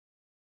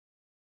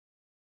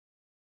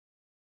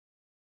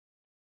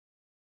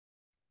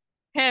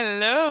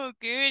Hello,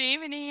 good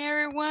evening,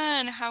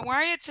 everyone. How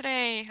are you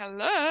today?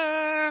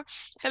 Hello.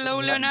 Hello,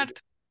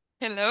 Leonardo.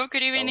 Hello,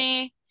 good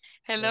evening.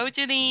 Hello,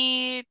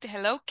 Judith.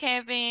 Hello,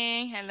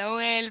 Kevin. Hello,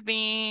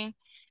 Elvin.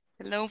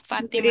 Hello, Good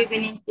Fatima.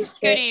 evening, Good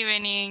teacher.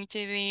 evening,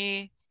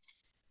 Judith.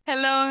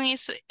 Hello,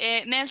 Miss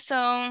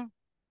Nelson.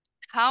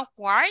 How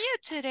are you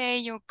today,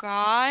 you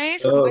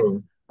guys? ¿Cómo es?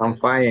 Oh, I'm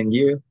fine, and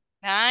you?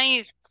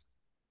 Nice.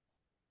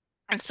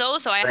 So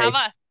I have a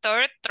Great.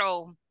 third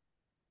throw.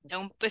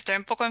 Estoy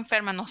un poco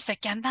enferma, no sé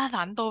qué anda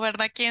dando,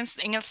 ¿verdad? Aquí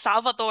en El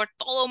Salvador,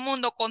 todo el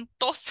mundo con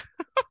tos.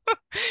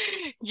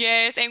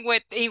 Yes, and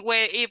with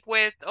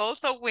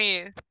also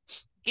with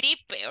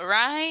gripe,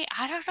 right?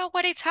 I don't know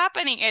what is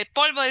happening. El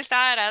polvo de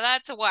Sahara,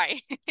 that's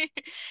why.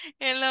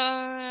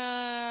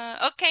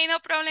 Hello. Okay, no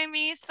problem,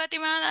 Miss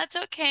Fatima, that's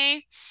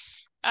okay.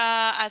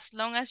 As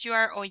long as you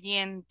are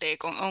oyente,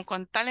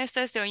 con tal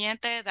estés de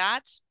oyente,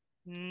 that's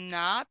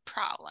not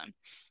problem.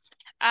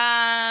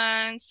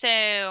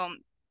 So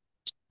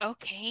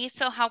okay,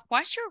 so how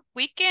was your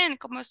weekend?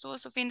 ¿Cómo estuvo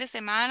su fin de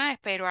semana?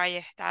 Espero haya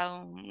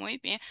estado muy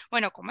bien.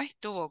 Bueno, ¿cómo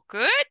estuvo?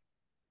 Good?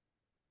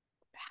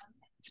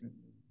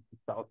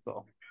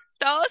 So.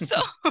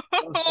 So.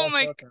 Oh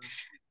my,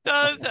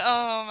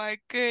 oh my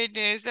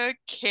goodness.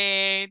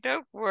 Okay,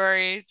 don't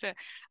worry.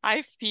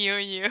 I feel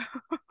you.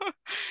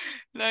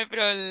 No hay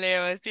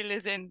problema, sí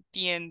les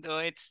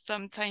entiendo. It's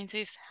sometimes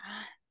it's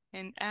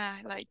and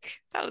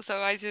like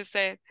so I just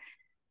said.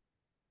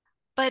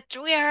 But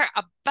we are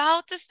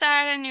about to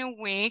start a new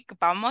week.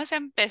 Vamos a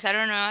empezar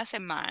una nueva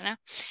semana.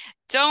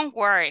 Don't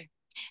worry.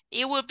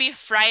 It will be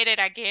Friday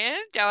again.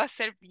 Ya va a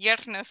ser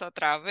viernes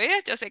otra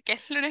vez. Yo sé que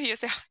es lunes y yo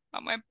sé, "Ay,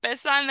 vamos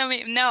empezando.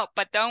 No,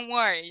 but don't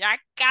worry. Ya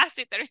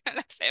casi termina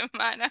la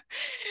semana.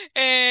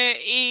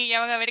 Y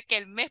ya van a ver que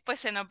el mes pues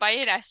se nos va a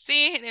ir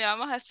así. Y lo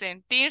vamos a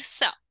sentir.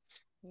 So,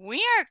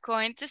 we are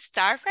going to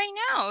start right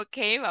now,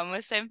 okay?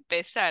 Vamos a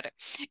empezar.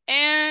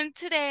 And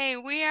today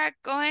we are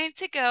going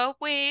to go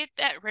with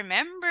that.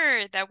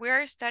 Remember that we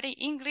are studying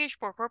English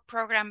for Work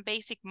Program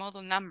Basic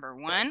Module Number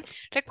 1.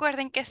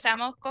 Recuerden que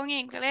estamos con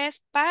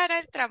inglés para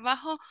el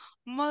trabajo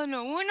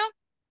módulo 1.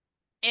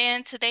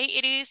 And today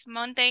it is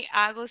Monday,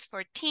 August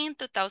 14,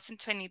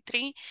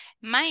 2023.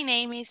 My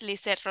name is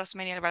Lizeth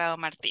Rosemary Alvarado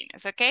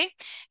Martínez, ¿ok?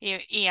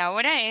 Y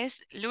ahora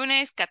es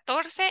lunes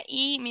 14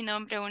 y mi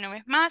nombre una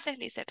vez más es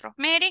Lizeth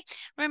Rosemary.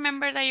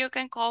 Remember that you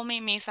can call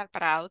me Miss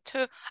Alvarado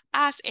to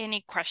ask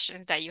any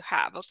questions that you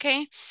have,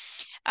 ¿ok?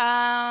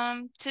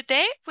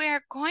 Today we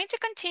are going to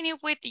continue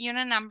with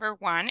unit number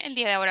 1. El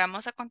día de ahora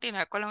vamos a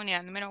continuar con la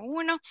unidad número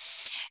 1.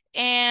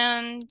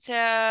 And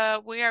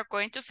we are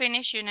going to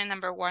finish unit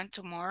number 1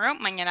 tomorrow.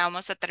 Mañana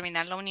vamos a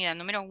terminar la unidad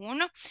número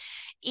 1.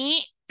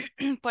 Y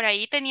por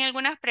ahí tenía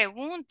algunas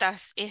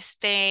preguntas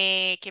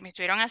que me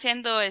estuvieron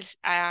haciendo el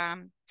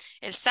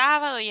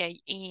sábado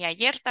y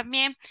ayer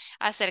también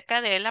acerca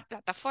de la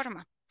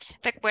plataforma.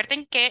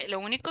 Recuerden que lo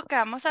único que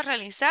vamos a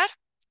realizar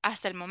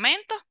hasta el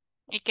momento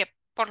y que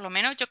por lo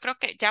menos yo creo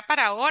que ya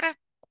para ahora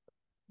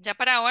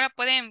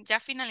pueden ya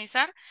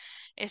finalizar.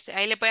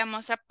 Ahí les voy a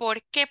mostrar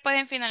por qué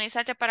pueden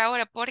finalizar ya para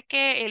ahora,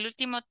 porque el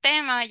último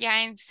tema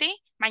ya en sí,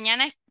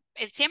 mañana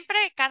es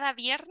siempre cada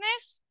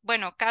viernes,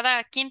 bueno,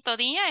 cada quinto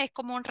día es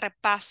como un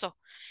repaso.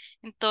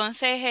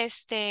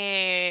 Entonces,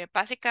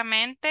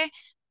 básicamente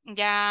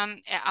ya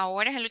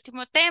ahora es el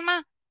último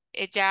tema,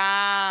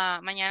 ya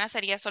mañana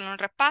sería solo un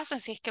repaso,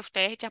 así es que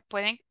ustedes ya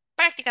pueden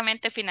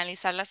prácticamente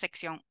finalizar la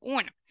sección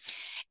 1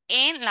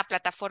 en la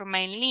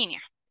plataforma en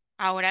línea.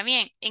 Ahora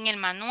bien, en el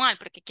manual,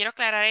 porque quiero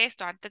aclarar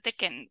esto antes de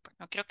que, pues,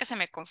 no quiero que se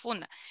me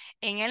confunda.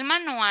 En el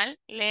manual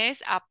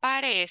les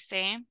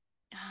aparece,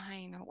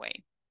 ay, no,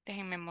 güey,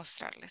 déjenme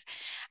mostrarles.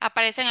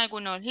 Aparecen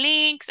algunos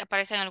links,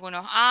 aparecen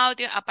algunos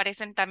audios,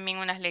 aparecen también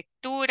unas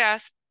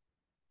lecturas.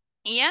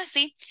 Y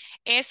así,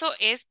 eso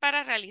es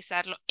para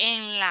realizarlo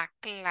en la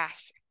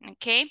clase,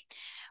 ¿ok?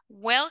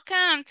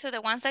 Welcome to the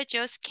ones that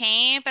just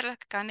came, para los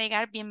que acaban de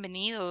llegar,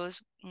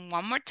 bienvenidos.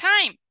 One more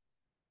time.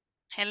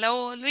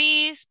 Hello,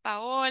 Luis,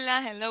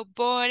 Paola. Hello,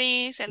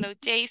 Boris. Hello,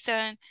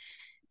 Jason.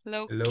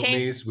 Hello, Hello,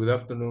 Kay. Miss. Good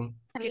afternoon.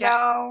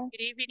 Hello. Good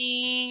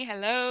evening.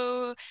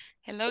 Hello.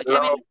 Hello, Hello.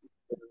 Jamil.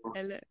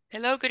 Hello.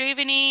 Hello, good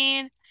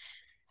evening.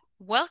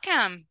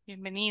 Welcome.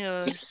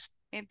 Bienvenidos.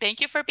 And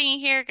thank you for being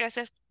here.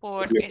 Gracias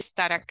por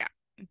estar acá.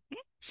 Ujú.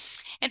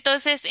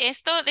 Entonces,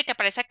 esto de que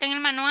aparece acá en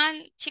el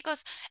manual,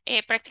 chicos,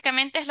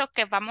 prácticamente es lo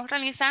que vamos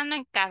realizando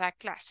en cada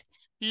clase.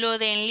 Lo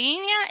de en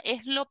línea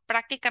es lo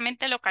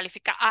prácticamente lo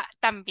califica.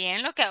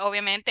 También lo que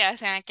obviamente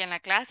hacen aquí en la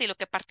clase y lo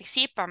que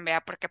participan,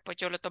 vea, porque pues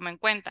yo lo tomo en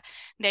cuenta.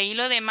 De ahí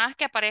lo demás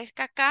que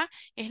aparezca acá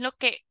es lo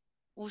que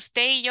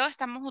usted y yo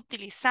estamos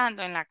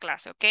utilizando en la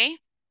clase, ¿ok?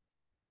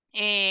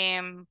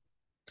 Em,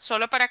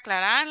 Solo para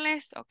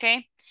aclararles, ¿ok?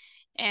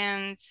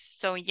 And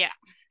so, yeah.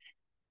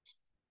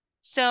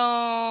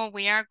 So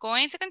we are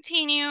going to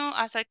continue,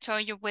 as I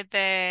told you, with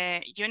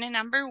the unit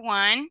number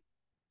 1.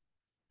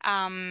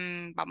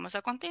 Vamos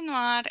a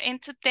continuar.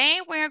 And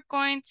today we're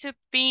going to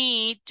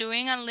be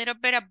doing a little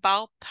bit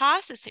about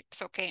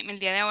possessives, okay? El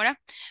día de ahora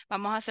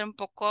vamos a hacer un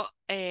poco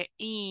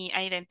y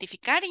a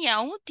identificar y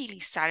a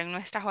utilizar en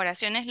nuestras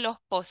oraciones los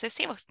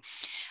posesivos.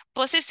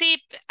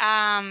 Possessive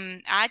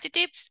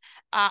adjectives,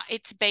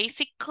 it's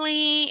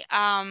basically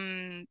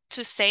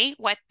to say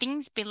what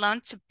things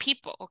belong to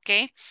people,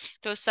 okay?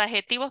 Los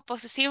adjetivos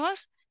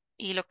posesivos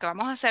y lo que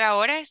vamos a hacer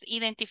ahora es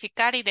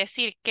identificar y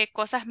decir qué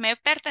cosas me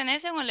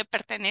pertenecen o le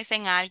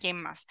pertenecen a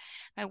alguien más.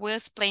 I will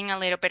explain a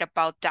little bit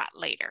about that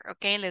later,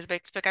 okay? Les voy a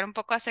explicar un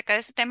poco acerca de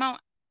ese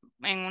tema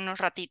en unos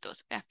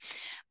ratitos.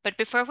 But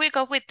before we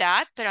go with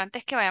that, pero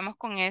antes que vayamos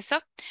con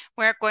eso,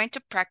 we're going to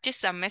practice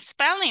some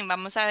spelling.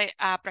 Vamos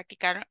a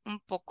practicar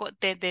un poco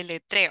de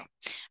deletreo.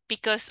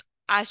 Because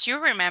as you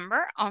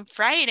remember, on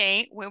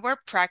Friday, we were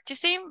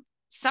practicing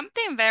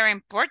something very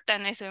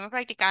important. Estuvimos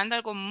practicando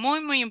algo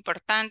muy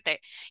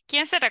importante.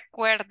 ¿Quién se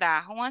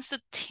recuerda? Who wants to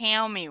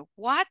tell me?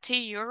 What do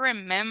you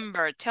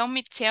remember? Tell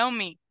me.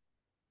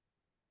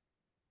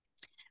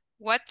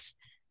 What's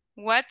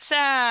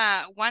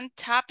one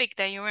topic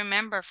that you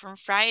remember from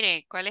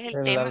Friday? ¿Cuál es el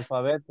El tema?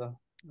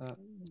 alfabeto.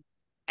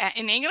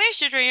 In English,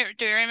 do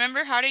you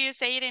remember how do you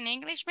say it in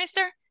English,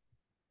 mister?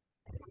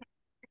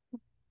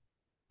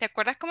 ¿Te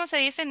acuerdas cómo se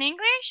dice en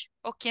English?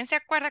 ¿O quién se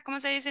acuerda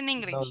cómo se dice en No,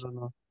 English? no,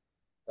 no.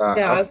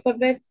 The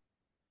alphabet.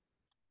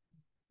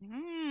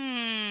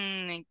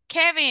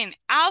 Kevin,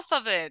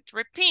 alphabet,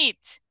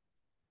 repeat.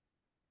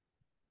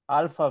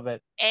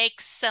 Alphabet.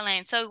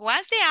 Excellent. So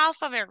what's the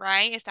alphabet,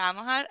 right?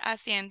 Estábamos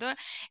haciendo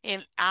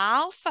el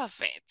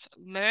alphabet,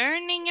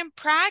 learning and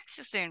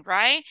practicing,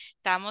 right?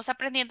 Estábamos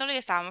aprendiéndolo y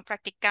estábamos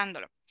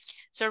practicándolo.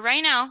 So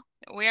right now,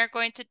 we are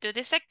going to do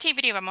this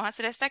activity. Vamos a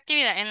hacer esta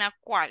actividad en la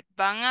cual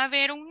van a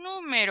ver un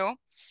número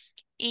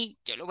y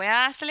yo lo voy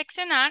a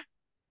seleccionar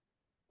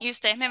y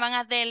ustedes me van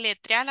a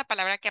deletrear la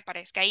palabra que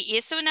aparezca ahí. Y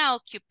es una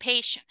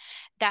occupation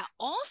that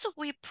also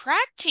we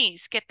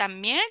practice, que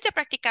también ya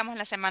practicamos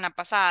la semana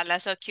pasada,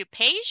 las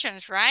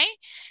occupations, right?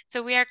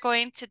 So we are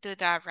going to do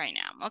that right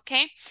now,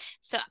 okay?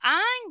 So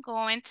I'm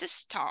going to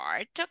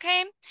start,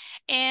 okay?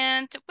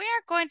 And we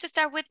are going to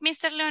start with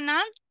Mr.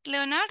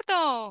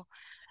 Leonardo.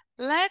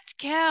 Let's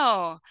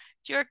go.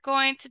 You're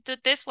going to do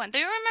this one. Do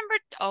you remember?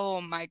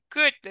 Oh my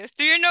goodness.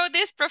 Do you know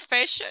this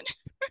profession?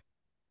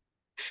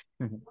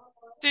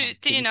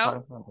 Do you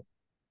know?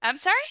 I'm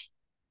sorry?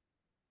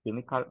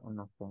 Química,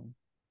 no sé.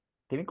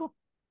 ¿Químico?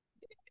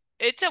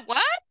 It's a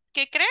what?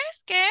 ¿Qué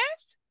crees que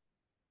es?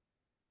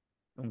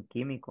 Un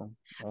químico.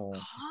 O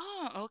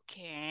Oh,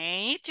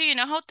 okay. Do you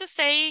know how to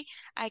say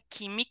a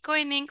químico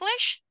in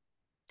English?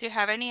 Do you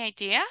have any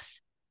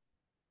ideas?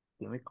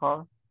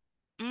 químico.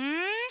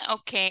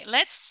 Okay,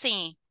 let's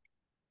see.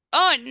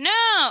 Oh,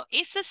 no,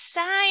 it's a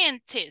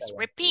scientist.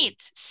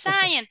 Repeat,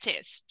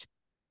 scientist.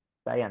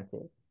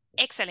 Scientist.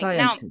 Excellent.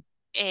 Now,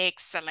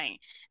 excellent.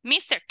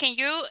 Mister, can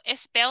you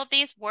spell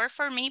this word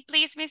for me,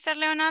 please, Mr.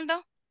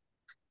 Leonardo?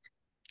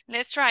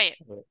 Let's try it.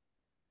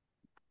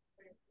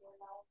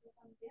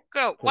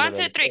 Go. 1,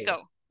 2, 3,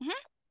 go.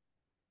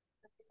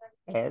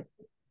 S,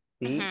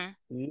 C, I.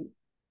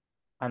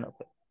 Ah, no.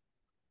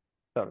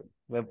 Sorry.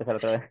 Voy a empezar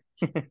otra vez.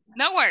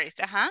 No worries.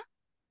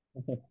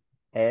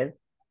 S,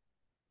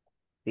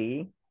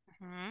 C,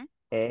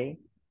 A,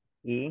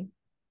 I,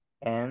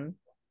 N,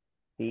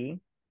 C,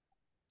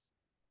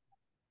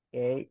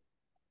 A,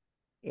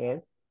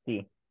 S,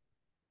 T.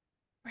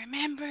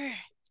 Remember.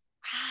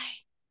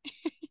 Hi.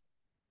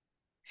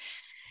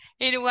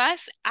 It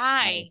was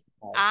I.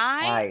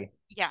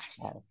 Yes.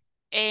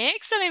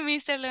 Excellent,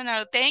 Mr.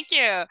 Leonardo. Thank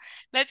you.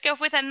 Let's go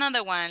with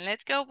another one.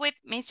 Let's go with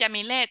Miss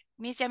Yamilet.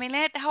 Miss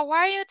Yamilet, how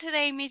are you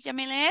today, Miss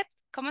Yamilet?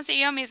 ¿Cómo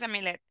siguió, Miss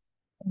Yamilet?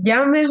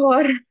 Ya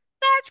mejor.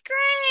 That's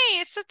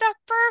great. So that's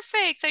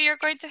perfect. So you're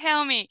going to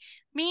help me.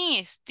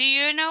 Miss, do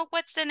you know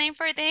what's the name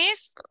for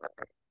this?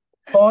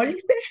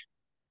 Pólice.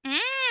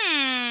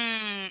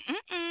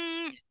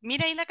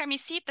 Mira ahí la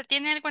camisita.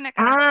 ¿Tiene algo en la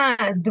camisita?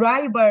 Ah,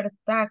 driver,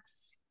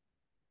 tax.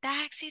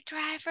 Taxi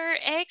driver.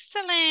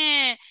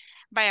 Excellent.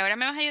 Vaya, ahora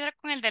me vas a ayudar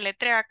con el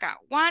deletreo acá.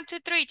 1,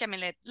 2, 3,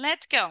 Yamilet.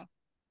 Let's go.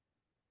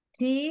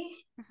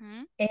 T,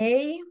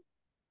 A,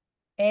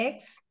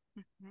 X,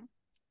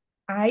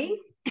 I,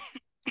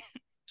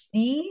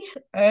 D,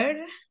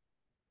 R,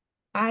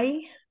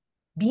 I,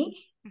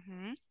 B,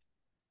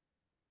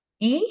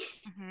 E,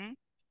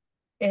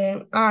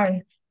 and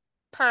R.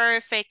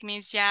 Perfect,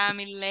 Miss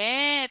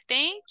Yamilet.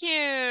 Thank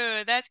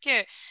you. That's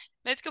good.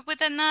 Let's go with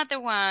another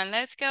one.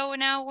 Let's go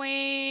now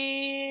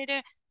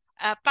with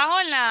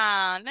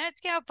Paola.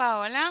 Let's go,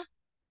 Paola.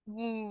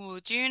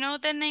 Do you know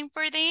the name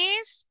for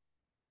this?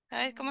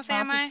 ¿Sabes cómo se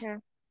llama?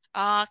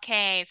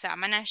 Okay, so I'm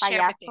gonna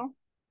share with you.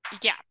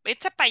 Yeah,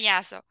 it's a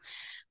payaso.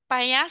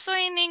 Payaso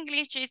in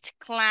English is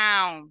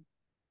clown.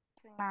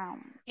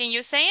 Can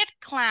you say it?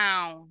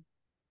 Clown.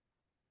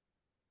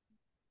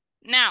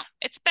 Now,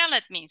 spell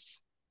it,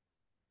 Miss.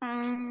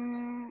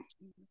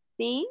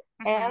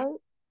 C-L-O-W-N.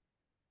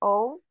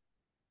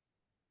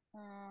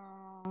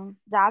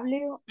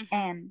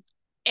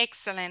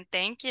 Excellent,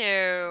 thank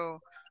you.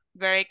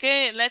 Very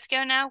good. Let's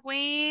go now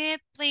with,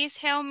 please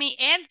help me,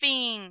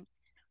 Elvin.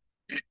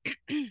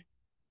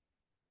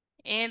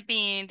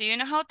 Elvin, do you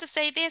know how to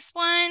say this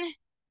one?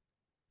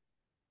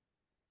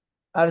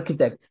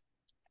 Architect.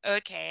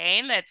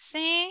 Okay, let's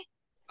see.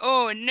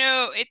 Oh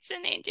no, it's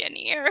an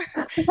engineer.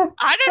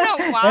 I don't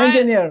know why.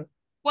 Engineer.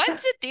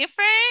 What's the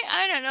difference?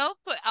 I don't know.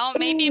 But, oh,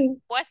 maybe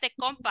was the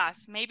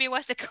compass. Maybe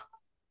was the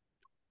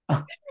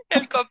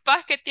el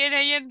compás que tiene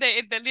ahí in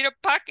the little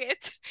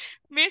pocket.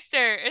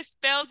 Mister,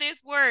 spell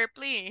this word,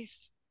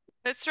 please.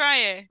 Let's try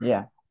it.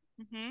 Yeah.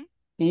 Mm-hmm.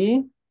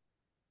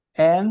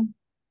 E-N-G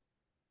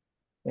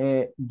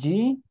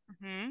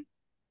Mm-hmm.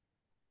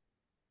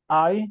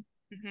 I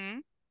Mm-hmm.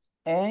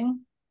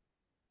 N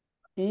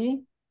E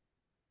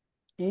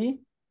E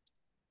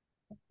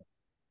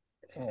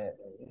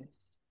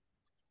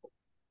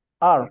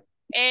R.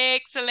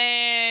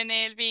 Excellent,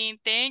 Elvin.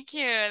 Thank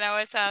you. That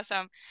was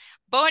awesome.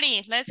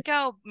 Boris, let's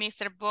go,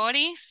 Mr.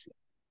 Boris.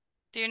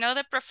 Do you know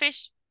the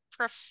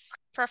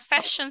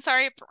profession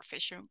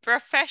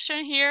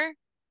here?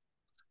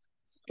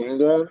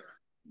 Singer.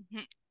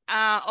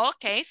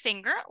 Okay,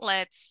 singer.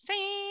 Let's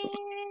see.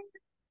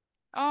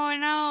 Oh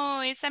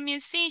no, it's a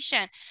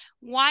musician.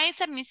 Why is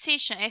a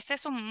musician? Este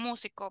es un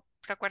músico.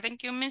 Recuerden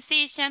que un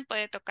musician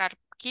puede tocar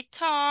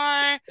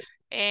guitar,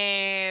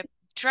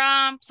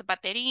 drums,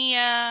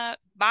 batería,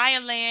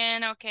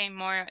 violin, okay,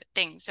 more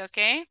things,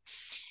 okay?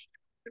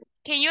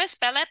 Can you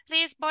spell it,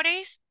 please,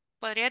 Boris?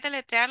 ¿Podría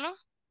deletrearlo?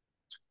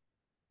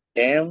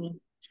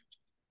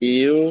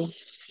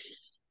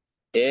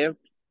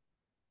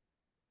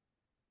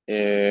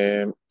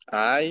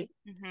 M-U-F-I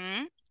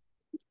Mhm,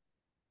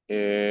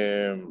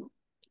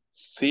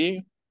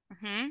 C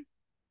mhm,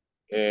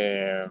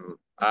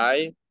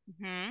 I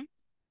mhm.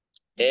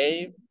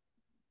 A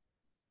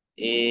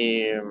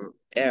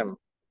M.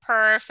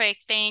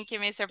 Perfect. Thank you,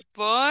 Mr.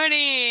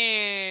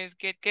 Boris.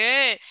 Good,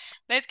 good.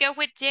 Let's go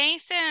with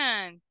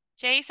Jason.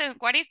 Jason,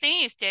 what is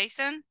this,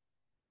 Jason?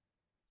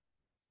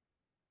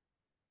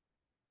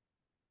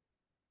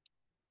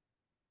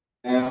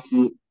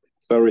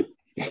 Sorry.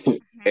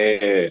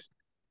 Mhm.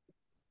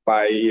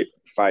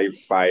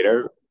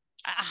 Firefighter.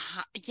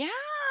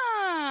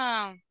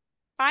 Yeah.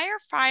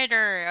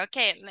 Firefighter.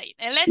 Okay,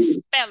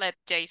 let's spell it,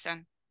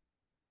 Jason.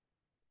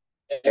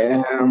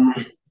 M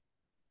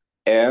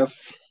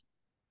F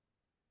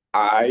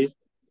I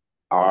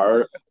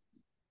R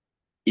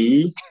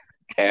E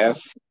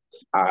F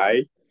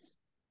I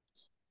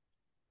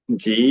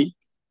G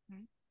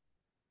Mhm,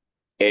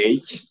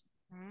 H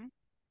mhm,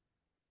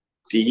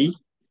 T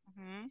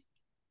mhm.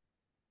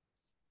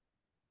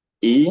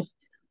 E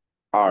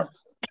R.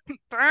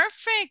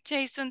 Perfect,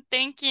 Jason.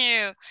 Thank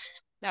you.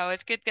 That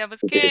was good. That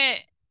was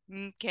Okay.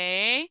 good.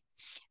 Okay.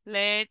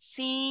 Let's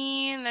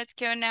see. Let's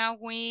go now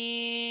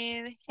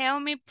with,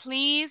 help me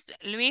please,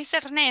 Luis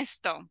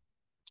Ernesto.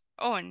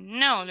 Oh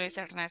no, Luis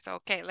Ernesto.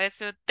 Okay, let's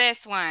do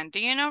this one. Do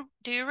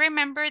you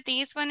remember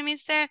this one,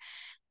 Mr.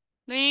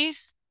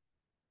 Luis?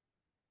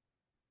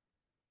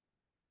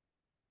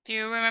 Do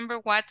you remember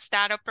what's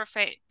that of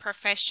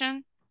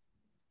profession?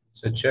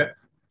 It's a chef.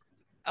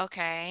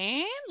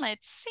 Okay,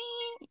 let's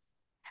see.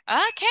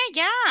 Okay,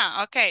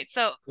 yeah. Okay,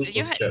 so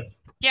you Food chef.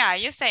 yeah,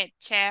 you say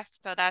chef,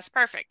 so that's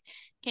perfect.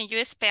 Can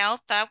you spell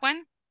that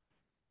one?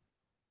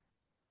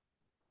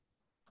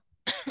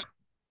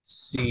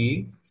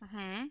 C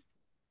Mm-hmm.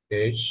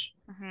 H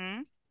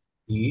Mm-hmm.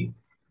 E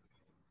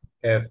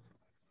F.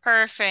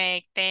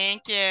 Perfect.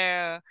 Thank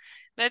you.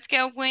 Let's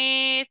go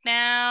with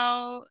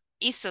now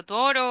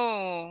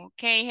Isidoro.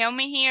 Okay, help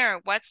me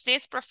here. What's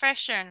this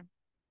profession?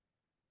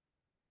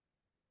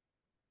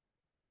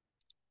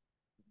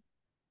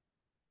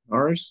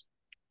 Nurse.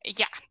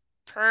 Yeah,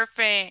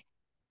 perfect.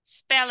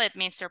 Spell it,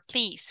 mister,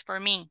 please, for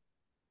me.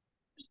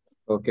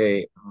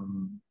 Okay.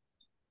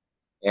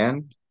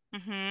 N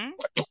Mm-hmm.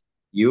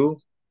 U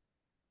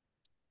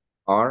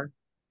R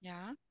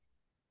Yeah.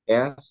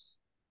 S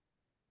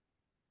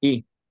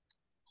E.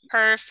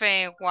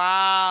 Perfect.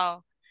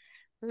 Wow.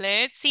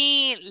 Let's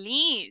see,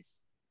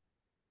 Liz.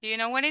 Do you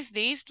know what is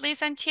this, Liz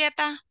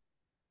Anchieta?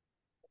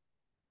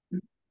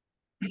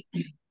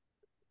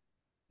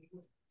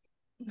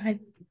 Ay,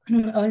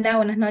 hola,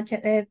 buenas noches,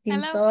 Hello.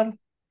 pintor.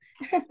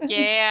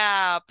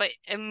 Yeah, but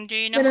do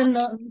you know Pero how to?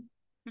 no,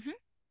 Mhm.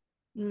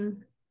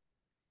 mm,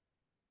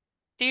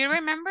 Do you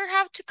remember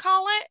how to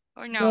call it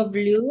or no?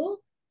 W,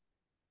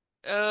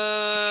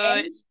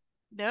 Uh, H, o-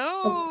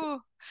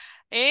 no.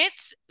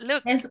 It's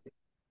look. es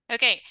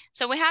Okay,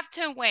 so we have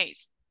two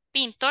ways.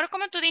 Pintor,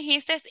 como tú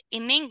dijiste,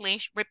 in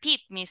English,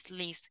 repeat, Miss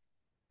Liz.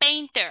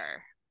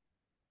 Painter.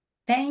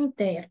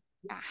 painter.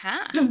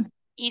 Ajá.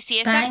 Y si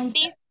es Painter.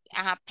 artista,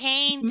 ajá,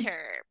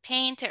 painter,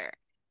 painter.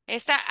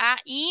 Esta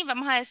A-I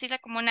vamos a decirla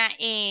como una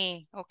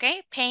E, ¿ok?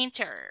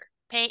 Painter,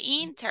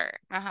 painter,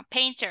 ajá,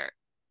 painter.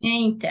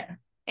 Painter.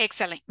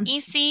 Excelente.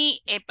 Y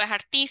si pues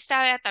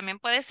artista, vea, también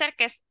puede ser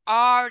que es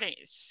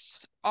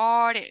artist,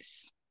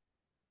 artist.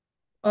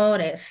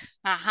 Ores.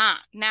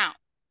 Ajá. Now,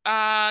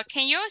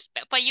 can you,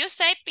 but you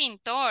say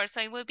pintor,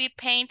 so it will be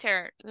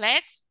painter.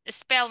 Let's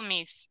spell,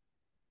 miss.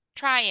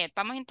 Try it.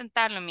 Vamos a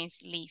intentarlo,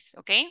 Miss Liz.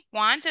 Okay?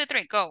 1, 2,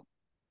 3, go.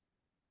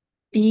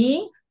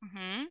 P,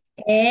 Ujú.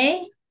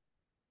 E,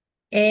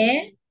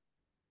 E,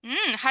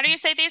 How do you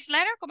say this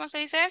letter? ¿Cómo se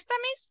dice esta,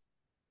 Miss?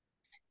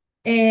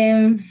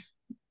 em,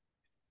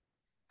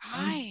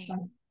 Ay.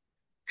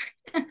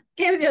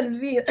 ¿qué me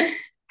olvido?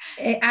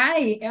 Ah,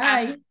 I,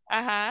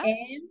 ajá.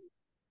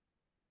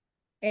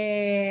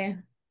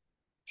 M,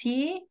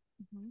 T,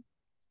 Ujú.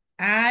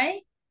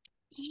 I,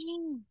 E.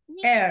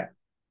 R.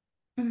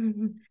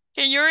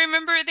 Can you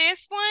remember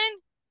this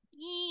one?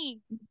 E.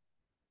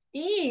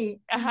 E,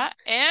 Ajá.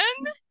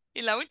 N.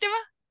 ¿Y la última?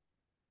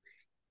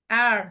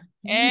 R.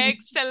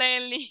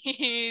 Excellent,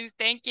 Liz.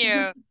 Thank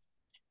you.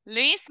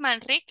 Luis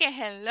Manrique,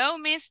 hello,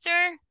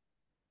 mister.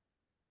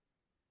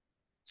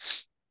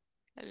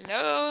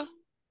 Hello.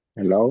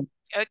 Hello.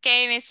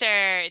 Okay,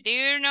 mister. Do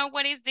you know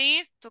what is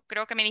this? Tú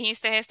creo que me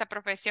dijiste esta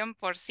profesión,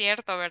 por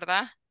cierto,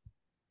 ¿verdad?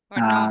 ¿O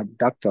no?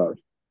 Doctor.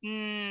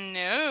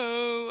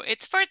 No,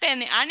 it's for the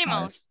Ah,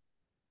 animals.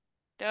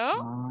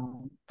 ¿No?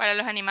 ah, ¿Para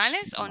los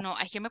animales o no?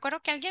 Ay, yo me acuerdo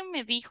que alguien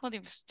me dijo de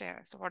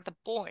ustedes, or the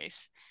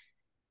boys.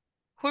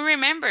 Who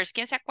remembers?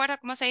 ¿Quién se acuerda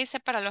cómo se dice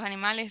para los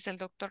animales? El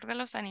doctor de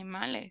los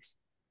animales.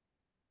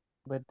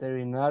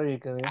 Veterinario,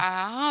 ¿qué ve?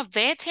 Ah,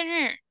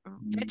 veterinary.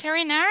 mm,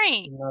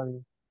 Veterinary.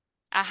 Veterinario.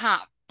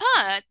 Ajá.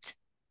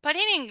 But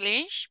in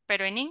English,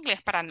 pero en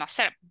inglés para no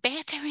hacer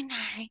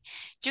veterinary,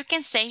 you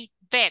can say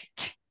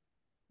vet.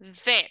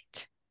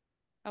 Vet.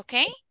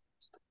 Okay?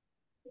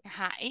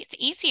 Ajá. It's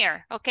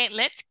easier. Okay,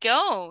 let's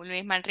go.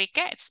 Luis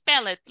Manrique,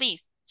 spell it,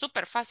 please.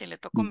 Súper fácil, le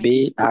tocó a mí.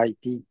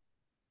 BIT.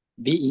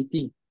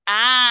 BET.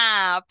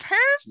 Ah, BET.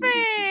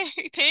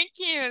 perfect. Thank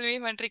you, Luis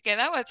Manrique.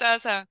 That was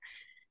awesome.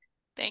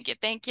 Thank you,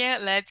 thank you.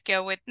 Let's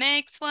go with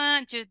next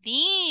one.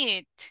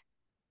 Judith.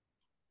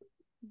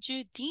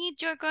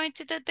 Judith, you're going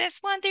to do this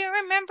one. Do you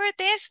remember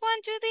this one,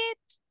 Judith?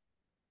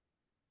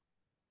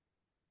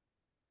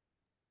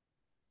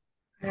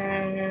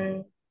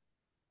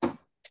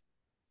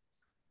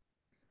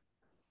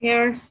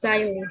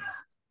 Hairstylist.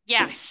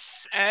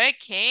 Yes.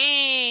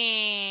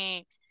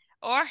 Okay.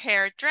 Or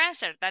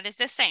hairdresser. That is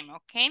the same,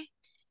 okay?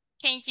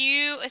 Can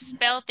you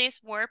spell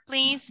this word,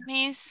 please,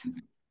 miss?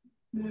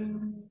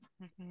 Mm,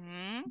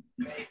 Mm-hmm.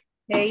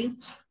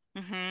 H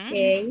Mm-hmm.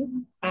 A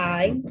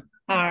I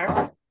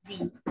R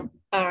D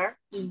R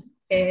E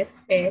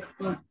S S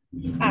E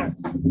R.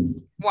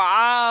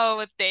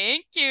 Wow,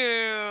 thank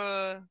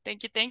you.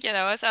 Thank you, thank you.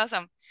 That was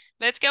awesome.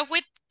 Let's go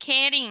with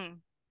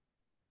Karen.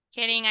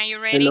 Karen, are you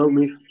ready? Hello,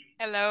 Miss.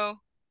 Hello.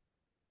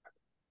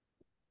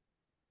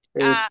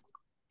 Eh,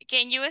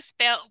 Can you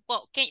spell,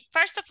 well,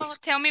 first of all,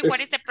 tell me what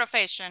es is the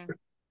profession?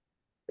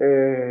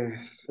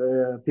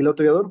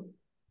 piloto aviador.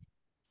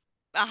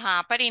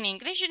 Uh-huh, but in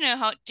English,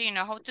 do you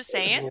know how to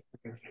say it?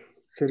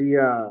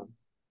 Sería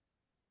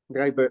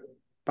driver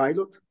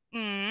pilot.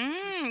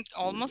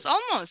 Almost,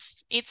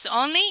 almost. It's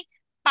only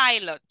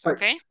pilot,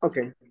 okay?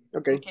 Okay,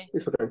 Okay.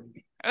 it's okay.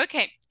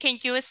 Okay, can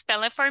you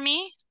spell it for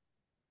me?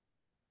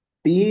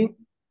 Pilot.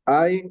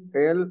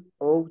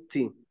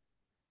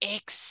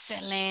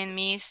 Excellent,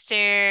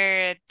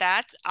 mister.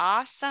 That's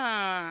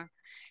awesome.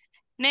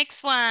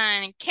 Next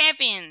one,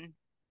 Kevin.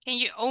 Can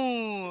you,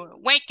 oh,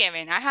 wait,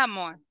 Kevin, I have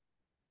more.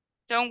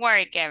 Don't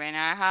worry, Kevin.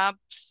 I have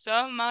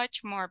so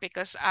much more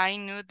because I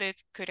knew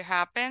this could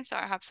happen. So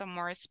I have some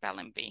more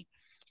spelling bee.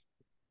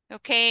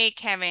 Okay,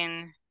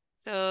 Kevin.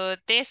 So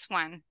this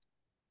one.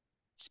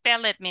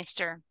 Spell it,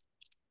 mister.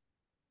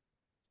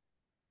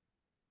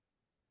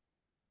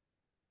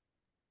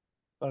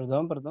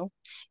 Perdón.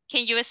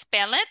 Can you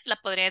spell it? ¿La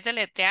podrías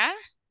deletrear?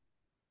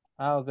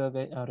 Ok,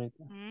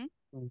 ahorita. Mm,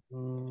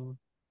 Ujú.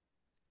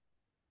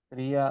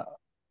 Sería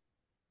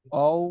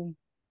O,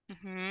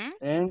 ujú,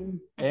 N,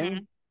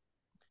 ujú.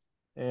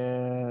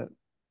 eh,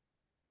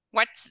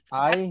 What's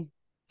I,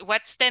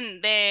 what's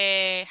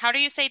the how do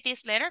you say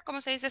this letter?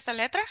 ¿Cómo se dice esta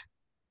letra?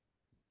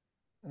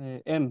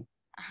 M,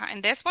 Ajá,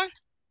 and this one?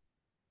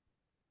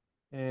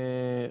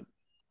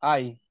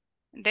 I,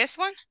 This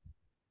one?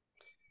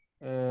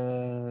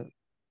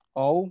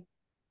 O,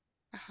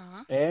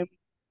 Ajá. M,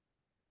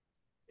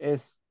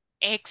 S.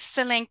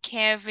 Excellent,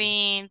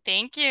 Kevin.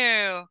 Thank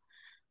you.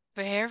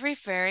 Very,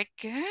 very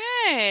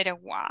good.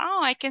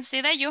 Wow, I can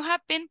see that you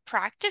have been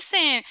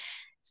practicing.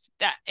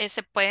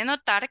 Se puede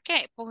notar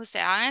que pues se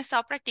han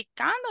estado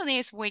practicando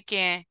this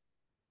weekend.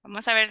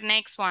 Vamos a ver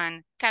next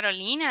one.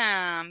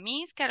 Carolina,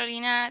 Miss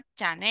Carolina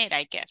Janet,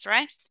 I guess,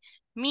 right?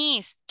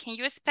 Miss, can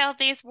you spell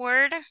this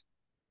word?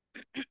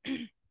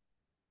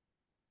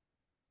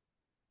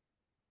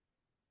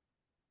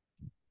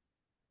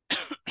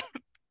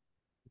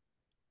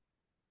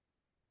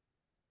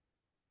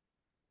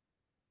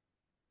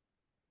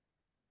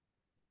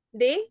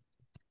 ¿De?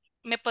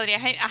 ¿Me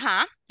podrías...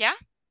 Ajá, ¿ya?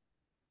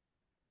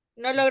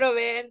 No logro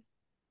ver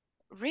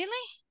Really?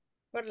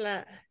 por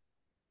la...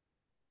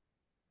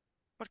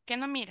 ¿Por qué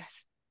no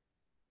miras?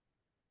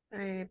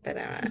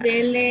 Espera.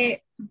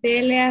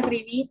 Dele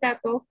arribita,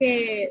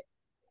 toque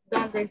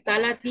donde está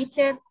la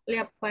teacher, le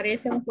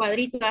aparece un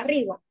cuadrito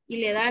arriba y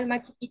le da el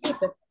más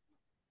chiquitito.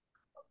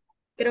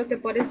 Creo que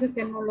por eso es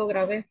que no lo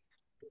grabé.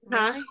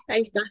 Ah, Really?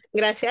 ahí está.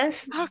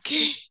 Gracias. Ok.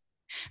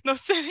 No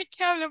sé de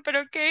qué hablo,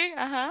 pero ok.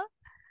 Ajá.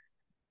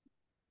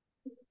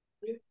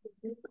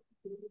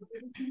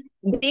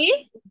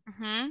 D,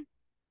 Ujú,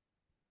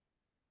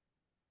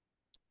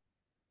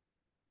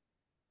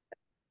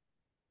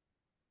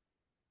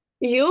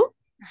 U,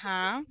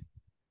 ajá.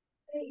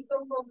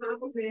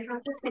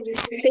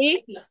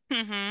 C,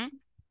 Ujú.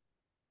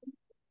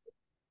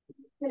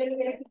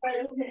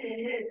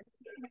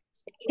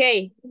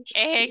 K.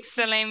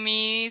 Excellent,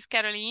 Miss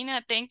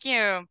Carolina. Thank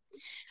you.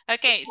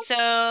 Okay,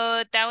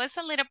 so that was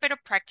a little bit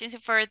of practice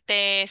for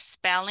the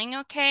spelling,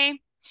 okay?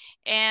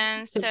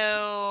 And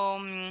so,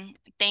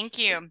 thank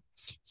you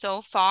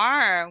so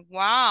far.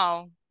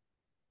 Wow.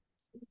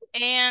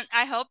 And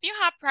I hope you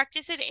have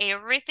practiced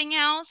everything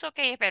else,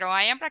 okay, pero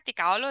hayan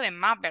practicado lo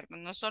demás, ¿verdad?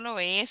 No solo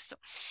eso,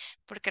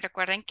 porque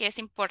recuerden que es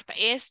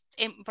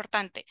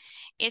importante.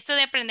 Esto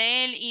de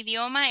aprender el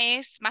idioma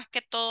es más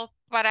que todo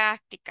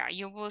práctica.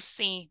 You will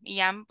see, y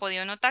ya han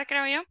podido notar,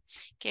 creo yo,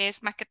 que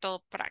es más que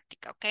todo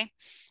práctica, okay?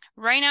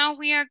 Right now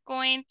we are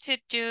going to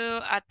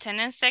do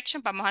attendance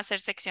section. Vamos a hacer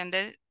sección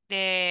de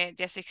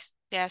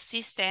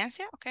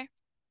asistencia, okay?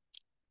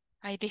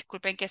 Ay,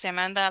 disculpen que se me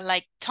anda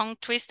like tongue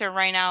twister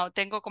right now.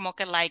 Tengo como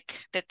que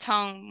like the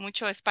tongue,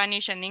 mucho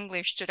Spanish and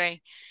English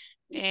today.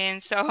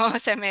 And so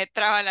se me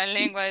traba la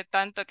lengua de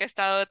tanto que he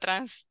estado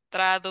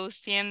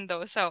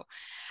traduciendo. So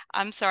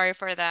I'm sorry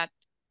for that.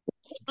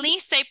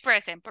 Please say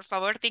present. Por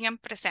favor, digan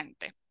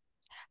presente.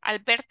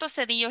 Alberto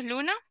Cedillos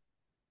Luna.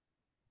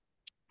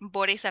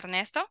 Boris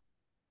Ernesto.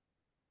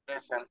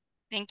 Present.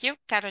 Thank you.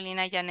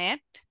 Carolina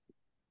Janet.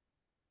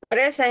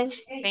 Present.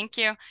 Thank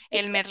you.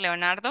 Elmer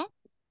Leonardo.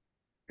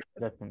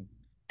 Present.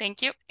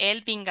 Thank you.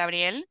 Elvin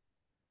Gabriel.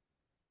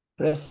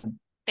 Present.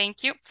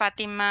 Thank you.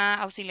 Fátima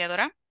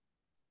Auxiliadora.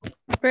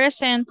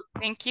 Present.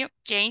 Thank you.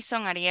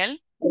 Jason Ariel.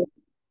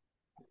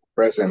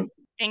 Present.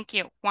 Thank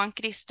you. Juan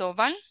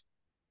Cristóbal.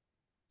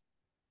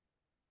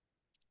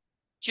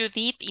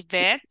 Judith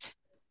Yvette.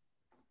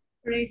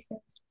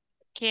 Present.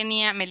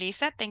 Kenia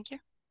Melissa. Thank you.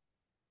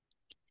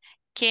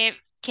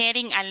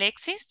 Kering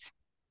Alexis.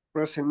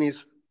 Present,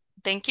 Miss.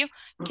 Thank you.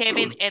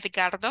 Kevin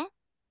Edgardo.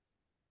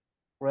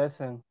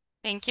 Present.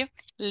 Thank you.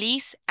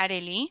 Liz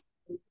Areli.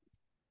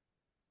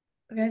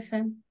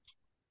 Present.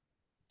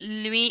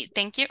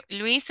 Thank you.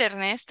 Luis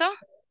Ernesto.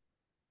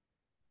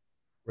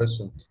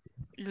 Present.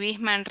 Luis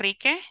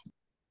Manrique.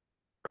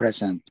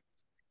 Present.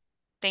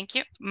 Thank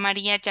you.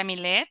 María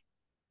Yamilet.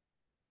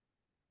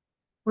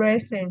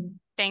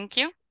 Present. Thank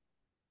you.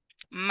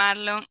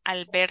 Marlon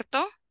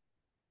Alberto.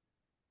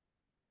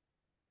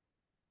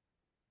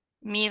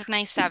 Mirna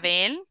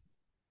Isabel.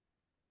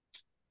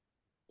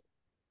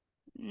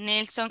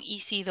 Nelson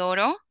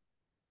Isidoro.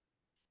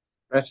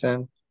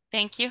 Present.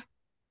 Thank you.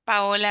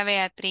 Paola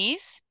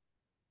Beatriz.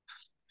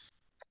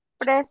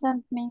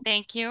 Present, me.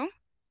 Thank you.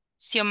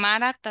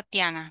 Xiomara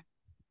Tatiana.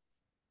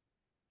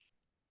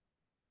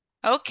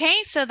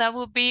 Okay, so that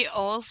will be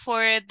all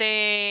for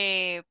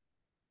the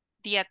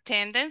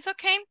attendance,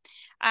 okay?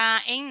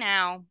 And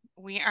now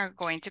we are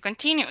going to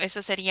continue.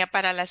 Eso sería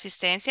para la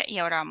asistencia y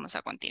ahora vamos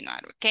a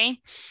continuar,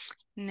 okay?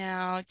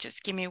 Now,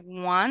 just give me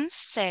 1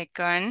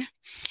 second.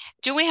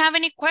 Do we have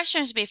any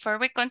questions before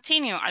we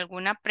continue?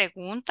 ¿Alguna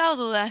pregunta o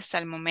duda hasta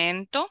el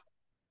momento?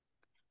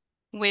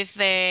 With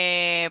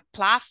the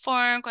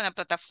platform, con la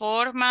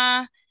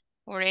plataforma,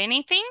 or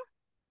anything?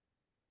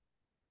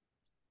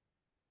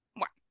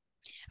 Bueno,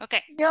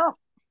 okay. Yo,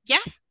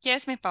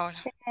 Yes, mi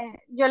Paola.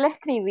 yo le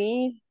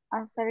escribí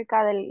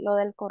acerca de lo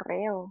del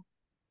correo.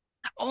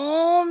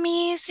 Oh,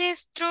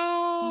 Mrs.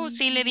 True.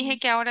 Sí, le dije Ujú.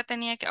 que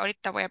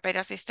ahorita voy a pedir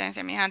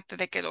asistencia, mija, antes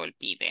de que lo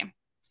olvide.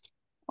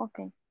 Ok.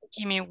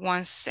 Give me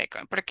 1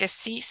 second, porque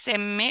sí se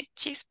me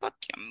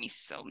chispoteó mi,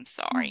 so I'm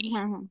sorry.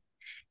 Ujú.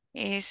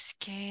 Es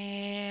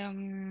que,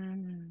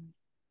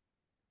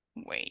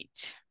 wait.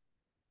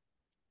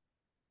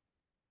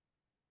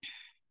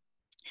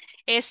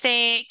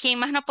 ¿Quién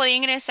más no podía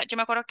ingresar? Yo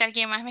me acuerdo que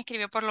alguien más me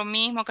escribió por lo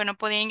mismo, que no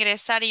podía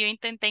ingresar y yo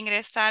intenté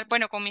ingresar,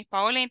 bueno, con mis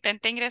Paola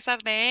intenté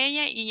ingresar de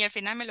ella y al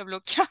final me lo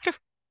bloquearon.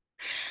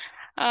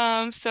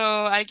 So,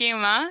 ¿alguien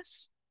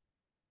más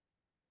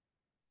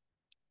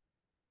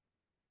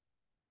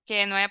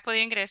que no haya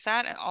podido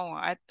ingresar?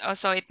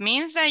 So it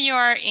means that you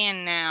are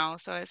in now.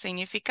 So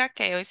significa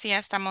que hoy sí ya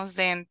estamos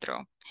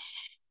dentro.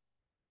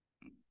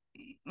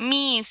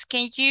 Miss,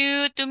 can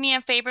you do me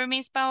a favor,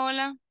 Miss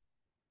Paola?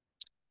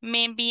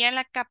 Me envía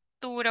la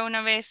captura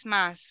una vez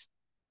más.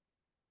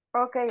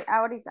 Ok,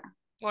 ahorita.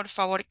 Por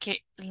favor,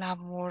 que la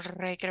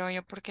borré, creo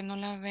yo, porque no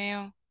la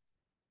veo.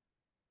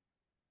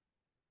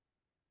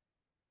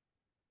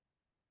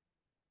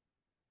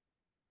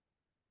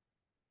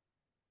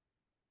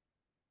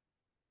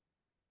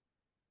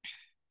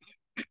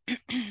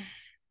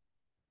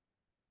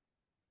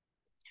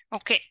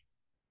 Ok.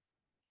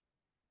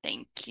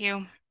 Thank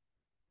you.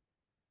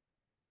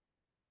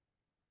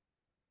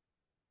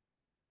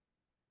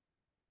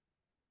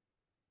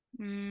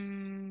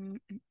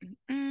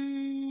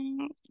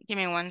 Give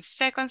me 1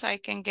 second so I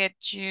can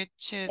get you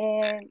to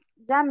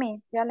Ya,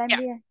 Miss, ya la yeah.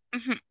 envié.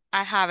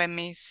 I have it,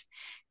 Miss.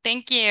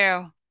 Thank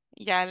you.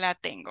 Ya la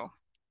tengo.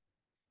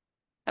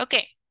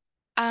 Okay.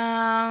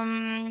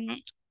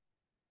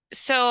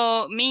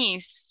 So,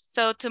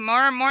 so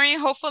tomorrow morning,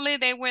 hopefully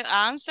they will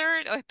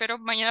answer. O espero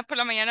mañana por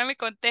la mañana me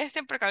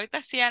contesten, porque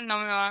ahorita sí no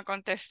me van a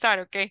contestar,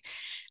 ¿ok?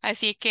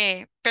 Así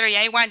que, pero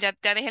ya igual, ya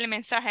dejé el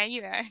mensaje ahí,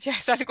 ¿verdad? Ya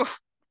es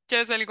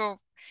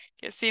algo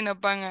que sí nos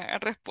van a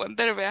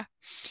responder, ¿verdad?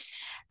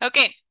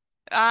 Okay.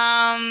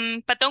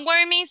 But don't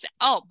worry, miss.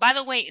 Oh, by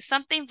the way,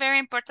 something very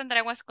important that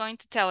I was going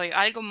to tell you.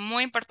 Algo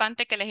muy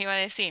importante que les iba a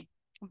decir.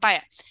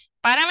 Vaya,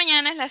 para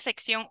mañana es la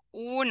sección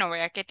 1,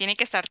 ¿verdad? Que tiene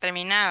que estar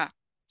terminada.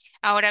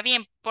 Ahora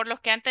bien, por los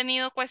que han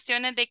tenido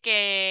cuestiones de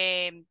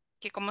que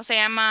 ¿cómo se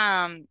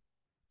llama?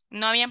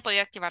 No habían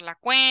podido activar la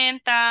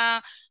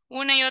cuenta,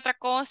 una y otra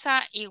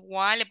cosa,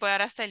 igual le puede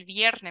dar hasta el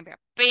viernes, ¿vea?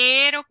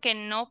 Pero que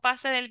no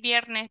pase del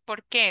viernes,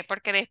 ¿por qué?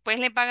 Porque después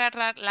les va a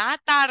agarrar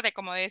la tarde,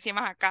 como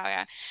decimos acá,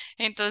 ¿vea?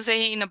 Entonces,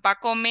 y nos va a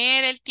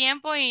comer el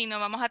tiempo y no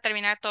vamos a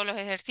terminar todos los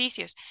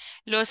ejercicios.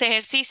 Los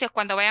ejercicios,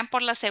 cuando vayan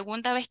por la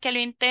segunda vez que lo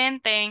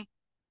intenten,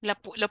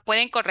 lo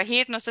pueden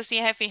corregir, no sé si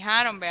ya se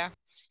fijaron, ¿vea?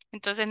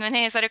 Entonces no es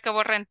necesario que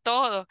borren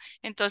todo.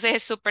 Entonces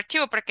es súper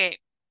chivo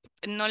porque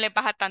no les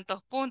baja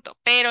tantos puntos,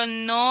 pero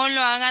no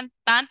lo hagan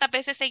tantas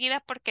veces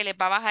seguidas porque les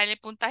va a bajar el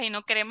puntaje y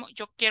no queremos,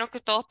 yo quiero que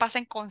todos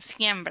pasen con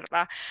 100,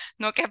 ¿verdad?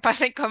 No que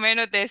pasen con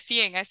menos de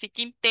 100, así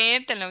que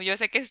inténtenlo, yo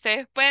sé que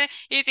ustedes pueden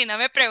y si no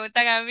me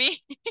preguntan a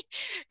mí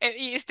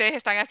y ustedes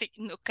están así,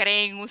 no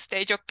creen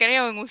ustedes, yo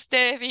creo en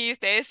ustedes y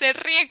ustedes se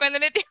ríen cuando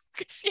les digo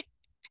que sí.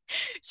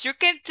 You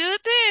can do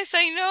this,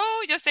 I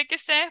know, yo sé que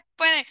ustedes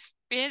pueden.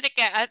 Fíjense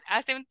que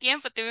hace un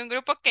tiempo tuve un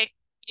grupo que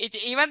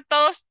iban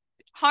todos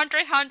 100,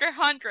 100,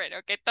 100,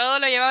 o que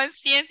todos lo llevaban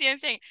 100, 100,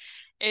 100.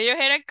 Ellos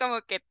eran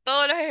como que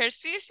todos los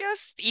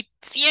ejercicios y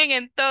 100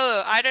 en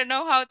todo. I don't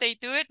know how they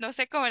do it, no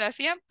sé cómo lo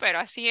hacían, pero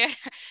así es.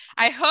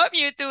 I hope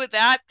you do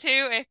that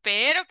too.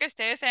 Espero que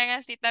ustedes sean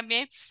así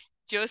también.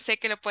 Yo sé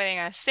que lo pueden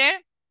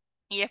hacer.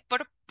 Y es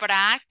por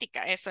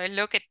práctica, eso es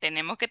lo que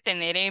tenemos que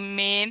tener en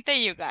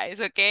mente, you guys,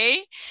 ¿ok?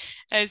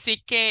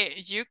 Así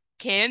que you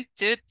can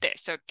do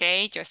this,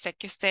 ¿ok? Yo sé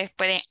que ustedes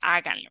pueden,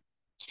 háganlo.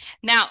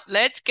 Now,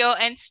 let's go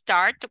and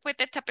start with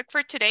the topic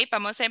for today.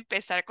 Vamos a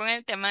empezar con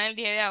el tema del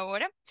día de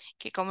ahora,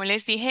 que como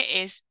les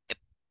dije es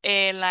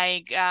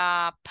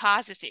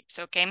possessives,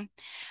 ¿ok?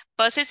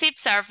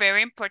 Possessives are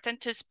very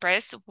important to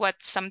express what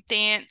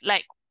something,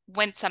 like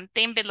when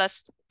something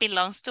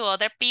belongs to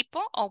other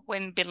people or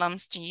when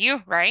belongs to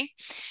you, right?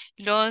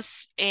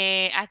 Los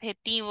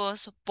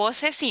adjetivos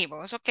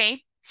posesivos, ¿ok?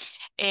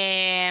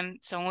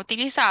 Son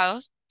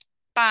utilizados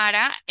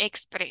para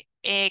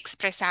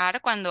expresar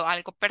cuando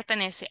algo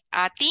pertenece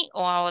a ti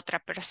o a otra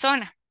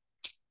persona.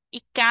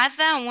 Y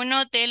cada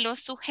uno de los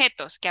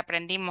sujetos que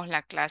aprendimos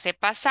la clase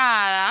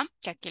pasada,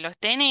 que aquí los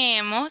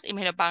tenemos, y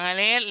me los van a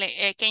leer.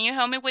 Can you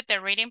help me with the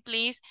reading,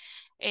 please?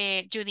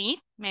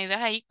 Judith, ¿me ayudas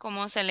ahí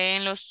cómo se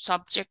leen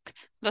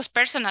los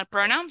personal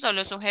pronouns o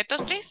los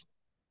sujetos, please?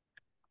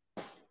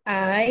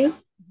 I,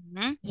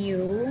 Ujú,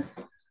 you,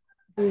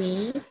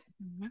 we,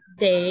 ujú.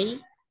 they,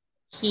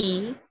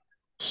 he,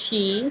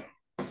 she,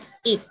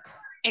 it.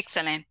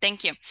 Excellent,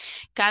 thank you.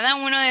 Cada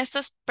uno de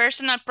estos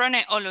personal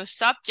pronouns o los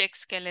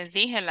subjects que les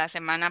dije la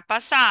semana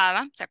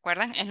pasada, ¿se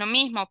acuerdan? Es lo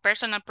mismo,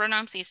 personal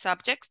pronouns y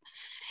subjects,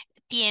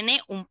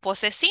 tiene un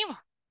posesivo.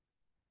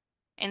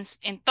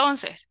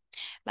 Entonces,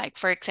 like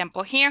for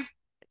example here,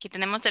 aquí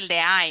tenemos el de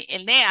I.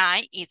 El de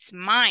I, it's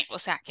mine. O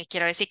sea, que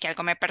quiero decir que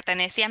algo me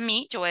pertenece a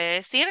mí. Yo voy a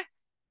decir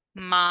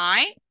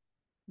my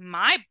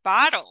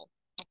bottle,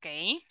 ¿ok?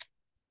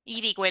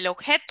 Y digo el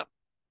objeto.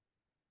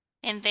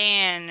 And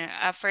then,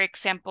 for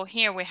example,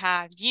 here we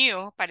have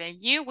you. Para el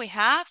you, we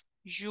have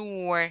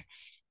your.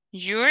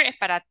 Your es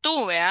para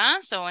tú,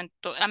 ¿verdad? So,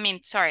 I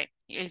mean, sorry.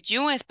 El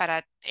you es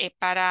para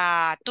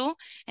tú.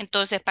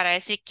 Entonces, para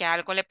decir que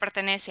algo le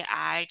pertenece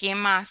a alguien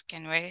más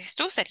que no eres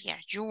tú, sería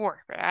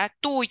your, ¿verdad?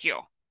 Tuyo.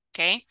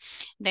 ¿Ok?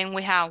 Then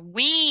we have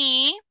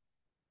we.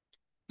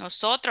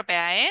 Nosotros,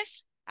 ¿verdad?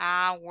 Es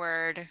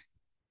our.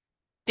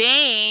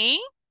 They.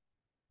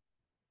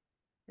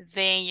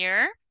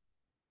 Their.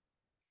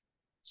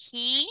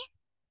 He.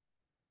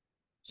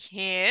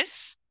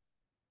 His.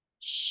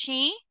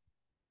 She.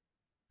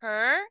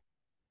 Her.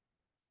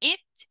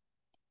 It.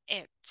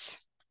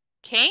 Its.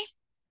 ¿Ok?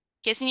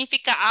 ¿Qué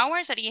significa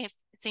our?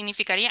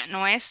 Significaría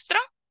nuestro.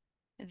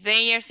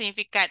 Their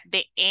significa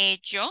de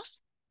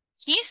ellos.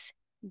 His,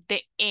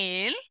 de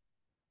él.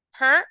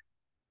 Her,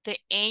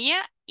 de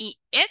ella. Y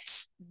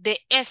its,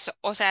 de eso.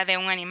 O sea, de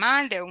un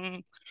animal, de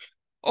un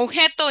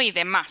objeto y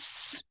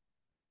demás.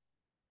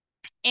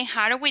 And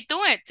how do we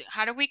do it?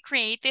 How do we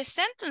create these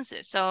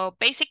sentences? So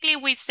basically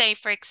we say,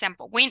 for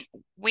example,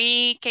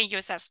 we can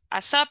use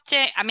a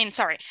subject,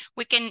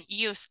 we can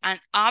use an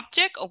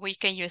object or we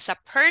can use a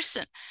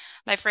person.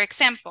 Like for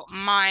example,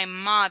 my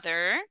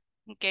mother,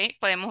 okay,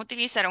 podemos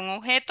utilizar un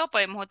objeto,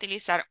 podemos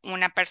utilizar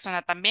una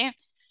persona también.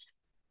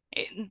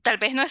 Tal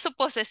vez no es su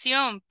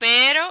posesión,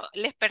 pero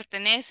les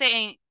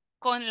pertenece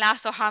con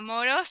lazos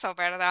amorosos,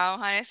 ¿verdad?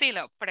 Vamos a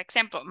decirlo. Por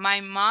ejemplo,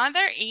 my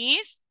mother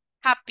is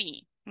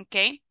happy. ¿Ok?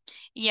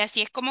 Y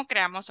así es como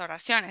creamos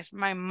oraciones.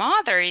 My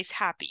mother is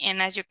happy.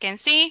 And as you can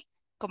see,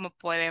 como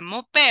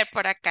podemos ver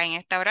por acá en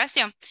esta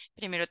oración,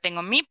 primero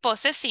tengo mi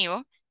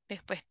posesivo,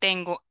 después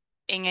tengo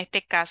en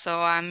este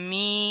caso a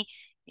mi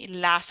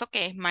lazo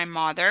que es my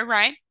mother,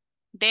 right?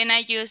 Then I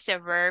use the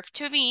verb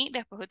to be,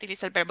 después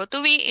utilizo el verbo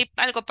to be y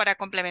algo para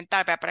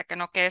complementar, ¿verdad? Para que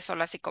no quede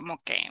solo así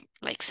como que,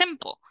 like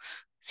simple,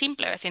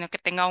 ¿verdad? Sino que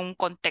tenga un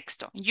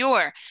contexto.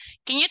 Your.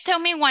 Can you tell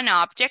me one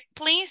object,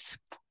 please?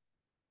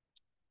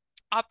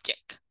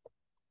 Object.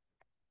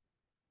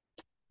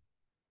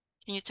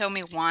 Can you tell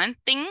me one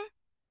thing?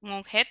 Un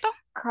objeto.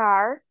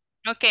 Car.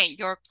 Okay,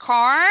 your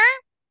car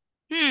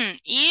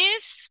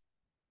is.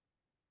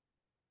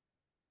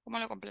 ¿Cómo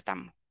lo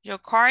completamos? Your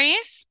car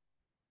is.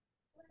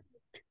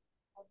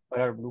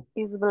 Color blue.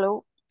 Is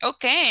blue.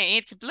 Okay,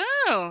 it's blue.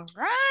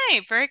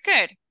 Right, very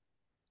good.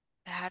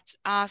 That's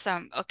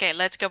awesome. Okay,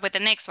 let's go with the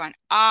next one.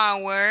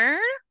 Our.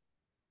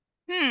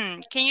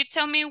 Can you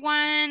tell me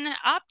one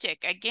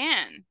object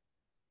again?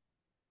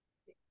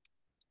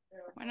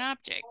 One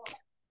object.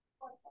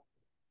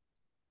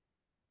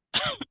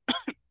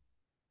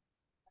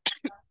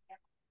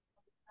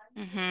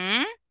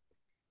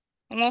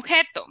 Un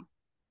objeto.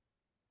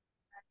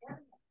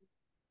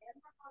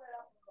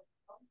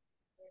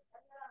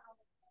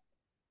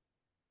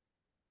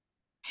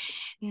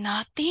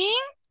 Nothing?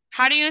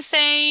 How do you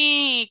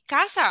say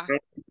casa?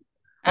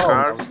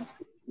 House.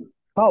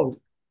 House.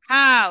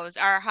 House.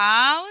 Our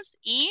house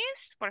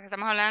is, porque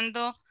estamos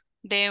hablando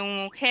de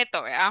un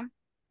objeto, ¿verdad?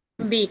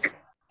 Big.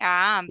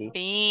 Ah, Sí.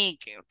 big.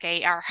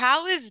 Okay, our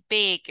house is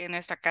big.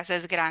 Nuestra casa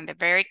es grande.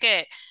 Very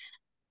good.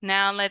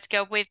 Now let's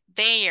go with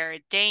there.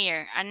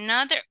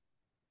 Another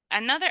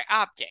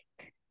object.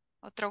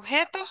 Otro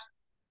objeto.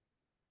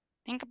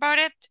 Think about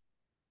it.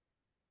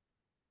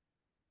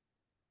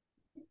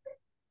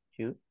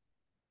 Shoes.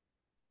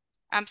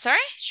 I'm sorry,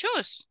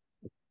 shoes.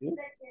 Shoes.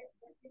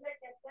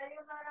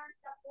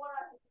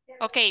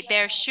 Okay,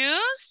 their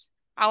shoes.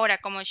 Ahora,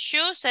 como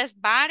shoes es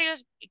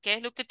varios, ¿qué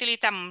es lo que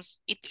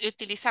utilizamos?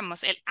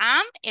 Utilizamos el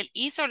am, el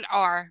is o el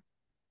are.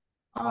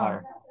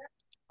 Are.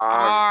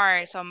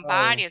 Are, son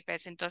varios,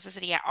 ¿ves? Entonces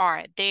sería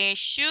are. The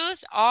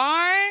shoes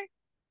are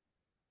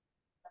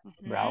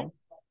Brown.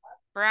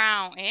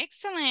 brown.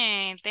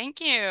 Excellent.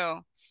 Thank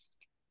you.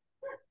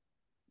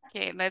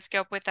 Okay, let's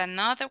go with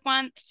another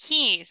one.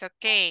 His,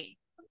 okay.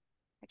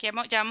 Aquí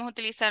ya vamos a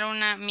utilizar un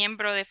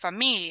miembro de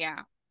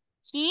familia.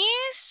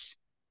 His,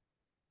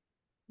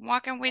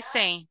 what can we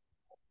say?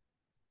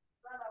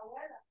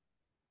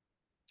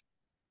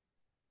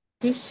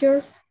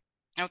 Teacher.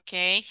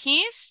 Okay,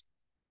 his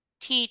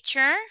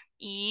teacher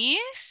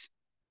is.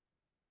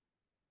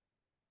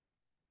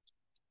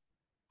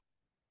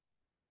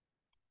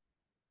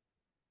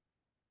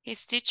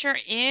 His teacher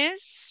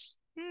is.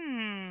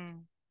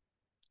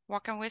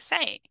 What can we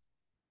say?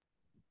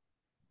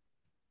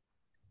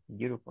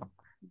 Beautiful.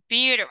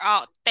 Beautiful.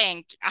 Oh,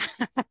 thank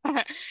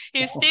you.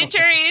 His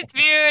teacher is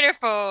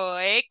beautiful.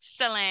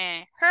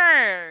 Excellent.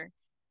 Her.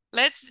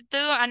 Let's do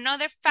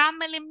another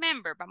family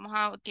member. Vamos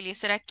a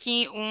utilizar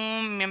aquí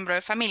un miembro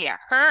de familia.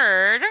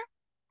 Her.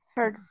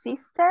 Her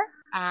sister.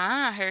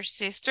 Her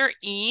sister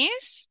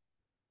is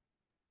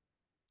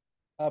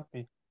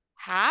Happy.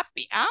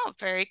 happy. Oh,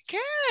 very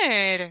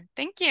good.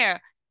 Thank you.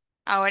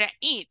 Ahora,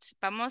 it's.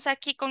 Vamos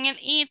aquí con el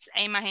it's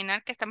a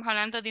imaginar que estamos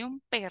hablando de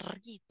un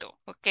perrito,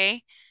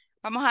 ¿ok?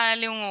 Vamos a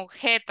darle un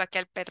objeto aquí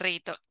al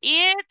perrito.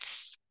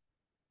 It's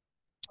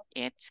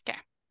 ¿qué?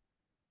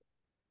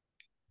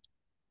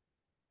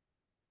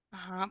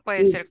 Ajá,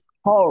 puede ser.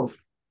 Horse.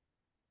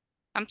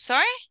 I'm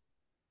sorry?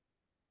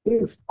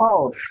 It's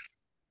horse.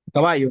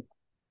 Caballo.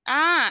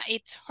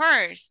 It's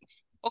hers.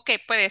 Ok,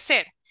 puede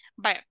ser.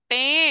 Vaya,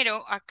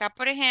 pero acá,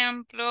 por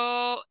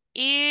ejemplo,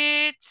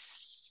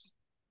 it's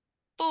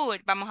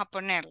food, vamos a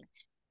ponerle.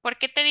 ¿Por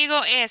qué te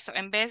digo eso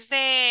en vez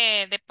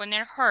de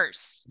poner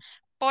hers?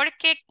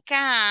 Porque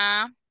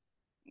acá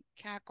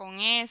con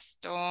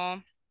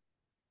esto,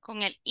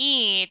 con el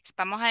it's,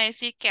 vamos a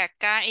decir que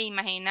acá el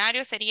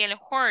imaginario sería el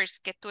horse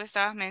que tú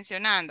estabas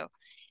mencionando.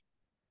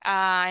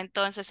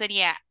 Entonces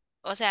sería,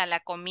 o sea, la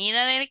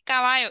comida del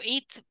caballo,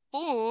 it's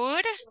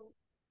food,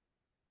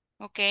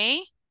 ¿ok?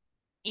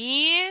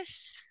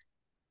 It's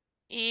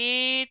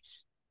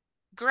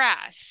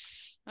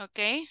grass, ¿ok?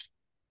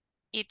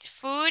 Its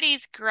food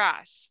is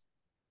grass.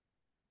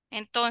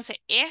 Entonces,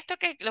 esto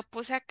que lo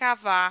puse acá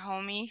abajo,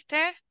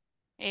 mister,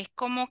 es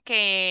como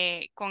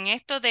que con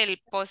esto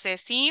del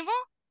posesivo,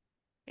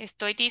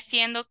 estoy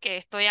diciendo que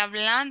estoy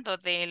hablando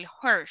del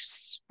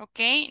hers, ¿ok?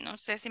 No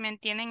sé si me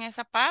entienden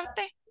esa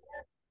parte.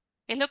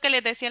 Es lo que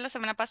les decía la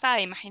semana pasada,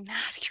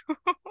 imaginario.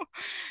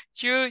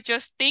 You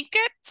just think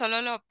it,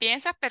 solo lo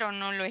piensas, pero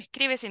no lo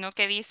escribes, sino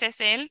que dices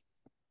él,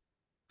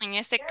 en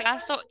este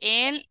caso,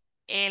 el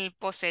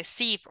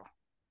posesivo.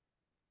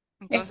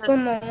 Es Entonces,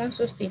 como un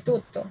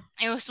sustituto.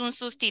 es un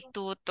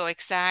sustituto,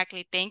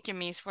 exactly. Thank you,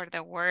 miss, for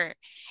the word.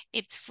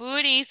 Its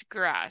food is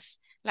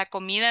grass. La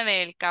comida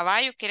del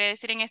caballo quiere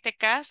decir en este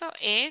caso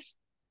es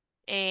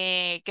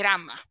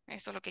grama.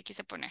 Eso es lo que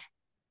quise poner.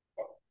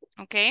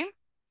 ¿Ok?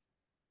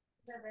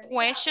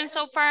 Questions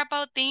so far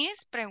about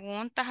this?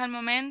 Preguntas al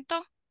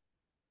momento.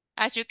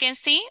 As you can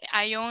see,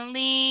 I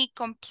only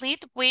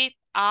complete with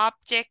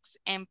objects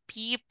and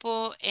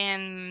people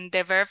and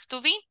the verb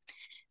to be.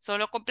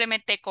 Solo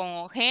complementé con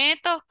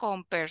objetos,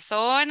 con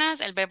personas,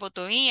 el verbo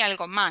to be y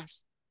algo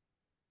más.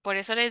 Por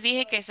eso les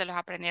dije que se los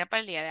aprendiera para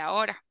el día de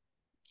ahora.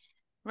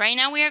 Right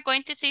now we are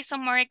going to see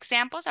some more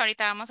examples.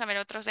 Ahorita vamos a ver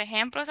otros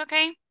ejemplos,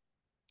 okay?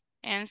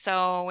 And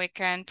so we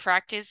can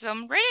practice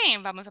some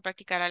reading. Vamos a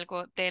practicar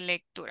algo de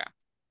lectura.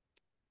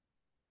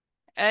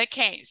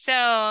 Okay,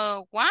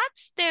 so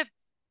what's the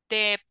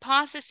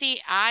possessive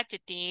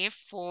adjective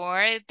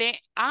for the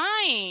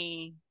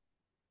I?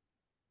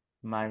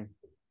 My.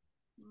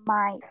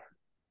 My.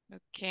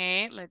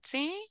 Okay, let's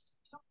see.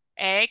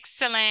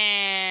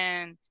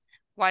 Excellent.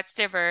 What's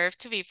the verb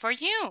to be for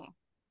you?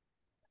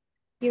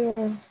 Your.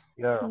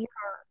 Your.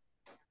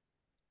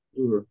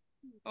 Your.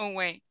 Oh,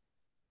 wait.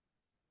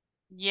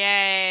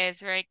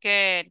 Yes, very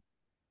good.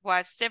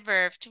 What's the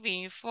verb to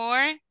be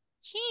for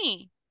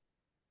he?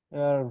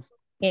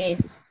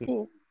 Yes.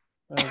 His.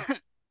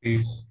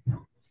 Is.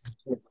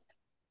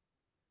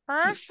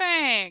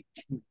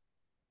 Perfect.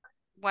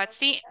 What's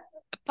the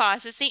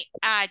possessive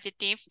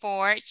adjective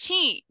for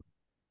she?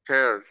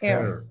 Her.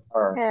 Her.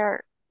 Her.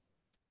 Her.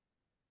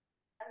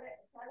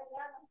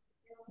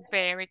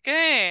 Very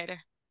good.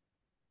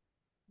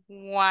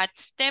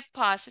 What's the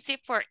possessive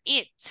for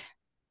it?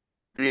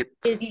 It.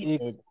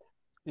 It's.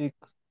 It.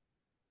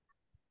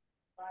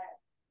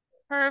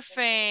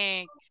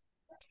 Perfect.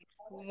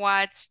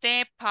 What's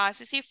the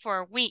possessive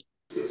for we?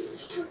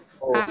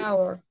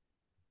 Our.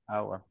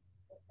 Our.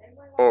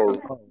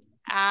 Or.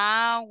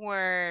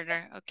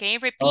 Our. Okay,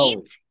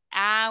 repeat.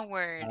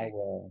 Our.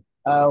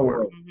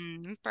 Our.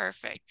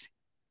 Perfect.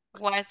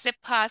 What's the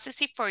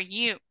possessive for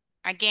you?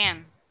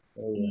 Again.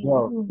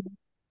 Your.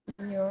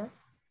 Your.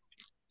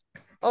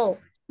 Oh,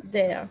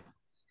 there.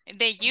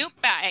 De you,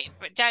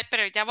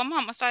 pero ya vamos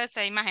a mostrar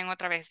esa imagen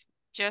otra vez.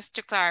 Just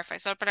to clarify,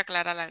 solo para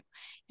aclarar algo.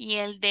 Y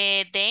el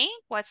de they,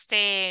 what's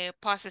the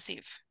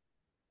possessive?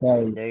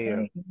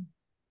 Their.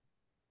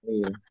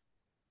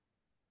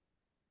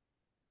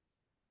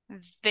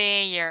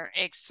 There,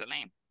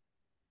 excellent.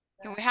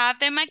 We have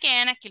them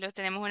again, aquí los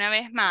tenemos una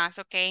vez más,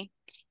 ¿ok?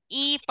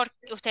 Y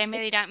ustedes me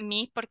dirán,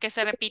 ¿por qué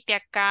se repite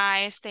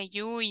acá este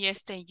you y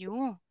este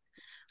you?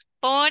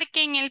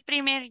 Porque en el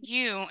primer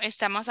you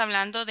estamos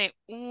hablando de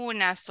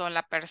una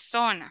sola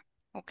persona,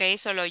 ¿ok?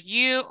 Solo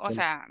you, o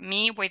sea,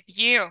 me with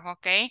you,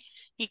 ¿ok?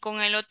 Y con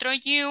el otro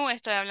you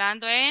estoy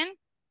hablando en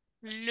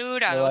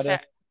plural, o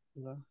sea.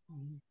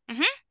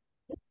 Ujú,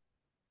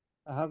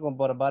 Ajá, con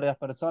por varias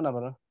personas,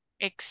 ¿verdad?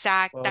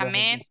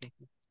 exactamente.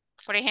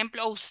 Por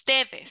ejemplo,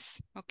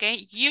 ustedes, ¿ok?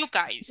 You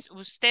guys,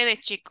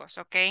 ustedes chicos,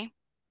 ¿ok?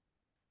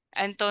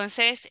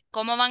 Entonces,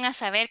 ¿cómo van a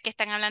saber que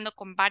están hablando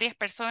con varias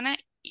personas?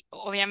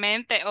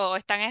 Obviamente, o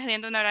están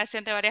haciendo una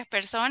oración de varias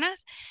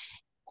personas,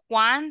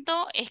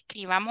 cuando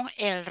escribamos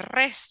el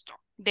resto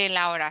de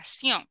la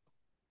oración.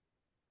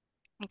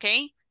 ¿Ok?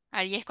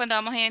 Ahí es cuando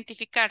vamos a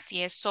identificar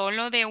si es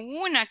solo de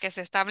una que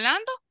se está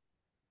hablando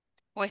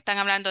o están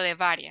hablando de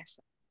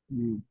varias.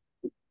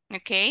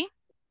 ¿Ok?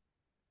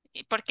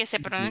 Porque se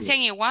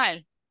pronuncian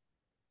igual.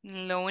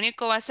 Lo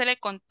único va a ser el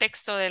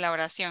contexto de la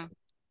oración.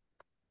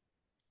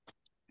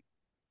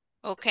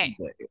 Ok.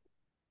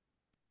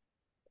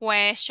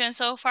 Questions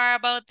so far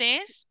about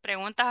this?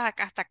 Preguntas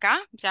hasta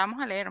acá. Ya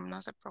vamos a leer,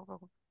 no se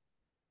preocupen.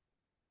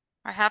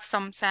 I have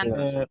some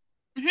sentences.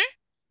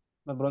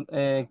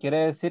 Quiere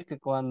decir que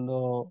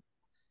cuando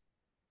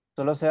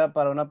solo sea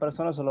para una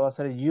persona, solo va a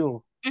ser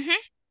you.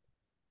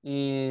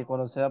 Y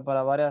cuando sea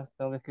para varias,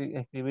 tengo que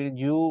escribir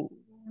you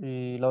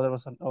y la otra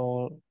persona,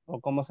 o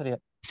 ¿cómo sería?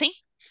 Sí,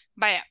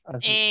 vaya,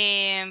 Así.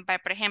 vaya,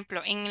 por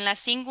ejemplo, en la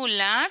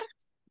singular,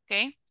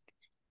 ¿ok?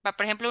 Va,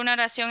 por ejemplo, una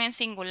oración en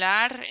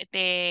singular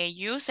de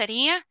you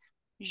sería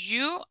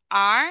you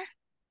are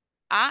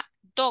a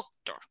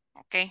doctor,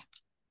 ¿ok?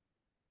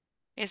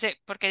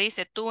 Porque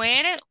dice tú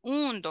eres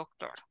un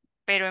doctor,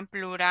 pero en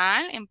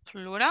plural,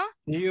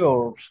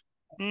 Yours.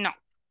 no.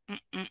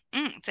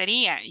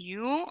 Sería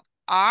you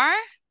are,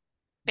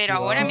 pero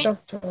ahora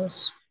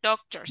Doctors.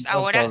 doctors.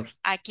 Ahora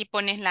aquí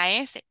pones la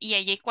S y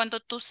allí es cuando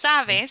tú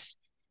sabes,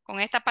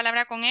 con esta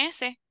palabra con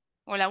S,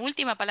 o la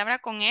última palabra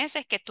con S,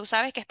 es que tú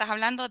sabes que estás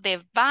hablando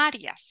de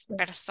varias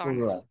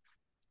personas.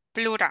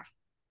 Plural.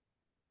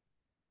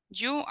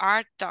 You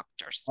are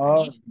doctors.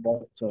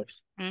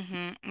 Doctors.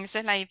 Esa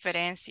es la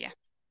diferencia.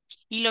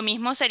 Y lo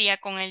mismo sería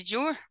con el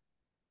your.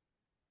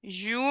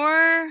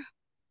 Your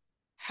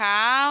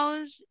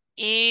house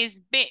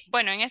is big.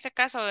 Bueno, en ese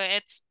caso,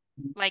 it's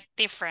like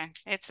different.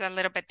 It's a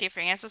little bit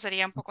different. Eso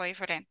sería un poco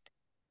diferente.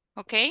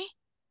 ¿Ok?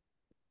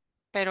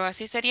 Pero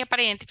así sería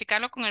para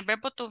identificarlo con el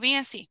verbo to be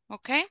así,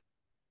 ¿ok?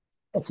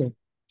 Okay.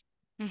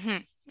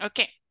 Ok.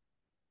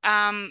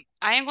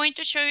 I am going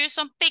to show you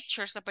some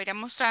pictures. Les voy a ir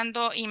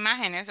mostrando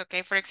imágenes, ¿ok?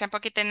 Por ejemplo,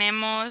 aquí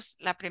tenemos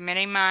la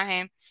primera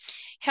imagen.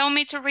 Help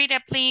me to read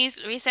it, please.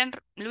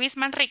 Luis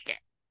Manrique.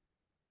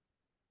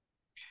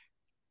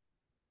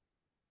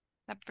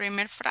 La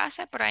primera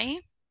frase por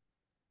ahí.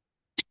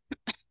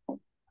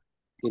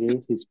 It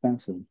is his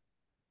pencil.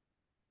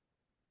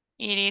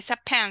 It is a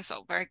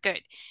pencil. Very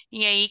good.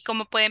 Y ahí,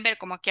 como pueden ver,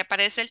 como aquí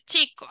aparece el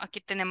chico, aquí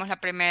tenemos la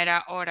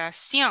primera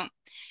oración.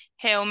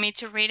 Help me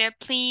to read it,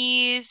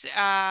 please.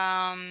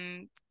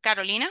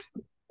 Carolina.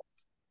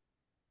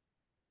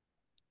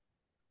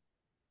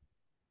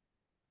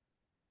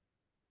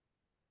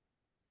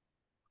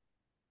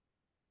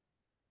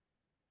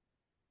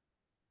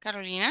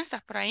 Carolina,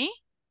 ¿estás por ahí?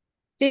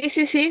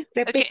 Sí.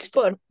 Repeat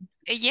por.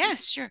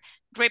 Yes, sure.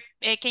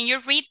 Can you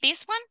read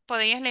this one?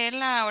 ¿Podrías leer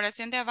la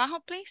oración de abajo,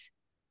 please?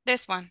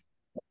 This one.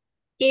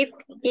 It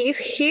is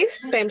his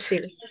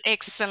pencil.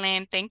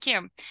 Excellent. Thank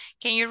you.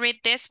 Can you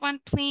read this one,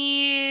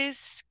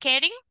 please,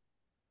 Katie?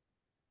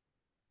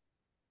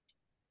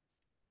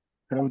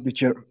 Hello,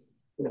 teacher.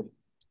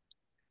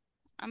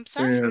 I'm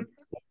sorry.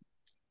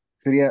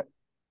 Sería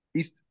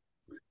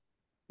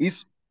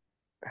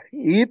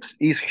it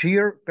is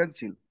here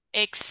pencil.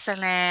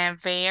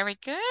 Excellent. Very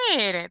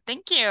good.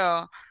 Thank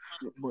you.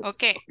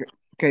 Okay.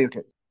 Okay.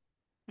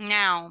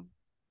 Now,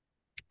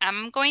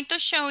 I'm going to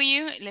show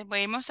you, les voy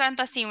a ir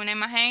mostrando así una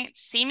imagen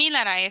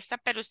similar a esta,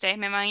 pero ustedes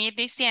me van a ir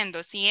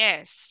diciendo si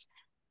es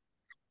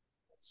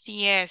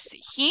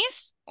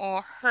his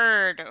or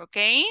her,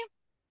 okay?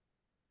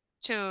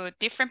 To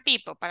different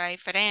people, para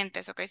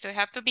diferentes, okay? So you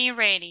have to be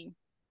ready.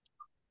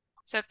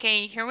 So,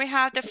 okay, here we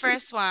have the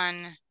first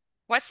one.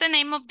 What's the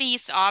name of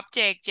this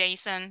object,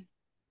 Jason?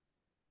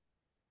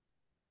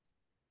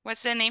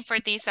 What's the name for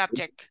this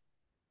object?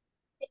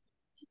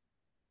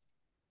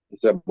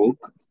 It's a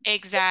book.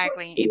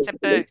 Exactly, it's a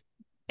book.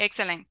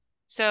 Excellent.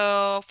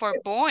 So for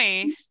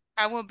boys,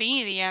 what will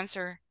be the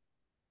answer?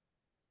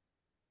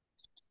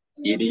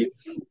 It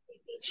is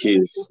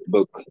his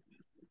book.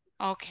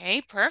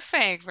 Okay,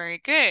 perfect. Very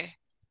good.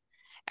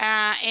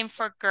 And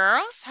for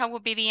girls, how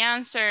would be the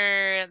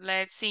answer?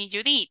 Let's see,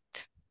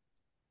 Judith.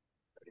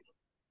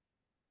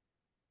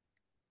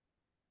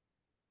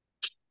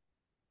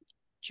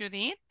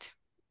 Judith?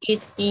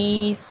 It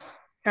is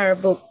her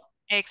book.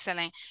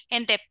 Excellent.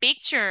 And the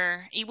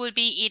picture, it would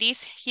be, it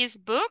is his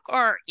book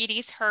or it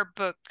is her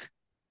book?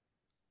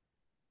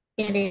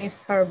 It is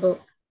her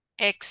book.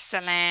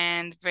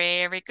 Excellent.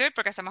 Very good,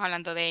 porque estamos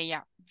hablando de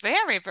ella.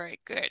 Very, very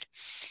good.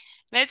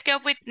 Let's go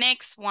with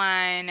next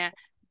one.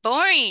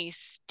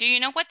 Boris, do you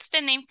know what's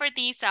the name for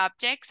this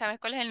object? ¿Sabes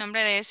cuál es el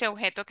nombre de ese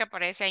objeto que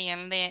aparece ahí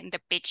en the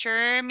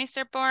picture,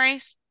 Mr.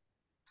 Boris?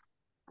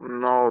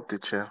 No,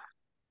 teacher.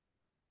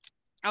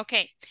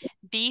 Okay,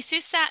 this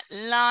is a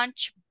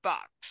lunch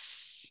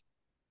box.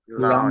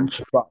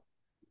 Lunch.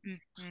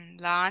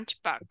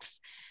 Lunch box.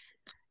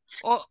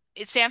 O,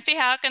 ¿se han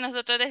fijado que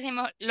nosotros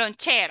decimos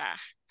lonchera?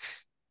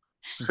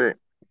 Sí.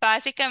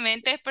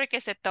 Básicamente es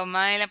porque se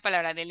toma de la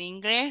palabra del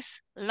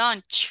inglés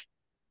lunch.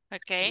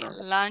 Okay,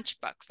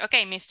 lunchbox.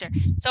 Okay, mister.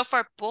 So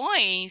for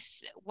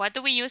boys, what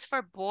do we use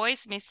for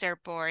boys, Mr.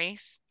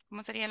 Boris?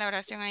 ¿Cómo sería la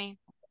oración ahí?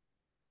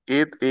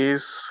 It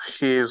is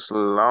his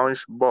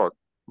lunch box,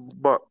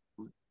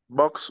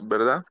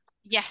 ¿verdad?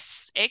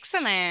 Yes,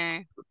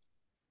 excellent.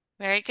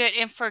 Very good.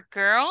 And for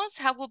girls,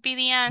 how would be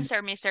the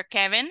answer, Mr.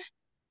 Kevin?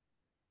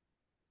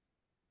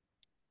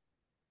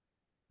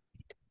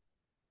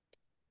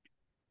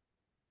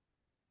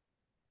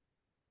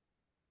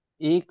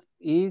 X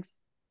is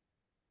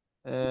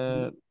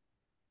hair.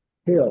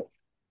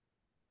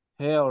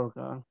 Hair.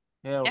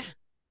 Yeah.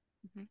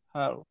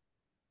 Hair.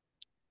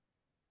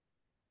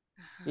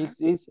 X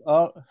is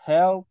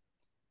hair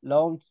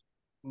lunch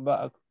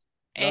bag.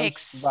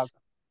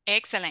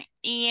 Excellent.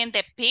 Y en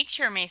the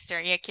picture,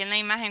 mister, y aquí en la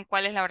imagen,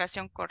 ¿cuál es la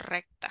oración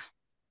correcta?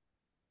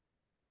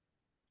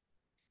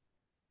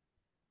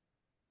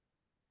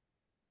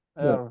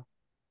 Hair.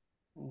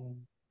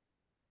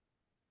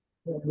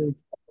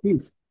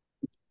 His.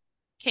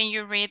 Can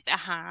you read?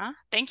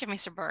 Thank you,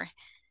 Mr. Boris.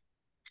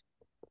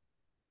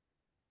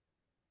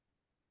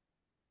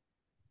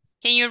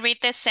 Can you read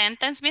the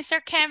sentence,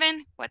 Mr.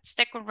 Kevin? What's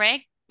the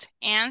correct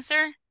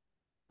answer?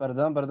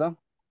 Perdón.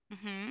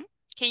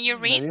 Can you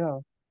read?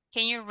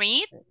 Can you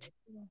read?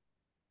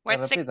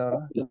 What's the...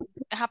 ¿verdad?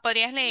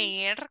 ¿Podrías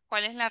leer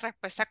cuál es la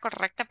respuesta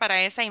correcta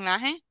para esa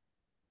imagen?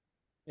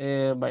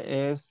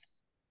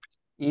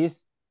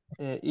 Is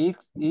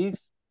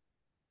X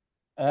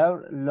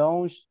air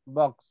lunch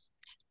box.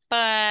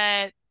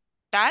 But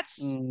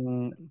that's...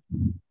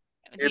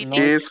 It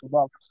is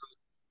box.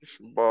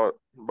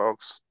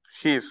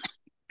 His.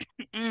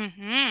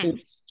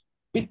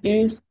 It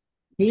is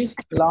his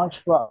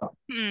lunch box.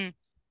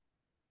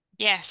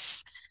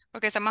 Yes,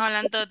 porque estamos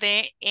hablando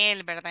de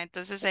él, ¿verdad?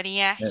 Entonces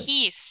sería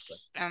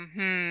his.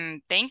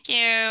 Thank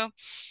you.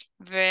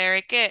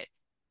 Very good.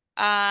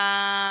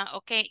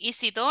 Okay,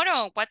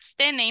 Isidoro, what's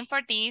the name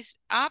for this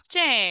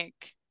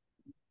object?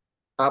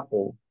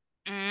 Apple.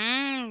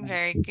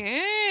 Very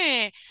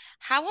good.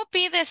 How would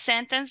be the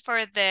sentence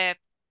for the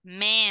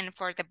man,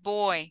 for the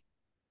boy?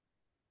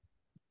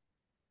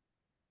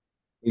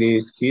 It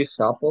is his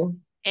apple.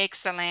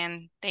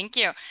 Excellent. Thank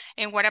you.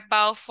 And what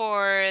about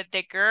for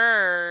the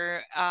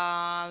girl?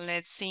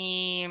 Let's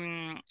see.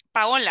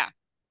 Paola,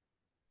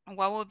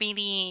 what would be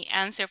the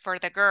answer for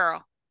the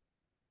girl?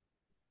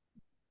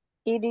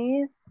 It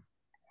is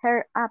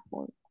her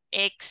apple.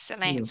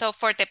 Excellent. So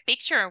for the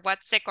picture,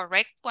 what's the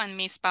correct one,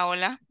 Miss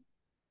Paola?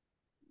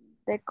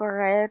 The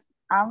correct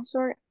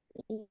answer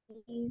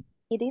is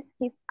it is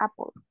his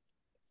apple.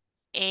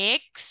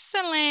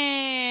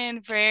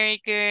 Excellent.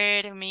 Very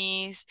good,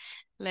 Miss.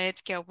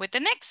 Let's go with the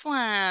next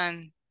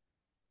one.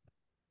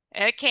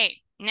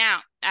 Okay,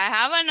 now I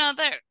have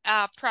another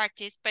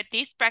practice, but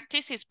this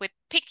practice is with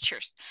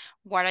pictures.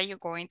 What are you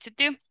going to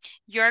do?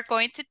 You're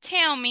going to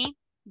tell me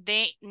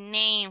the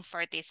name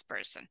for this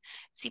person.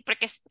 Sí,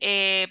 porque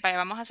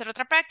vamos a hacer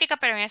otra práctica,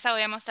 pero en esa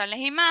voy a mostrarles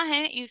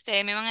imágenes y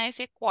ustedes me van a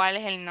decir cuál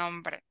es el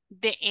nombre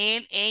de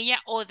él, ella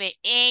o de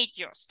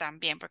ellos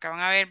también, porque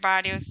van a haber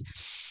varios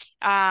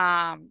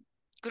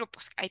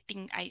grupos. I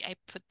think I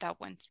put that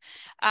ones.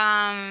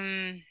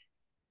 And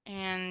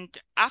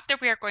after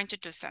we are going to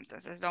do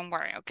sentences, don't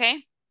worry,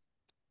 okay?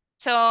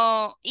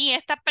 So, y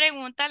esta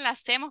pregunta la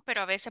hacemos,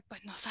 pero a veces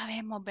pues no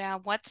sabemos,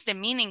 vean, what's the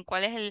meaning,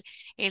 cuál es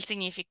el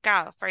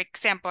significado. For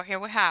example, here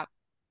we have,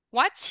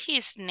 what's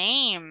his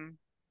name?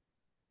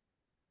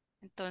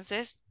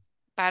 Entonces,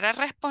 para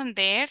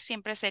responder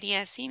siempre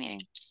sería así,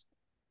 miren.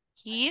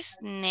 His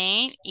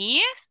name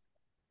is,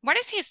 what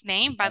is his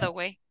name, by the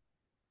way?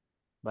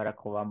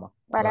 Barack Obama.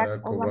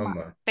 Barack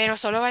Obama. Pero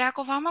solo Barack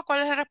Obama,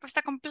 ¿cuál es la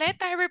respuesta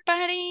completa,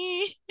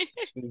 everybody?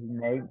 His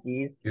name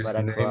is His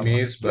Barack name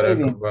Obama. is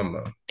Barack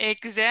Obama.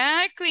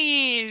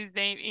 Exactly. His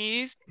name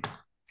is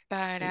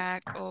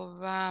Barack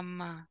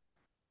Obama.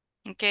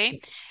 Ok.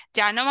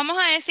 Ya no vamos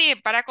a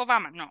decir Barack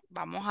Obama. No,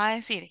 vamos a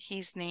decir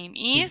his name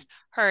is,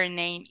 her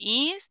name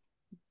is,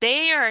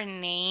 their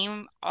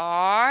name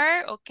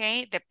are,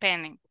 okay,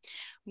 depending.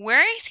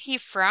 Where is he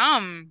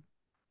from?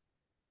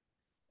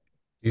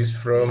 He's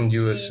from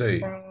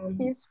USA.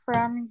 He's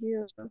from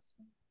USA.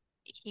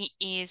 He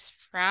is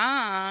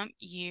from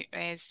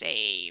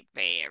USA.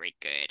 Very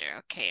good.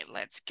 Okay,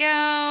 let's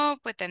go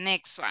with the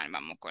next one.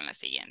 Vamos con la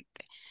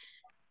siguiente.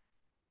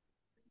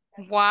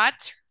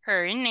 What's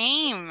her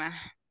name?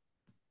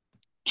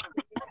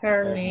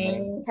 Her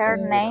name. Her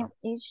name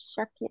is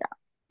Shakira.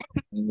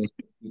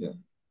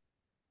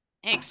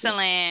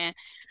 Excellent.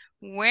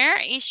 Where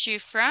is she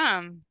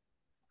from?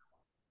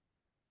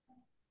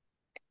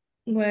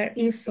 Where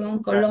is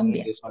from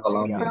Colombia?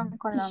 From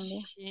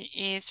Colombia. She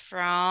is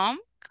from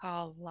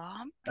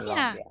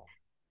Colombia.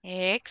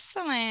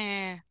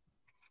 Excellent.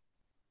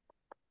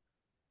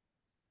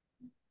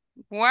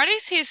 What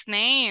is his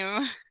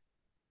name?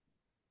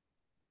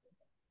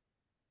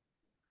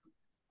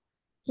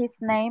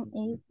 His name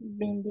is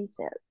Vin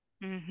Diesel.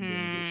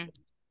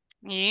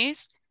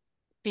 Is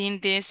Vin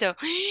Diesel.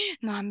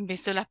 No han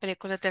visto las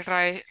películas de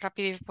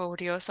Rápido y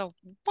Furioso.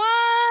 What?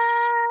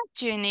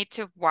 You need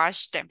to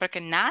watch them.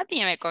 Porque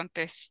nadie me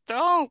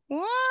contestó.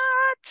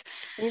 What?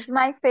 It's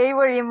my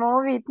favorite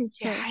movie,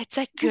 teacher. Yeah, it's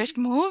a good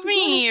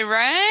movie,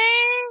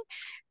 right?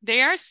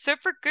 They are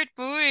super good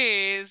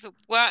movies.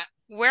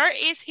 Where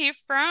is he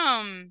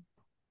from?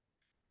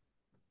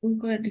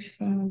 Where is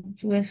from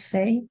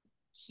USA?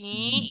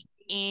 He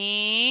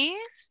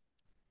is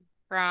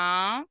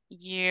from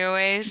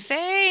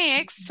USA.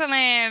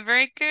 Excellent.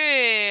 Very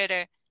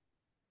good.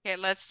 Okay,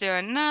 let's do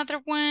another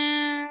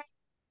one.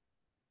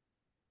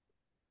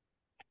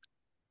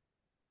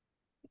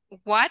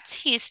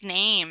 What's his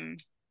name?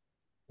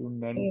 His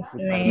name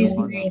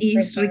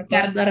is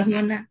Ricardo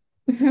Arjona.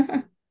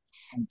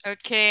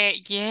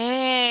 Okay,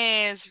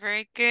 yes,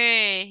 very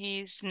good.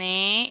 His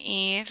name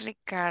is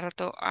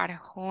Ricardo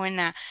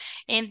Arjona.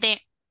 And then,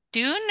 do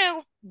you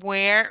know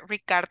where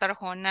Ricardo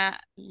Arjona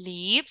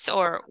lives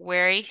or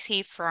where is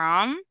he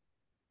from?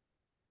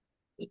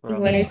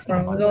 Where is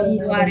from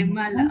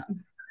Guatemala?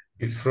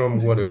 He's from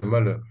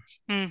Guatemala.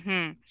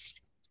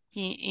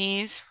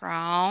 He is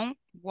from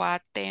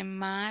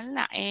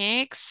Guatemala.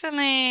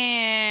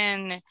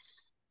 Excellent.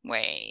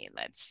 Wait,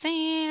 let's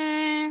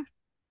see.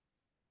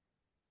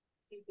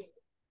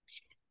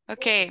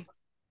 Okay,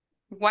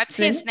 what's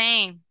his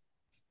name?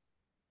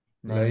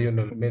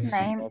 Lionel His Messi.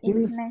 name is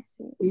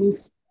Messi.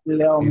 His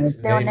name is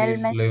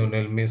Messi.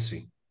 Lionel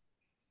Messi.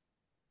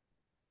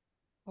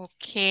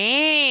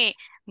 Okay.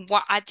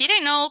 Well, I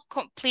didn't know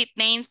complete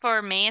names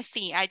for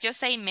Messi. I just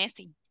say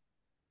Messi.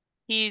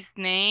 His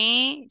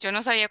name, yo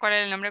no sabía cuál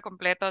era el nombre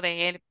completo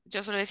de él.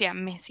 Yo solo decía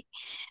Messi.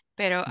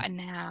 Pero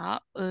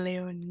now,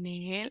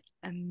 Lionel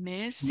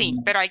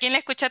Messi. Pero alguien le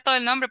escucha todo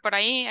el nombre por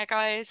ahí,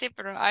 acaba de decir,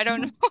 pero I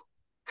don't know.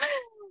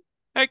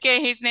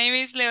 Okay, his name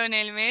is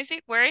Lionel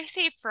Messi. Where is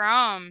he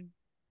from?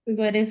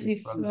 Where is he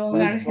from?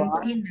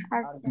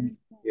 Argentina.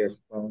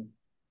 Yes, from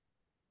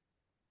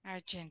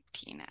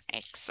Argentina.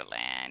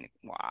 Excellent.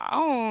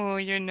 Wow,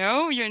 you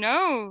know.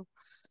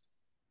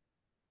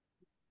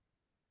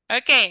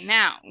 Okay,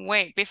 now,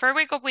 wait, before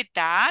we go with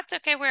that,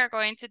 okay, we are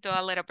going to do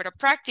a little bit of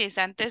practice.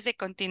 Antes de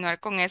continuar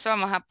con eso,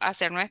 vamos a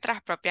hacer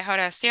nuestras propias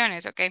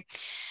oraciones, okay?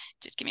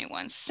 Just give me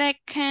 1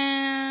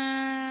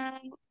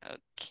 second.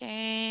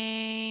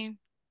 Okay.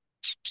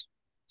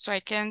 So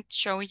I can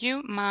show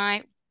you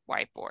my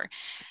whiteboard.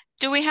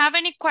 Do we have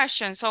any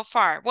questions so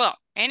far? Well,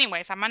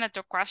 anyways, I'm gonna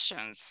do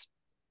questions.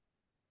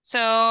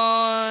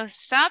 So,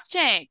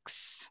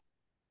 subjects.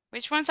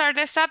 Which ones are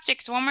the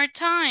subjects? One more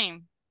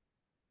time.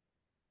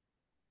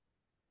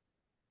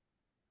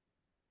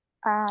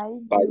 I,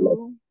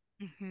 you,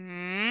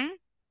 Mhm.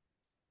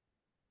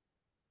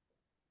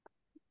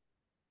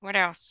 What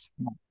else?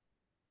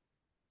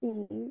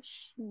 he,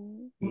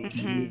 she,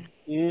 Mhm.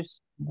 Is,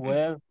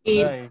 well,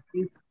 It,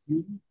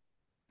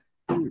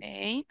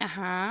 they.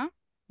 Okay.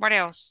 What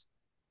else?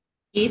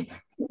 it,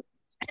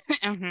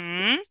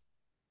 Mhm.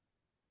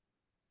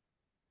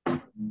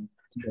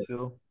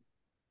 You.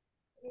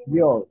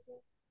 Yo.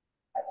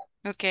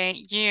 Okay,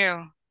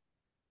 you.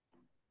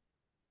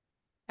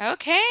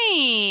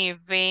 Okay,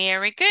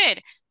 very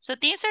good. So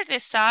these are the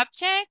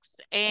subjects.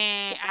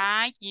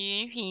 I,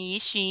 you, he,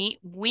 she,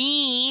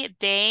 we,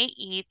 they,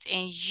 it,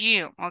 and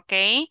you.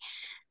 Okay.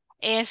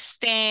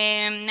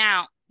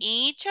 Now,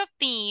 each of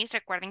these,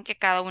 recuerden que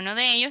cada uno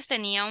de ellos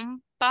tenía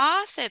un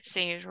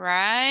possessive,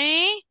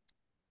 right?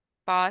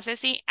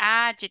 Possessive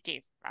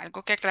adjective.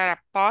 Algo que aclarar.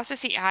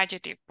 Possessive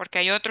adjective, porque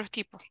hay otros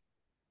tipos.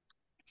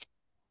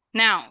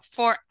 Now,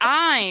 for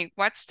I,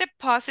 what's the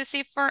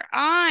possessive for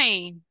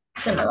I?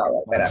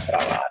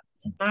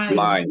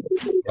 My.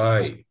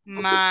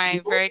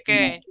 My, very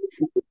good.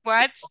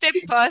 What's the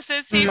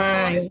possessive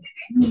for?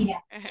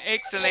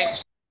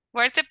 Excellent.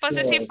 What's the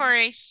possessive for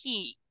a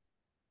he?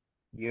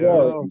 You.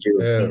 Her.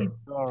 Your.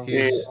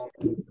 His.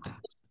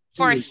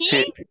 For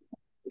he?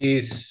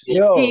 His.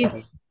 Yo.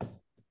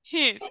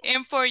 His.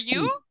 And for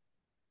you?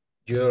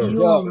 Yours.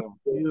 Yo.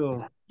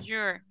 You.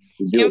 Your.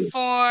 You. And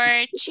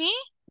for she?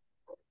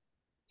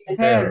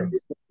 Her.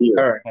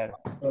 Her. Her.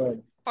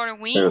 For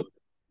we? Her.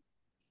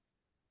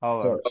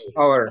 Our.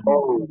 Our.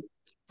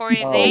 For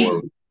they?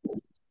 Our.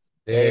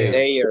 Their.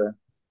 Their.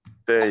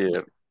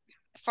 There.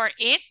 For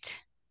it?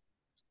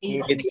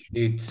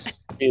 It's.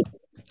 It's.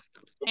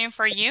 And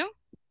for you?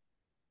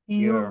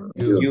 Your.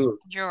 You.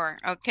 Your.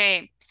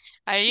 Ok.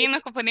 Ahí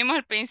nos confundimos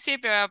al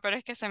principio, ¿verdad? Pero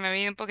es que se me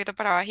vino un poquito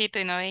para bajito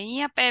y no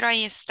veía, pero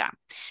ahí está.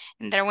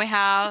 And there we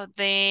have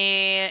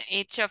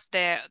each of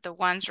the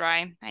ones,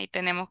 right? Ahí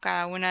tenemos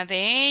cada una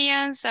de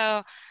ellas.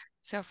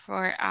 So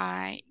for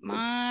I,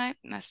 my,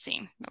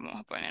 así. Vamos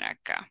a poner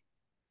acá.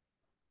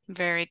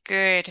 Very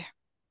good.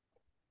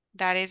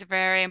 That is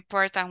very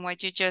important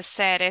what you just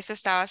said. Eso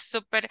estaba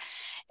súper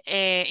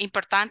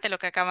importante lo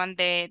que acaban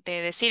de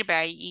decir,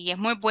 ¿verdad? Y es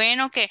muy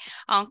bueno que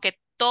aunque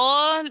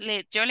todos,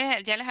 ya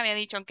les había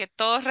dicho, aunque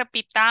todos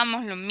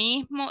repitamos lo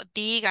mismo,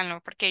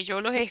 díganlo, porque yo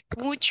los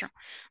escucho.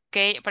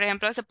 ¿Ok? Por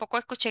ejemplo, hace poco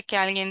escuché que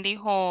alguien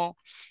dijo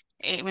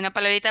una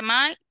palabrita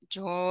mal.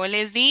 Yo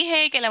les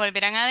dije que la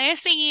volvieran a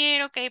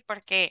decir, ¿ok?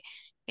 Porque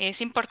es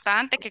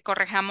importante que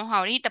corrijamos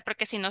ahorita,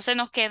 porque si no se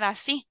nos queda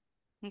así,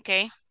 ¿ok?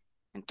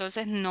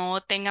 Entonces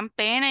no tengan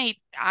pena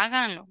y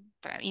háganlo,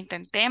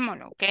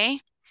 intentémoslo, ¿ok?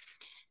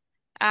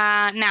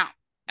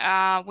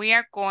 Now, we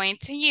are going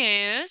to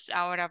use,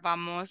 ahora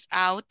vamos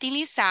a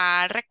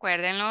utilizar,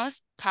 recuerden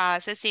los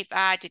possessive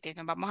adjectives,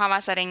 nos vamos a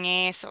basar en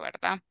eso,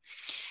 ¿verdad?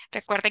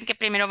 Recuerden que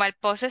primero va el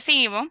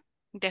posesivo,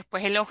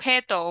 después el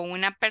objeto o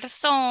una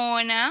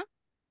persona,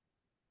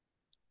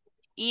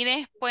 y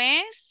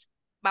después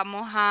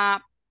vamos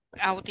a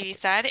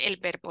utilizar el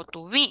verbo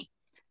to be.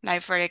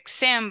 Like for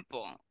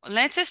example,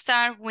 let's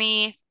start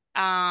with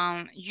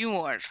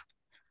your.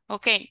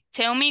 Okay,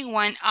 tell me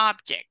one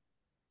object.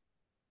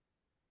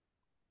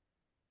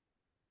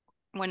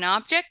 One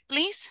object,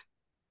 please.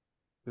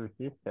 Your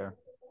sister.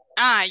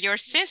 Your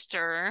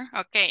sister.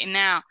 Okay,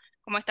 now,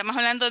 como estamos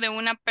hablando de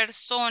una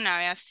persona,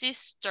 vea,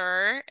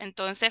 sister,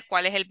 entonces,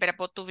 ¿cuál es el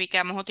verbo to be que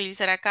vamos a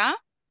utilizar acá?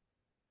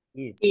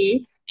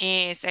 is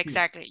Is,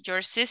 exactly.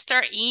 Your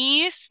sister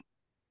is...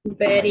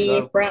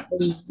 very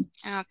friendly.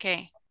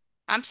 Okay.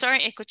 I'm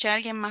sorry, escuché a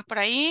alguien más por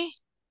ahí.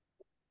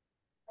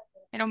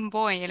 Era un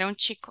boy, era un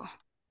chico.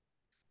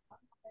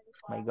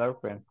 My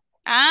girlfriend.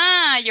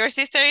 Your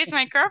sister is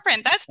my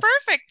girlfriend. That's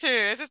perfect too.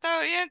 Eso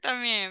estaba bien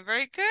también.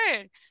 Very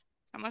good.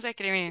 Vamos a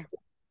escribir.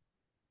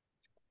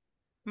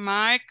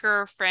 My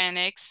girlfriend,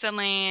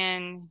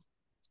 excellent.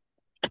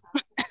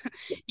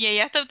 Y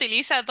ella hasta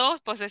utiliza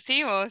dos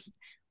posesivos.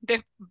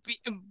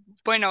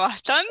 Bueno,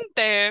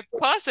 bastante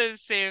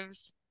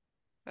possessives.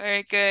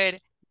 Very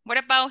good. What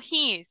about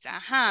his?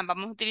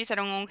 Vamos a utilizar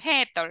un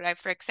objeto. Like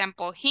for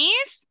example,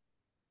 his.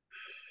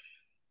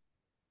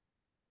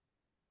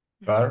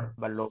 Car.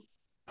 Balloon.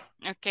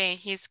 Okay,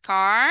 his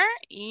car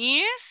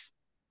is.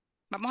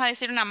 Vamos a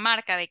decir una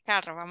marca de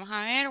carro. Vamos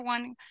a ver,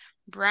 one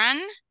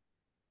brand.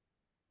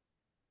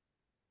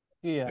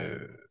 Yeah.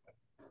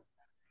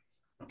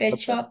 Pet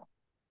shop.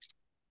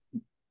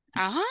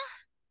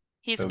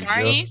 His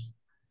car Peugeot. is.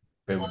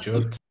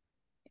 Peugeot.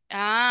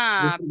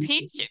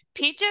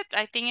 Pidget,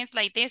 I think it's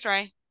like this,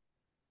 right?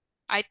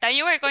 I thought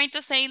you were going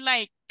to say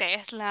like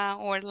Tesla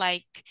or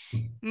like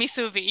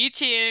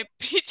Mitsubishi.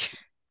 Pidget.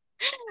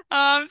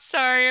 I'm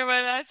sorry,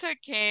 but that's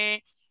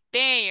okay.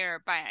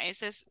 There, vaya,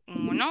 ese es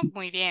uno.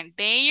 Muy bien.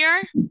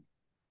 There.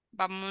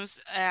 Vamos,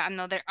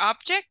 another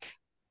object.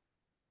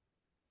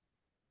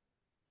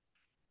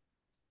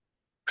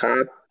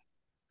 Cat.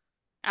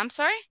 I'm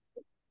sorry?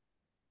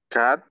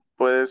 Cat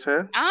puede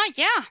ser.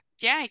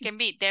 Yeah, it can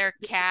be. Their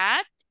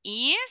cat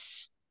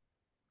is.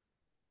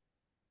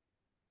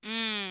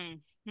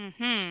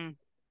 Ujú.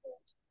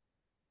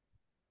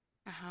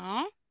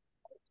 Ajá.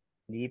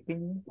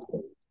 Sleeping.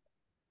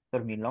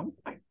 Dormilón.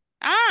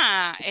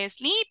 Ah,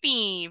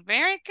 sleepy.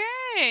 Very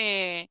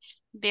good.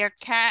 Their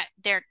cat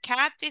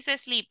is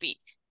sleepy.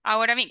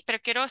 Ahora bien, pero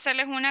quiero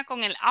hacerles una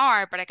con el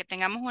are para que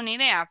tengamos una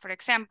idea. For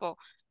example,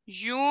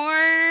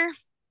 your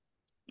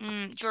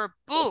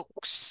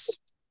books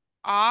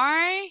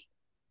are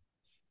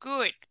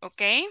good,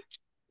 ¿ok?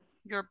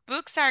 Your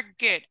books are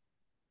good.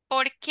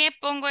 ¿Por qué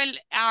pongo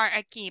el are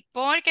aquí?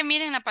 Porque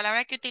miren, la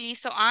palabra que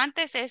utilizo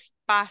antes es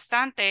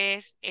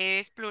bastante,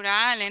 es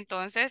plural,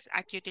 entonces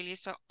aquí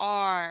utilizo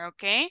are,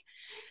 ¿ok?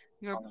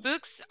 Your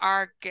books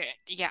are good,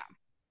 yeah,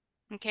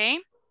 ¿ok?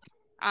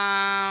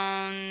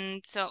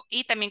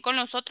 Y también con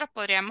los otros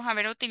podríamos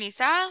haber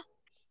utilizado,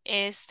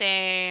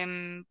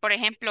 por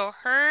ejemplo,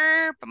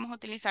 vamos a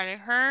utilizar el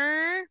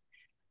her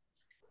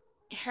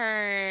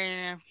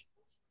her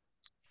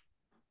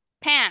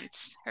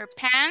pants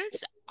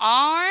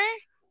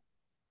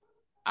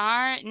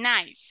are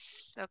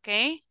nice, ¿ok?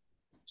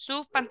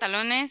 Sus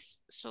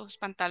pantalones,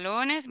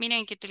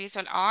 miren que utilizo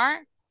el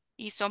are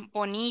y son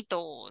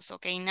bonitos,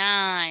 ¿ok?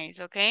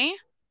 Nice, ¿ok?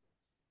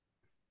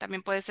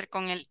 También puede ser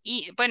con el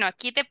i. Bueno,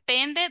 aquí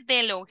depende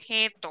del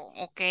objeto,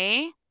 ¿ok?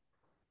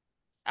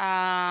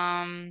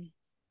 And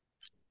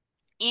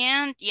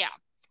yeah,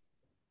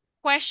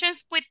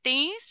 questions with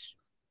these?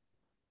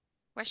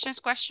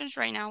 Questions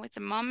right now, it's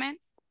a moment.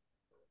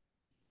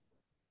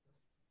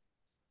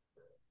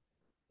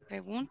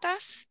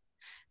 Preguntas?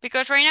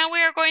 Because right now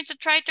we are going to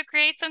try to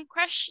create some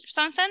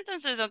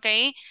sentences,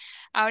 ¿ok?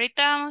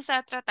 Ahorita vamos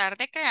a tratar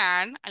de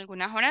crear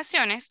algunas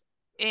oraciones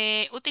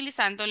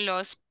utilizando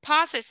los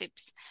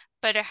possessives.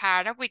 But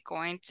how are we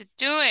going to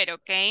do it,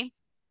 okay?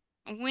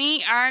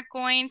 We are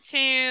going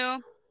to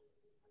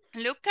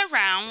look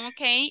around,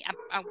 okay,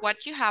 at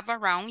what you have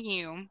around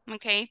you,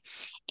 okay?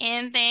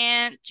 And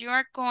then you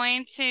are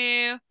going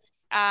to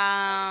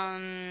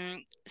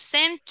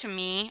send to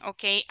me,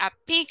 okay, a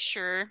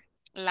picture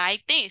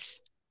like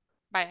this.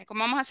 Vaya, ¿cómo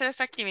vamos a hacer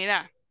esta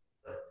actividad?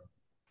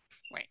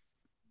 Wait.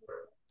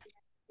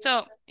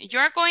 So,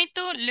 you're going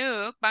to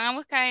look, van a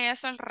buscar ahí a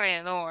su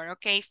alrededor,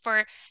 okay,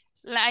 for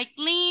like at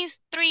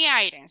least 3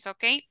 items,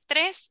 okay?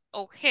 3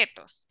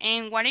 objetos.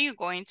 And what are you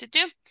going to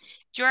do?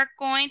 You are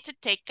going to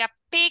take a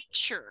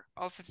picture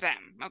of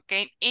them,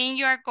 okay? And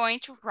you are going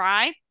to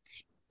write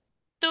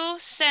 2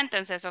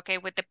 sentences, okay,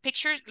 with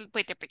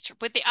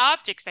the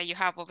objects that you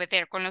have over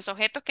there, con los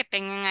objetos que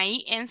tengan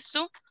ahí en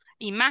su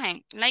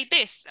imagen, like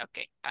this,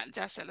 okay.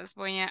 Ya se los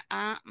voy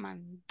a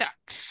mandar.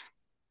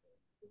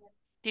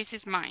 This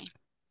is mine.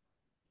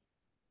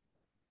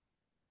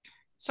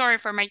 Sorry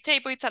for my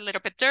table, it's a little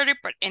bit dirty,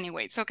 but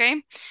anyways,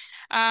 okay.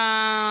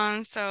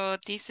 So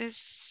this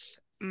is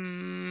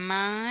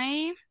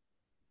my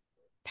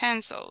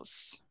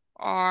pencils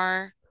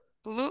are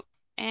blue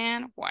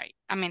and white.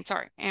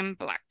 And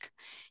black.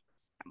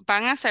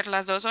 Van a ser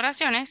las dos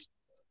oraciones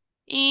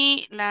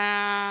y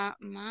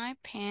my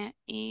pen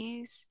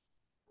is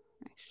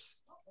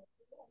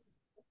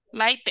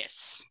like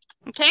this,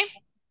 okay?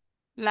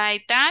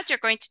 Like that, you're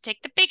going to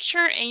take the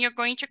picture and you're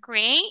going to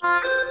create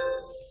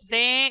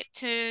the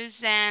 2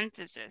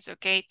 sentences,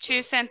 okay?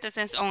 2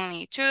 sentences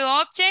only, 2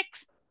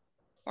 objects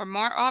or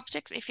more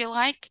objects if you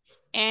like,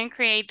 and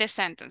create the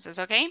sentences,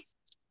 okay?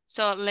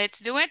 So let's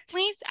do it,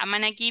 please. I'm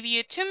gonna give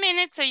you 2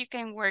 minutes so you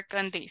can work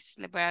on this.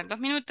 Les voy a dar 2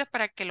 minutos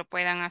para que lo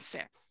puedan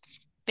hacer.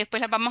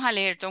 Después las vamos a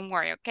leer, don't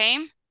worry,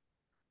 okay?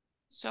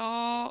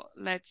 So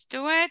let's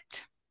do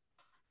it.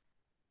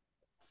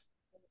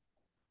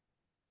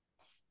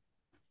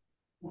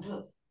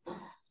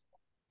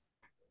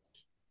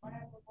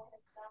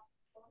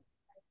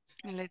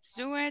 Let's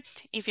do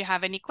it. If you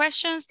have any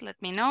questions,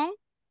 let me know.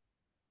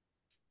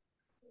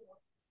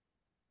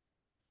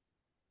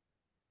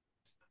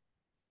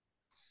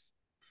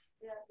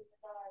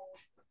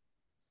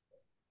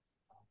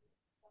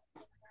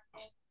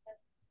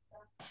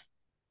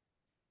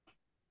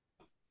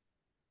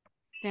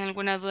 ¿Tienen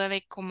alguna duda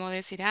de cómo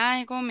decir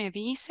algo? Me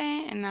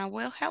dice, and I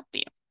will help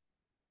you.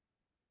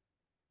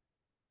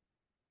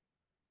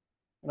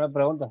 Una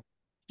pregunta.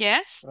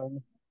 Yes?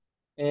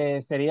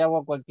 ¿Sería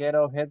con cualquier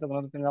objeto que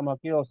nosotros tengamos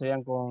aquí o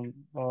serían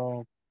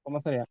 ¿cómo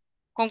sería?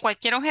 Con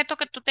cualquier objeto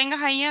que tú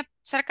tengas ahí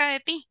cerca de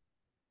ti.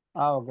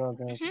 Ah, ok.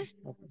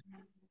 Ujú.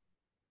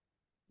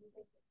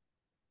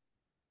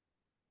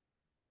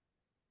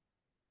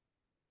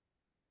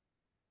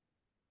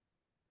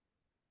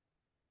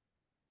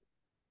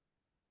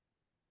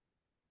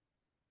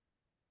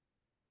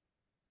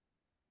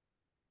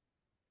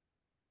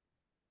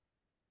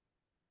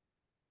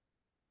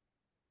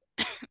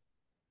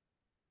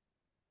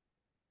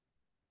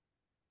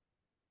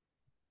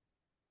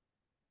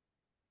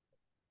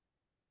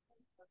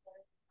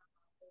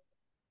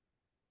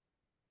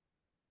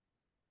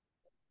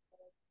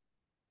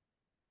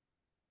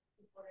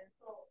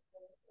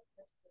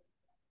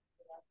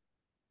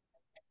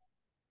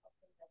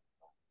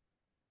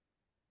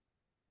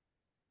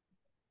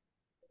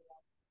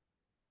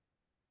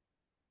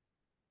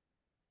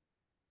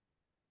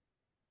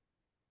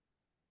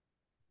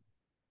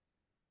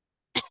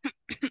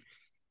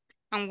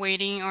 I'm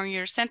waiting on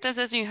your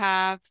sentences. You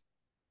have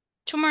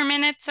 2 more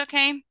minutes,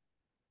 okay?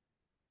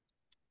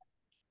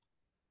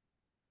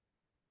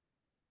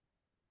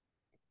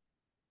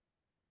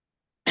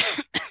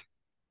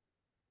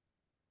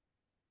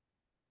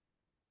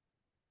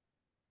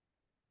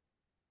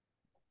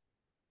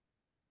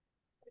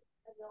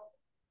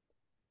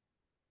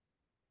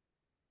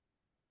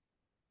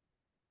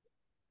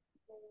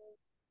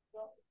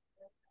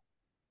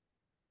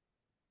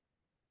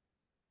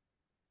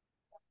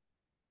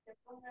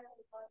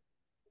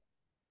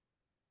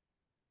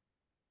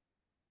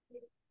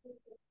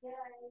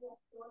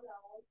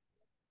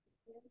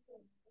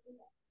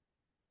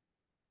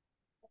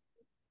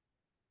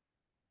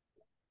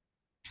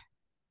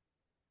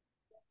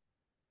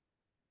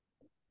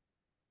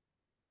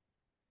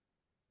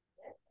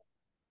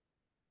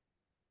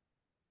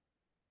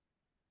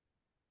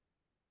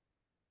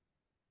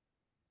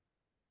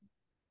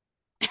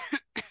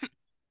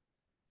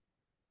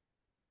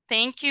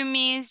 Thank you,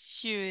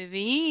 Miss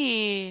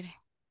Judith.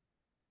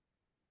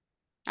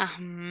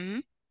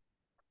 Ajá.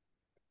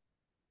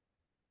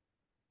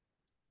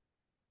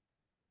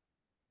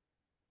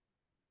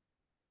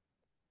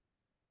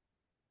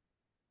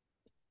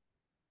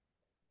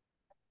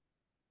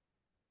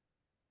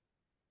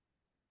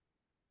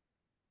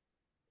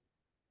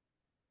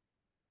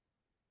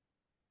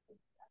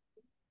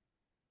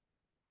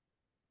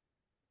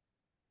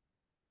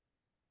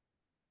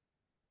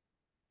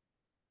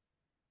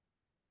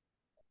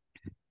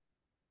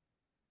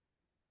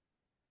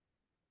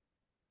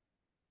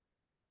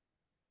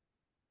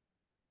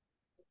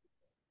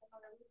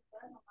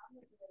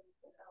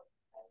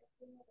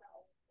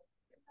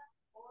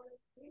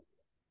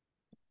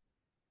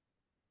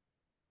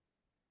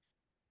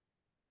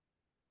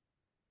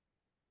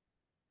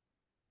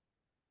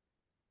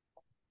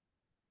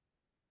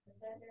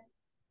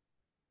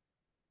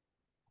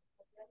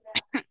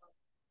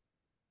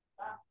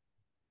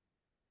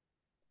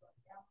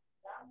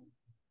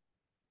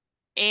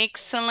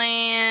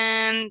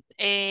 Excellent,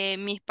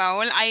 Miss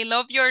Paola. I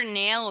love your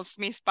nails,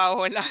 Miss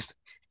Paola.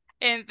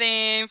 And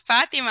then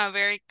Fatima,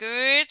 very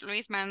good.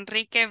 Luis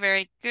Manrique,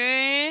 very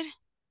good.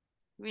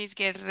 Luis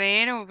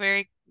Guerrero,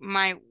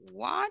 my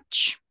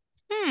watch.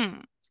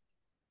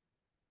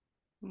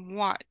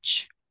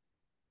 Watch.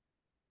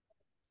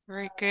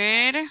 Very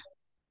good.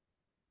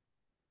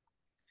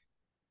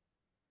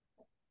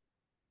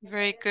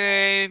 Very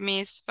good,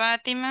 Miss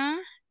Fatima.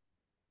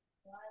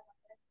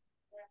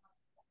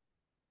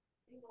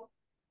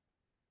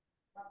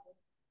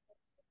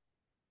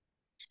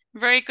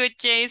 Very good,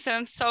 Jason.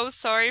 I'm so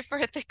sorry for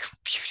the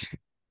computer.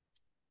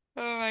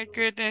 Oh my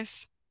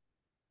goodness.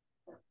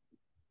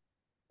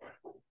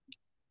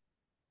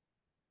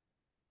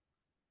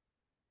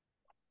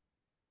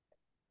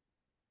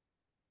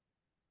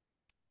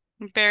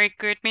 Very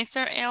good,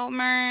 Mr.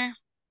 Elmer.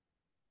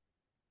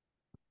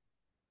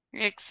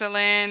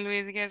 Excellent,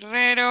 Luis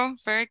Guerrero.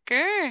 Very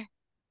good.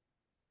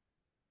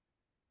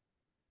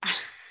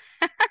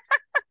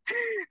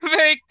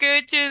 Very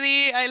good,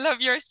 Judy. I love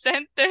your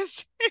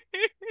sentence.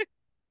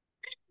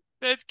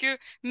 That's good.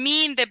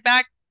 Me in the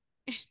back.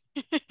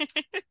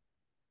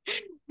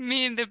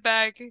 Me in the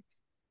back.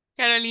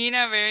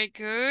 Carolina, very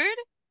good.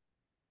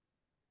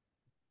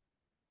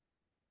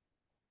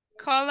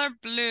 Color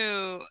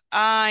blue.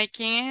 Ay,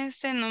 ¿quién es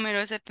ese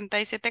número?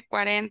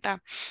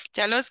 7740.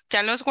 Ya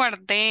los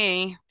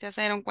guardé. Ya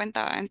se dieron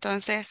cuenta.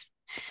 Entonces,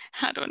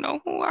 I don't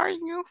know who are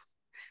you.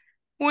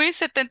 Uy,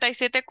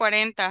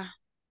 7740.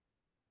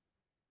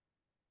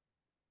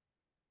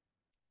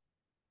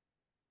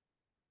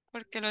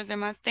 Porque los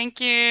demás,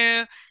 thank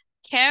you.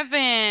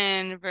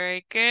 Kevin,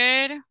 very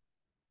good.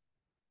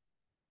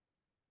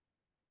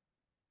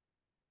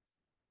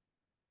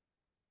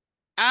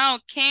 Ah,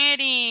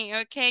 Karen.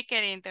 Ok,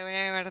 Karen, te voy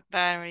a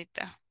guardar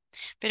ahorita.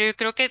 Pero yo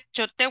creo que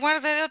yo te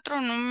guardé de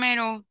otro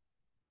número.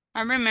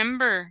 I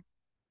remember.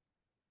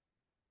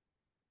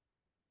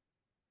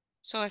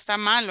 So está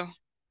malo.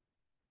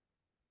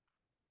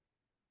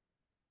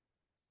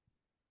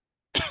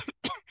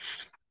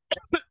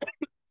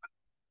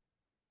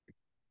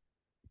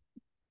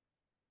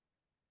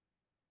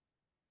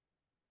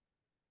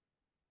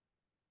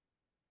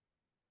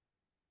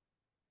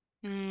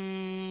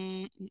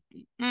 Mm,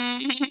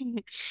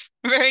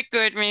 Very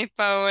good, Miss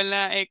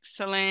Paola.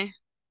 Excellent.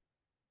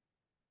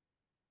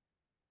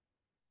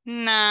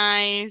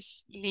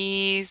 Nice,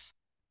 Liz.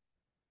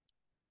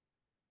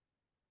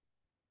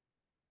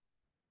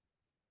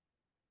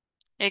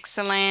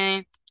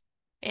 Excellent.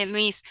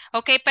 Luis.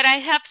 Okay, but I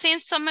have seen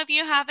some of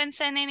you haven't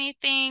sent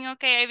anything.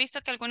 Okay, he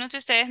visto que algunos de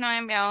ustedes no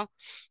han enviado.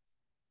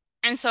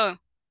 And so,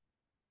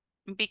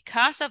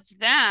 because of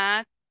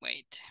that,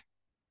 wait.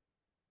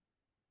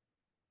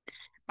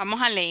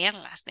 Vamos a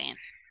leerlas then,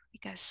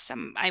 because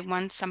I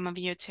want some of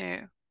you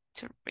to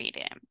read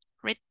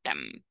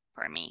them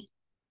for me.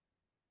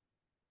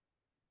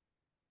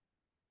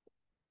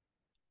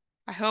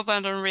 I hope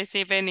I don't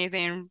receive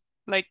anything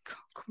like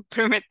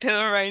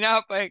comprometedor right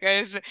now, but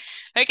guys.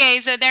 Okay,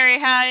 so there you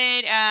have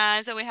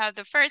it. So we have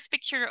the first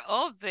picture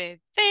over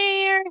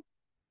there.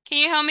 Can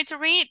you help me to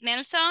read,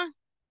 Nelson?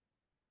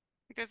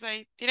 Because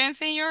I didn't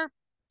see your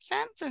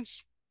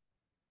sentence.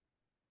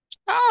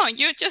 Oh,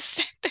 you just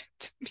sent it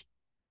to me.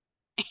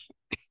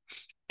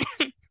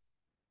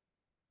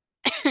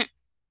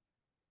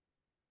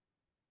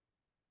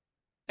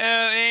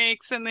 Oh,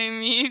 excellent,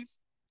 Miss.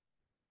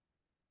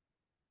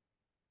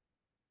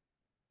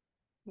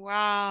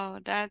 Wow,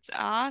 that's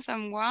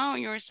awesome. Wow,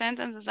 your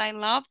sentences, I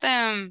love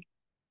them.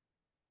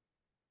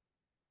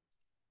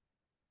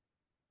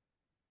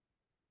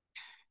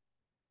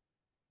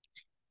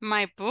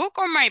 My book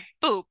or my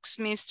books,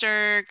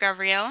 Mr.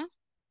 Gabriel?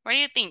 What do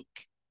you think?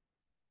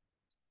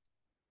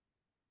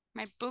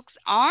 My books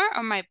are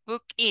or my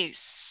book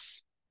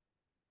is?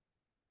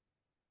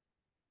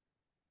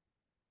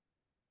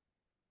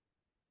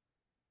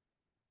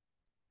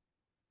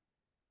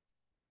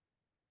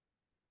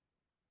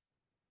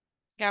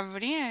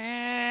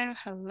 Gabriel,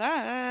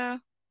 hello.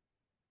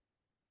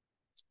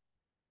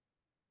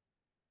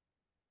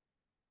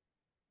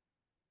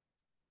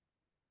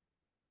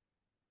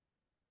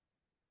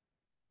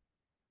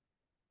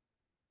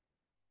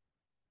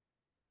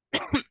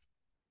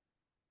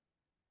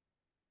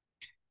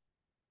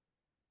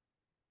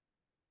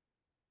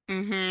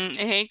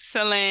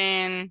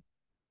 Excellent.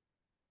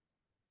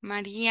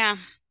 Maria,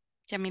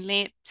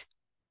 Jamilet.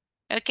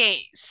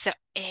 Okay, so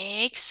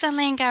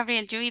excellent,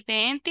 Gabriel. You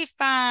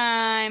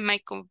identify my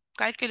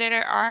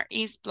calculator R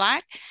is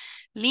black.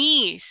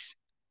 Liz,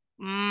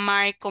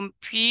 my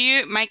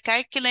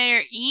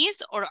calculator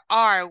is or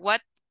R?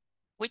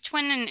 Which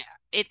one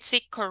it's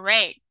it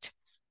correct?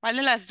 ¿Cuál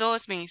de las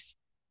dos, Miss?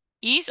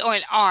 Is o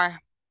el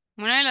R?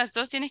 Una de las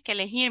dos tienes que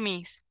elegir,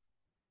 Miss.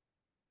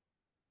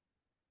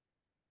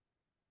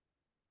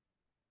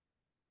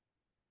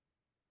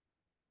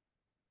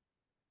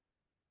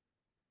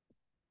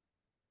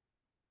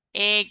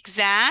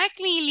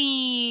 Exactly,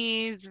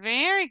 Liz.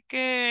 Very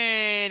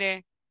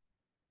good.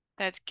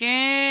 That's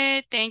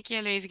good. Thank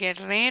you, Luis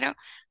Guerrero.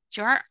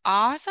 You're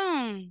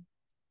awesome.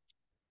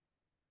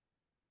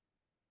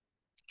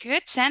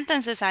 Good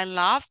sentences. I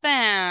love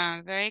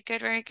them. Very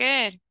good, very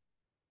good.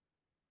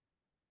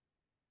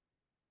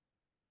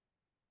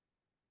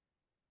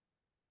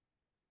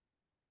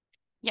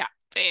 Yeah,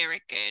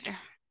 very good.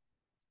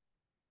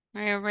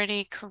 I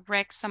already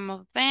correct some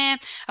of them.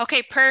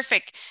 Okay,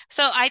 perfect.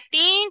 So I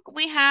think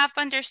we have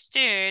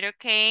understood,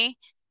 okay,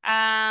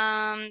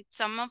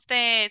 some of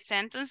the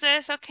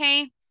sentences,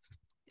 okay?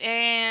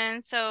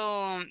 And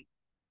so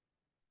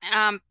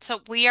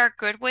we are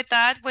good with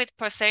that, with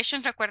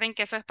possessions. Recuerden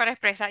que eso es para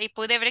expresar. Y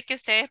pude ver que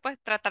ustedes pues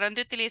trataron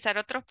de utilizar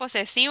otros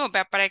posesivos,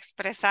 ¿verdad? Para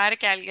expresar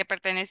que alguien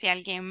pertenece a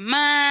alguien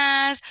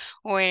más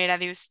o era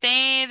de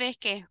ustedes,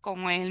 que es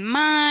como el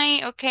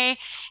my, ¿ok?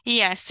 Y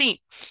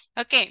así.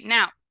 Ok,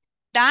 now,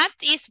 that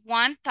is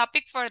one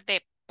topic for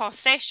the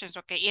possessions,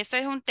 ¿ok? Y esto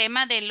es un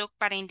tema de look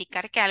para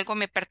indicar que algo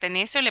me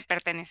pertenece o le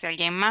pertenece a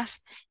alguien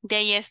más. De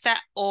ahí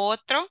está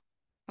otro.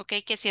 Ok,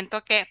 que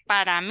siento que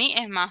para mí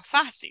es más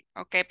fácil,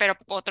 ok, pero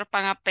otros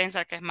van a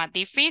pensar que es más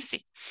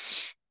difícil.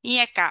 Y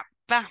acá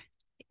va.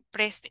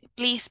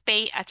 Please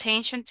pay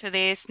attention to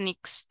this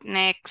next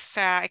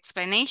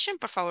explanation.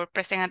 Por favor,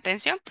 presten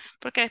atención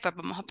porque después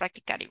vamos a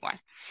practicar igual.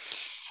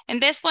 And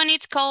this one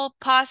it's called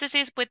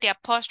possessives with the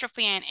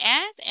apostrophe and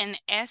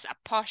S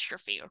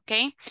apostrophe,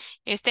 ok.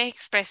 Este es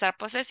expresar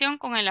posesión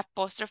con el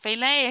apóstrofe y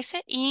la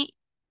S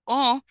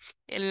o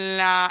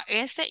la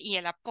S y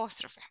el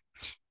apóstrofe.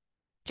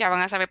 Ya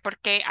van a saber por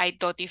qué hay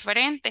dos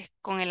diferentes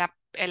con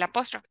el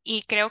apóstrofe.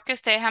 Y creo que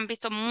ustedes han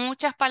visto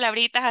muchas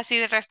palabritas así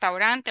de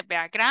restaurantes,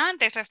 vea,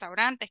 grandes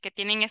restaurantes que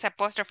tienen ese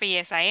apóstrofe y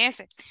esa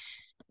S.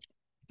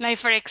 Like,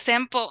 for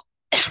example,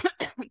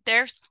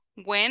 there's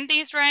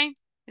Wendy's, right?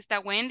 Está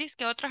Wendy's,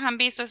 que otros han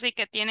visto así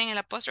que tienen el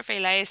apóstrofe y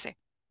la S.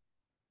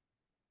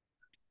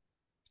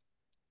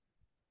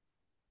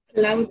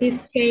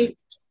 Claudi's cake.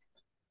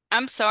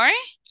 I'm sorry?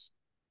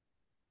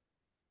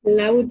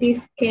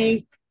 Claudi's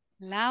cake.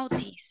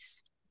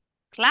 Laudis.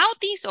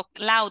 ¿Claudis o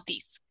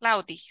Claudis?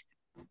 Claudis.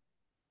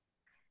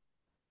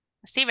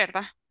 Sí,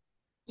 ¿verdad?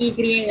 Y.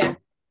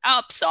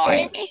 Oh,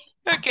 sorry.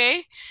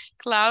 Okay.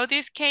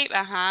 Claudi's cake,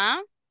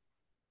 ajá.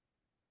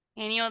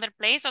 Any other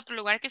place, otro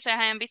lugar que ustedes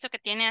hayan visto que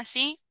tiene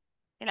así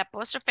el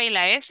apóstrofe y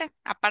la S,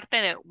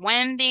 aparte de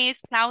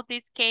Wendy's,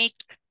 Claudi's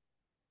cake.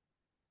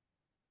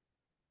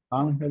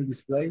 Angel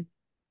display.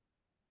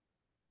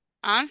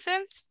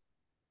 Answers?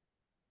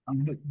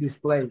 Angel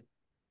display.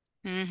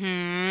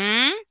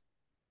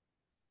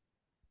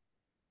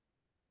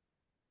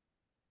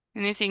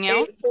 Anything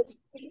else?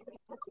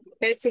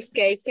 Elsie's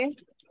cake.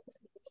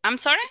 I'm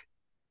sorry?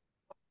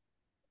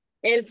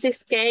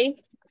 Elsie's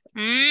cake.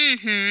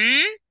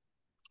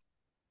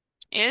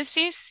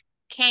 Elsie's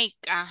cake,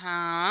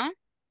 ajá.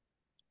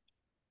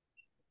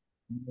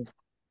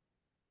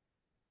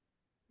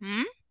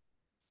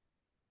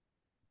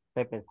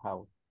 Pepe's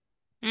house.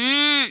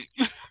 Oh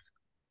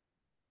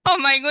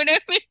my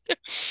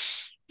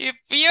goodness. If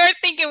you're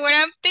thinking what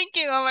I'm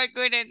thinking, oh my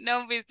goodness,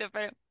 no, mister,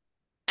 pero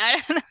I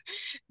don't know.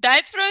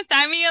 That's from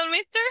Samuel,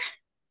 mister?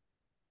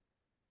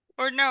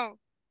 Or no?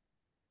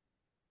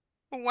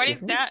 What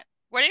is that?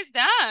 What is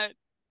that?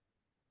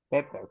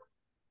 Pepper.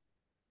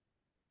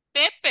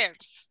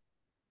 Peppers.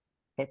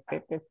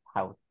 Pepper's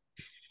house.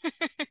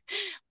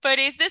 But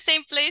it's the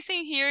same place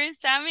in here in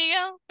San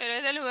Miguel. Pero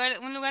es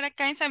un lugar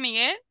acá en San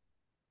Miguel.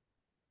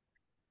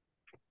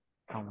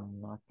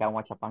 No, es que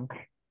Aguachapán.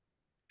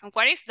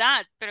 What is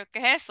that? ¿Pero qué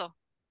es eso?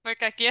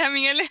 Porque aquí en San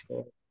Miguel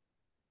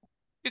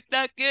it's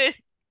not good.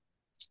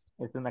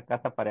 Es una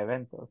casa para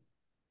eventos.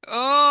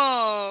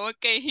 Oh,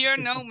 okay. Here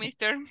no,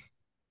 mister.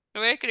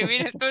 Lo voy a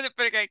escribir entonces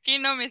porque aquí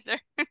no,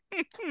 mister.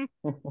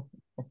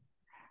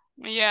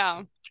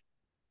 Yeah.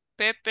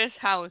 Pepe's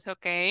house,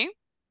 okay.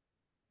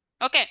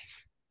 Okay,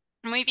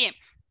 muy bien.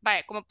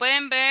 Vale, como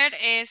pueden ver,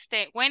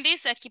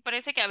 Wendy's aquí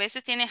parece que a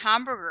veces tiene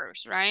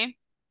hamburgers, right?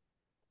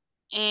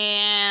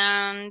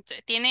 And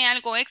tiene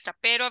algo extra,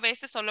 pero a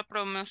veces solo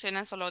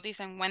promocionan, solo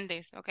dicen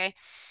Wendy's, ¿ok?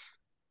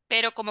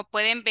 Pero como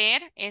pueden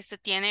ver,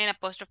 tiene el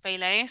apóstrofe y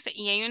la S,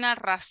 y hay una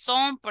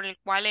razón por la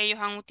cual ellos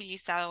han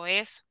utilizado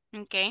eso,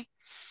 ¿ok?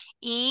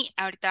 Y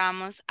ahorita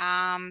vamos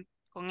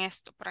con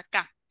esto por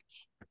acá,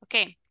 ¿ok?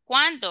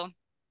 Cuando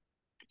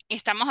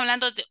estamos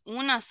hablando de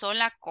una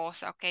sola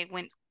cosa, ¿ok?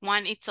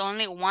 When it's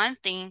only one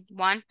thing,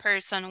 one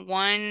person,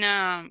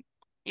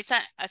 it's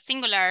a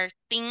singular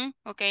thing,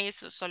 ¿ok?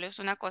 Eso solo es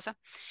una cosa.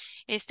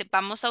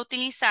 Vamos a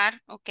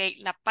utilizar, ok,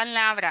 la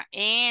palabra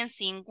en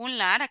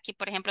singular. Aquí,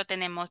 por ejemplo,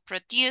 tenemos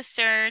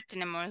producer,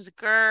 tenemos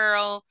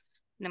girl,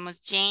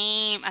 tenemos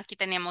James, aquí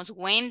tenemos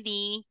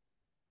Wendy,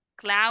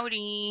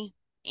 Cloudy,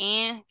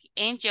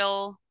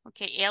 Angel,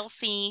 ok,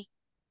 Elsie,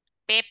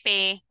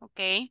 Pepe, ok.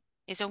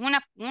 Eso es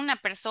una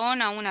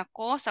persona, una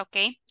cosa, ok.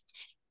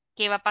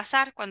 ¿Qué va a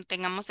pasar cuando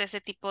tengamos ese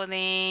tipo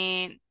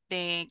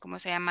 ¿cómo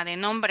se llama? De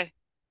nombre.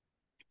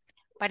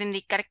 Para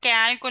indicar que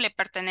algo le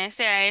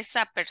pertenece a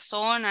esa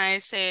persona, a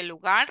ese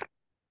lugar,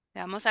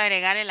 le vamos a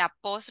agregar el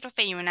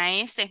apóstrofe y una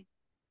S.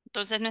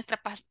 Entonces nuestra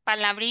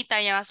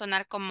palabrita ya va a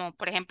sonar como,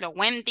 por ejemplo,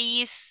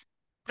 Wendy's,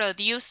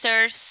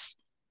 producers,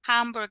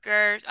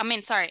 hamburgers,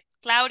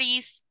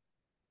 Cloudy's,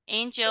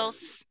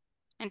 Angels.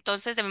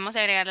 Entonces debemos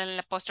agregarle el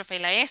apóstrofe y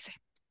la S.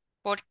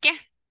 ¿Por qué?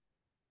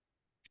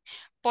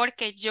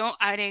 Porque yo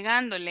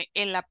agregándole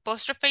el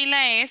apóstrofe y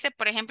la S,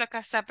 por ejemplo, acá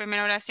está la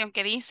primera oración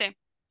que dice,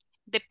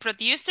 the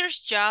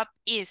producer's job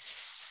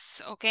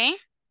is, ¿ok?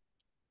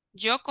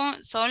 Yo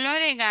con solo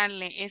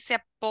agregarle ese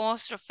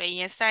apóstrofe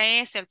y esa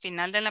S al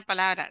final de la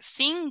palabra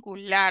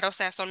singular, o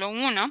sea, solo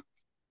uno,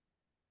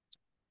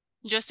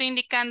 yo estoy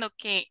indicando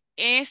que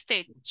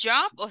este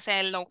job, o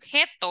sea, el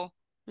objeto,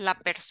 la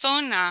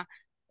persona,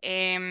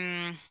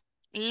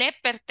 le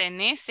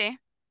pertenece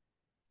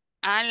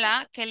a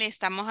la que le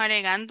estamos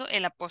agregando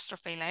el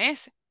apóstrofe y la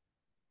S.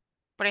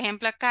 Por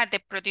ejemplo, acá, the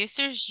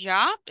producer's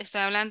job, estoy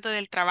hablando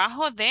del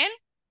trabajo del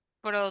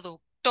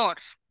productor.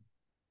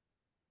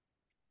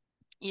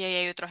 Y ahí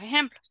hay otros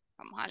ejemplos.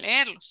 Vamos a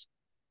leerlos.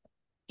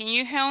 Can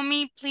you help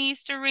me,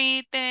 please, to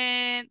read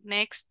the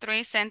next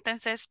 3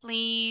 sentences,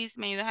 please?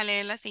 ¿Me ayudas a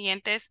leer las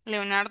siguientes,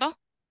 Leonardo?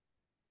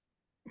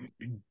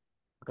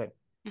 Okay.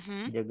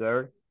 Ujú. The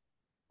girl's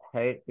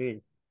hair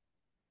is.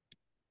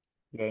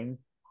 James'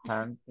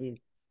 hand is.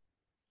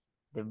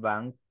 The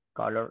bank's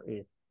color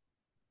is.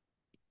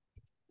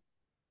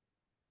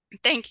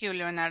 Thank you,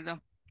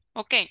 Leonardo.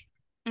 Ok,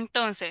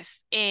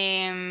 entonces,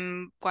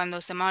 cuando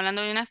estemos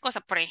hablando de unas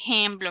cosas, por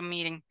ejemplo,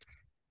 miren,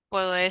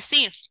 puedo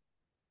decir,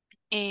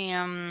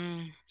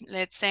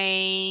 let's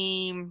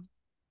say,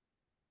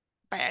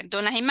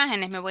 con las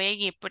imágenes me voy a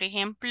ir, por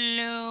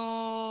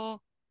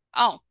ejemplo,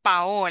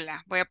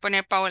 Paola, voy a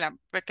poner Paola,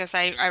 because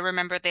I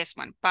remember this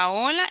one.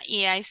 Paola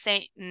y I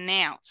say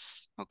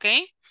nails, ¿ok?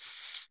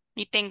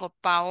 Y tengo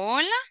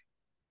Paola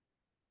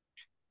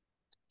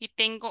y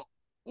tengo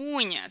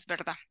uñas,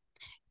 ¿verdad?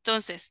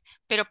 Entonces,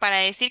 pero para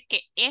decir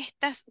que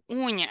estas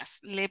uñas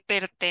le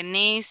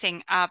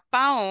pertenecen a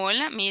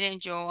Paola, miren,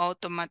 yo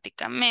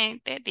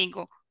automáticamente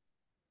digo,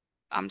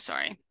 I'm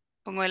sorry,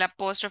 pongo el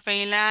apóstrofe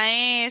y la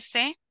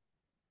S.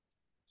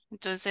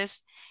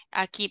 Entonces,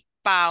 aquí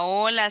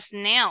Paola's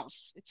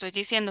nails. Estoy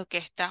diciendo que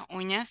estas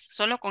uñas,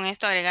 solo con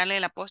esto agregarle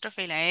el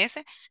apóstrofe y la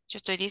S, yo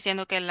estoy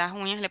diciendo que las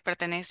uñas le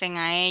pertenecen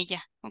a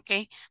ella,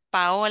 ¿ok?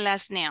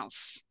 Paola's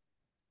nails.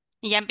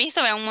 Y ya empiezo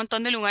a ver un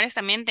montón de lugares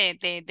también de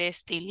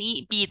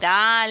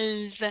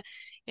Vidal's,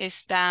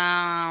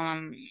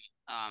 está,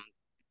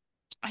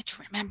 I don't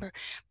remember,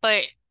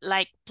 but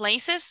like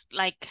places,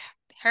 like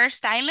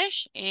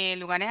hairstylish,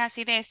 lugares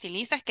así de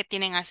estilistas que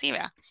tienen así,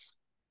 ¿verdad?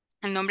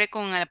 El nombre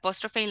con el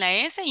apóstrofe y la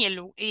S y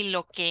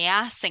lo que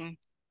hacen.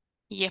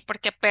 Y es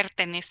porque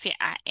pertenece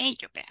a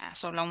ellos, ¿verdad?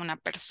 Solo a una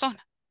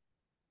persona.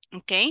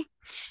 ¿Ok?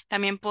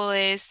 También puedo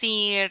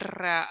decir,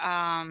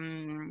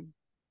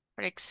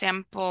 for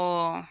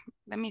example,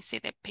 let me see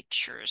the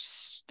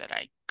pictures that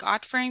I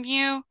got from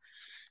you.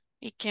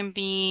 It can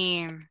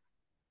be,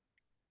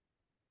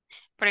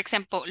 por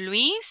ejemplo,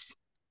 Luis,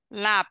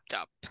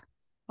 laptop.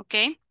 ¿Ok?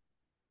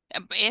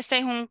 Este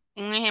es un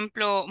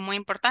ejemplo muy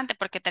importante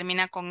porque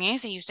termina con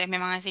S y ustedes me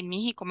van a decir,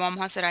 Miji, ¿cómo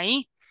vamos a hacer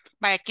ahí?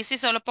 Vaya, aquí si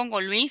solo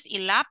pongo Luis y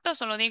laptop,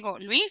 solo digo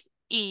Luis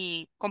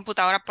y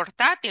computadora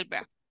portátil,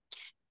 ¿verdad?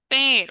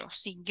 Pero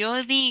si yo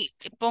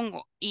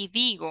pongo y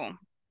digo,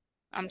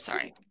 I'm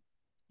sorry,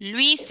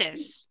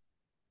 Luis's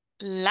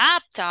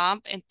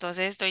laptop,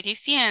 entonces estoy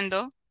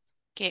diciendo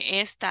que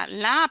esta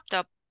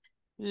laptop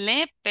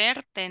le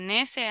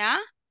pertenece a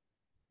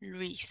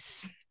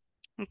Luis.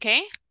 ¿Ok?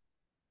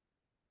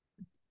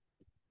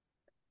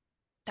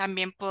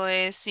 También puedo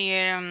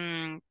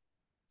decir,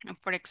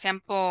 por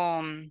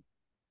ejemplo,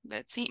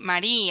 let's see,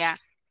 María.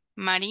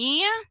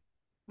 María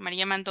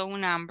mandó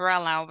una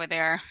umbrella over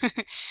there.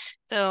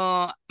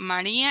 So,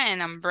 María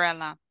and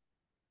umbrella.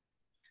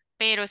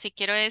 Pero si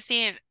quiero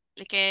decir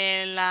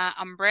que la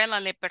umbrella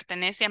le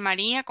pertenece a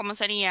María, ¿cómo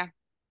sería?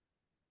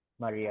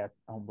 Maria's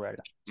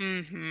umbrella.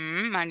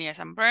 Maria's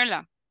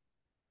umbrella.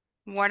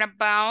 What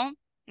about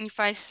if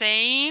I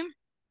say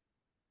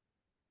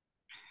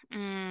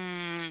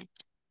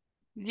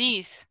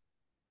this?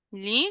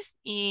 This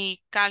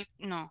y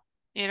no,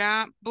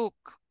 era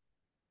book.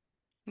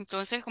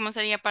 Entonces, ¿cómo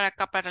sería para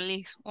acá para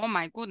Liz? Oh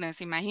my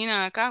goodness,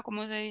 imaginan acá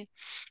cómo sería.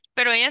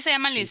 Pero ella se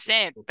llama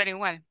Lisette, pero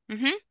igual.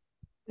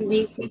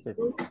 Dice,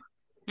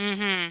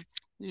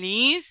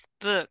 Liz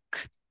book.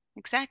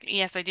 Exacto. Y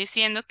ya estoy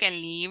diciendo que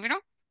el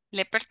libro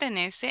le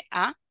pertenece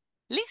a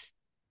Liz.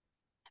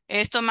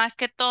 Esto más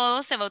que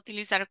todo se va a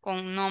utilizar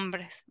con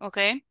nombres, ¿ok?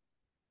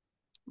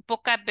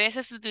 Pocas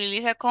veces se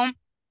utiliza con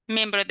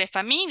miembros de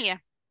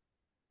familia.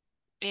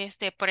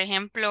 Por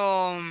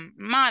ejemplo,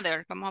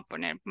 mother, vamos a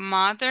poner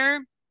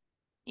mother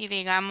y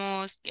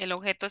digamos el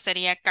objeto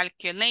sería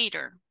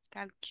calculator.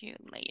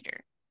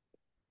 Calculator.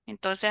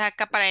 Entonces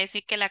acá para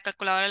decir que la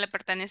calculadora le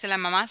pertenece a la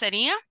mamá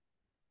sería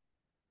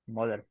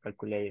Mother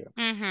calculator.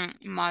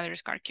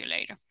 mother's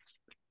calculator.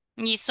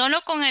 Y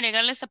solo con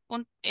agregarle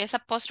esa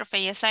apóstrofe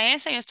y esa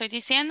S, yo estoy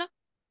diciendo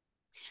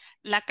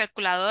la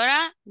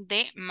calculadora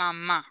de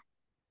mamá.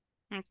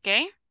 ¿Ok?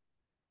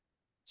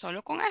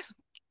 Solo con eso.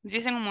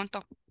 Dicen un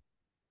montón.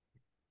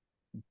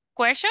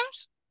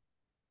 Questions?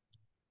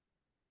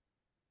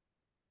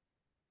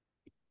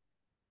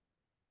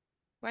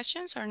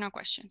 Questions or no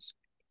questions?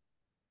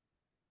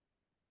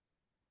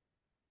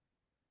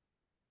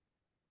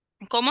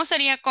 ¿Cómo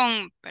sería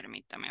con,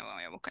 permítame,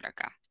 voy a buscar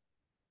acá.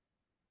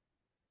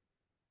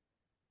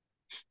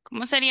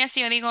 ¿Cómo sería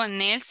si yo digo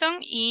Nelson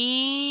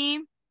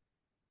y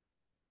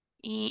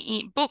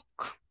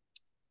book?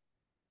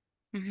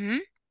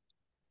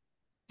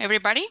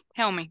 Everybody,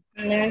 help me.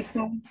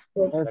 Nelson's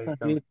book.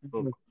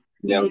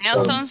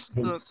 Nelson's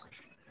book.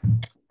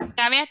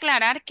 Cabe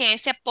aclarar que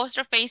ese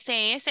apóstrofe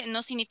ISS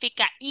no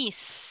significa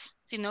is,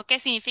 sino que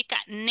significa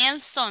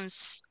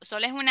Nelson's.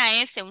 Solo es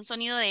una S, un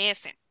sonido de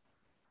S.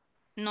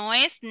 No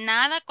es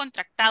nada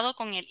contractado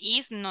con el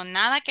is, no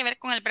nada que ver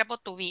con el verbo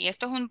to be.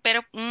 Esto es un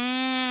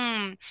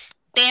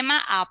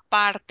tema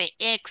aparte,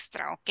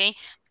 extra, ¿ok?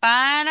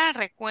 Para,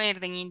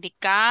 recuerden,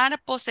 indicar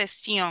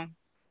posesión,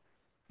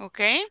 ¿ok?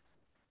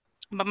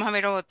 Vamos a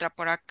ver otra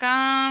por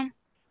acá.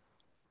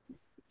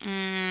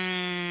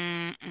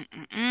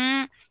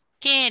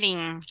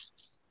 Caring.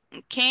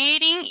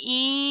 Caring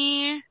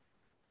y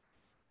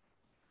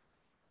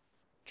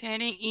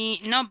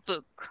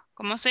notebook.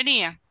 ¿Cómo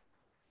sería?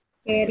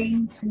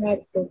 Kering's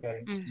notebook.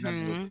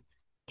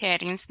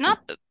 Caring's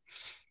notebook.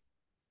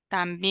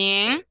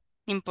 También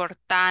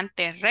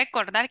importante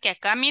recordar que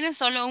acá miren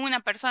solo una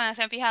persona,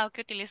 se han fijado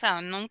que he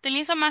utilizado. No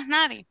utilizo más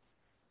nadie.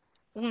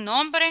 Un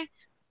nombre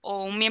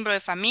o un miembro de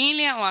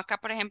familia o acá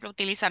por ejemplo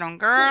utilizaron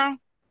girl.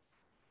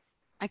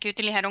 Aquí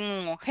utilizaron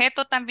un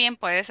objeto también,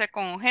 puede ser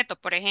con objeto.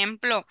 Por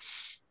ejemplo,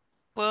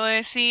 puedo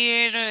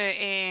decir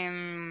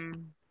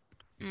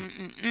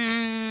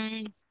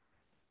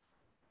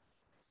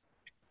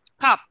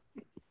cup.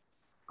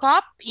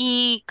 Cup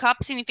y cup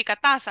significa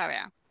taza,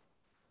 vea.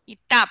 Y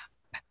tap,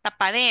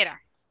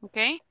 tapadera. ¿Ok?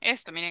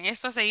 Esto, miren,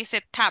 esto se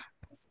dice tap.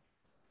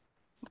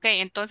 Ok,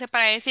 entonces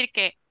para decir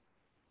que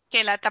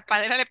la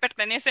tapadera le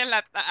pertenece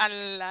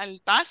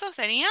al vaso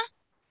sería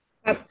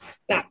Cups,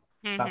 tap.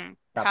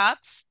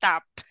 Cups,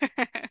 tap.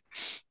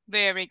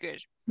 Very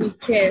good.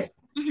 Michelle.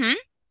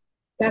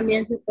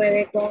 También se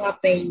puede con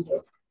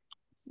apellidos.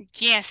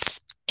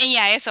 Yes,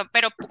 ella eso,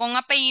 pero con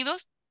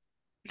apellidos,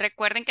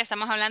 recuerden que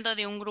estamos hablando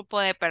de un grupo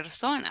de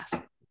personas.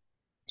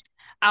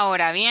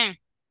 Ahora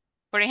bien,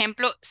 por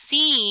ejemplo,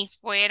 si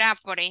fuera,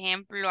 por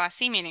ejemplo,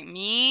 así, miren,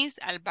 Miss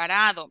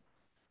Alvarado,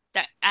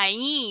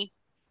 ahí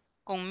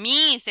con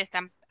Miss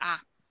están,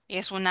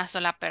 es una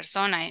sola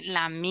persona,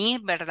 la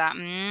Miss, ¿verdad?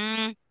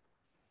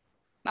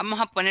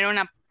 Vamos a poner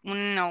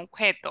un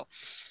objeto,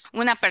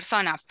 una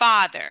persona,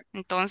 father.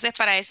 Entonces,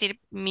 para decir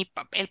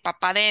el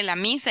papá de la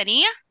Miss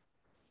sería.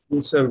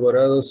 Miss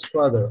Alvarado's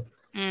father.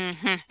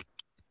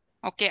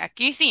 Ok,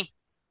 aquí sí.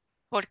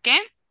 ¿Por qué?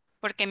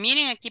 Porque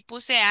miren, aquí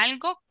puse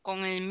algo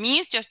con el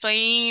Miss, yo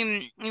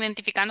estoy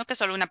identificando que es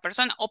solo una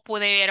persona. O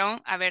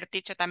pudieron haber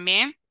dicho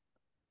también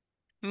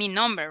mi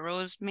nombre,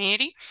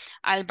 Rosemary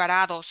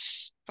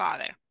Alvarado's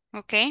father.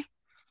 ¿Ok?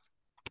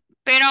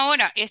 Pero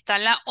ahora está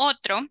la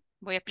otro,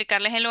 voy a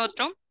explicarles el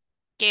otro,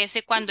 que es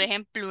cuando es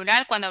en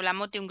plural, cuando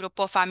hablamos de un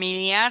grupo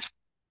familiar.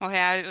 O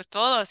sea,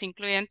 todos,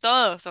 incluyen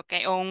todos, ¿ok?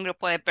 O un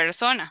grupo de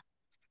personas.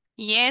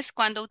 Y es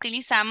cuando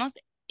utilizamos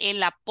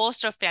el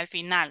apóstrofe al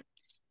final.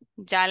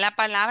 Ya la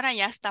palabra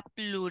ya está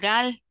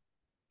plural.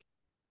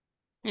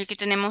 Y aquí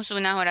tenemos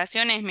unas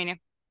oraciones,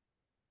 miren.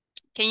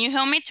 Can you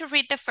help me to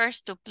read the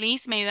first two,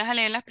 please? ¿Me ayudas a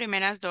leer las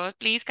primeras dos,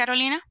 please,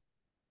 Carolina?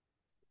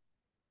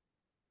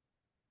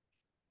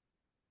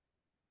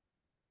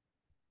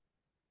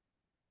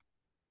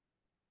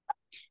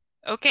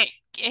 Ok,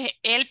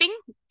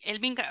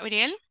 Elvin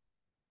Gabriel.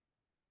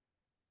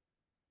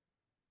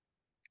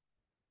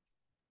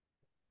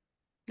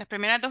 Las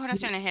primeras dos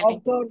oraciones, Elvin.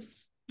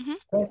 Authors, Ujú,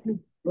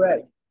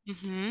 right.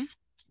 ujú.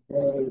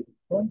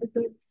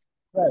 Competence,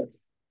 right.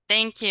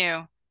 Thank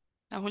you.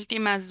 Las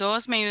últimas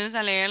dos, ¿me ayudas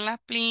a leerlas,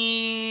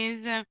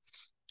 please?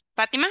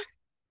 Fátima.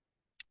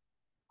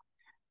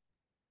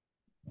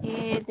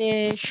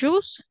 The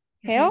shoes,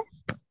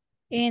 health,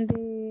 and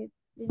the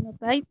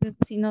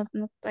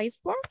notice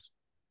boards,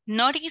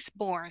 Notice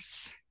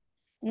boards.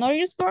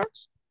 notice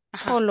boards,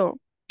 Ajá. color.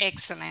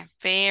 Excellent.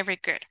 Very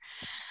good.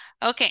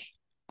 Ok.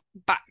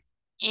 Va.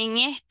 En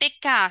este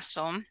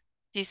caso,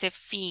 si se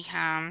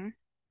fijan,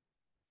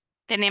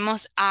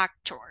 tenemos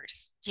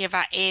actors,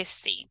 lleva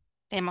S.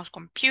 Tenemos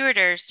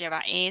computers,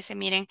 lleva S.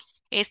 Miren,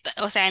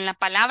 o sea, en la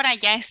palabra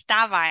ya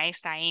estaba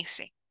esta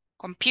S.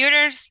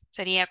 Computers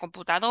sería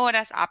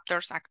computadoras,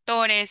 actors,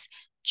 actores,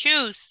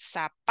 shoes,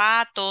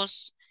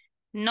 zapatos,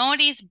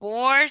 notice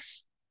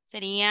boards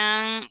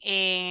serían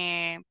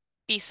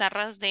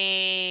pizarras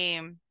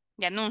de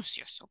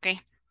anuncios, ¿ok?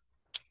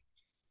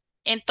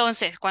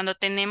 Entonces, cuando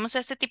tenemos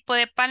este tipo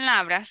de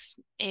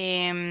palabras,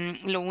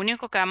 lo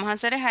único que vamos a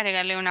hacer es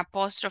agregarle un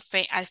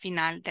apóstrofe al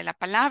final de la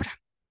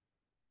palabra.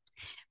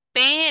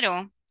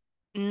 Pero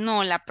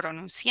no la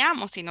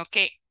pronunciamos, sino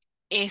que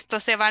esto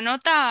se va a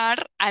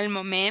notar al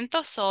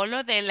momento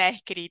solo de la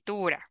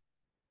escritura.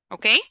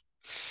 ¿Ok?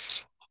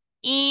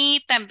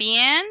 Y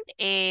también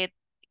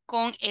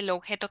con el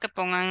objeto que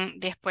pongan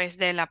después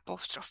del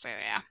apóstrofe,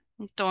 ¿vea?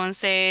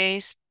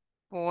 Entonces,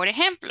 por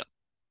ejemplo,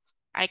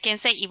 I can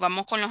say, y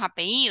vamos con los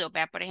apellidos,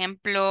 vea, por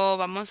ejemplo,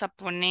 vamos a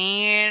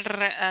poner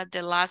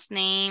the last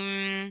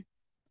name,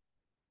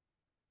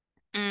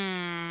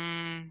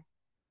 I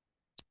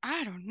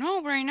don't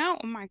know right now,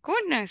 oh my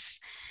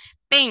goodness,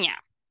 Peña,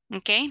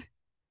 okay,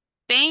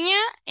 Peña,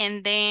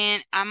 and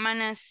then I'm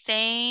gonna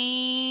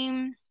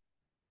say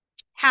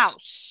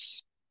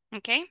house,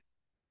 okay,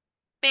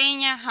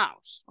 Peña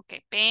house,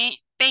 okay,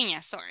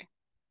 Peña, sorry,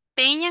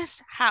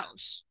 Peña's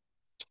house.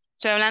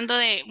 Estoy hablando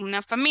de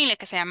una familia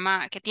que se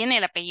llama, que tiene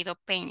el apellido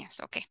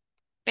Peñas, ok.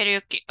 Pero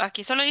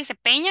aquí solo dice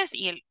Peñas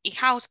y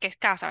house, que es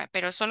casa, ¿ve?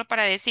 Pero solo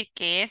para decir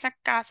que esa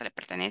casa le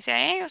pertenece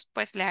a ellos,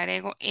 pues le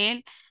agrego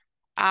el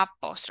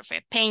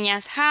apóstrofe.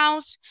 Peñas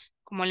house,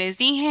 como les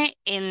dije,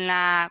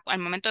 al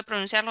momento de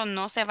pronunciarlo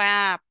no se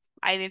va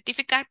a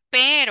identificar,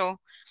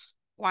 pero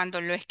cuando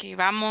lo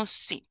escribamos,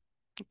 sí.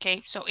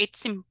 Ok, so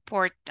it's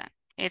important,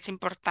 es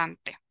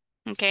importante.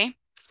 Ok.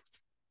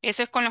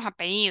 Eso es con los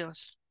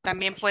apellidos.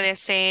 También puede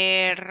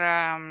ser,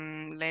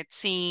 let's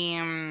see,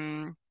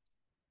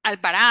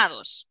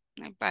 Alvarados.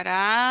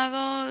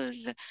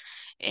 Alvarados,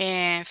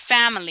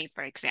 family,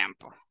 por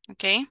ejemplo.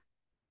 ¿Ok?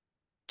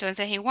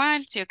 Entonces,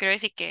 igual, si yo quiero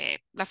decir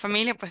que la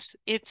familia, pues,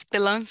 it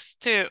belongs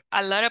to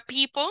a lot of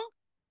people.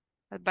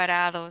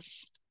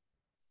 Alvarados,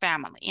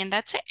 family. And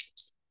that's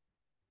it.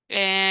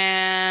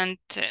 And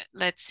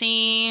let's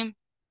see.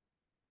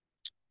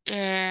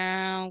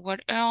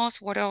 What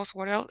else? What else?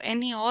 What else?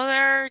 Any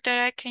other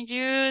that I can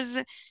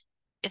use?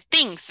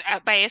 Things,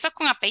 eso es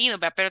con apellido,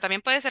 pero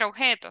también puede ser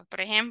objetos.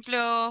 Por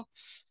ejemplo,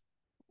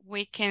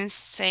 we can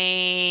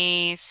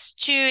say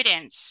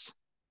students.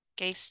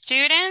 Okay,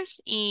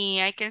 students y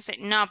I can say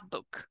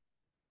notebook.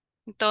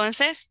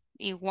 Entonces,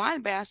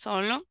 igual, vea,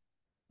 solo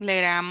le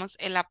agregamos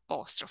el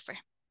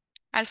apóstrofe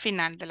al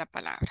final de la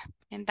palabra.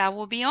 And that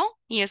will be all.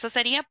 Y eso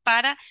sería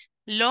para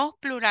los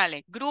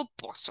plurales,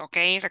 grupos, ¿ok?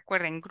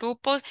 Recuerden,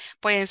 grupos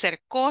pueden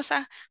ser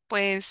cosas,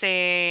 pueden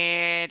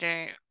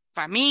ser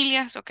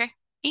familias, ¿ok?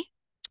 Y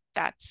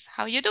that's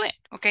how you do it,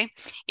 ¿ok?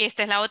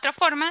 Esta es la otra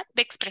forma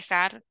de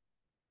expresar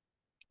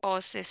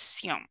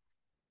posesión.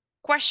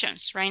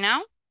 Questions right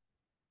now?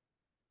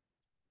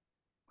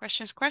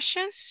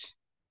 Questions?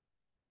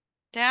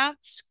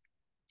 Doubts?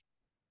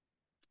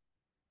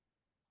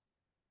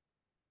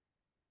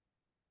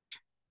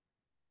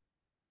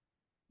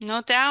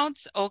 No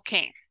doubts?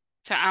 Okay.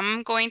 So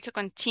I'm going to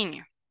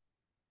continue.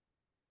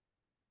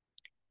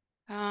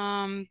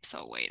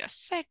 So wait a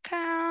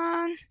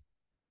second.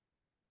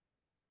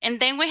 And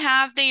then we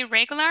have the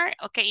irregular,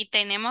 ok, y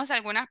tenemos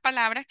algunas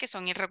palabras que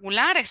son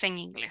irregulares en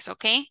inglés,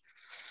 ok.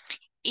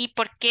 ¿Y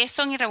por qué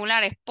son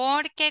irregulares?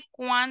 Porque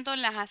cuando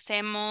las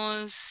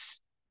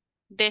hacemos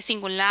de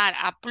singular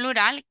a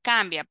plural,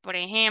 cambia. Por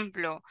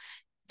ejemplo,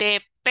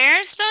 de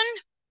person,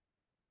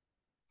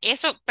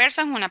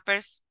 person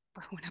es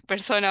una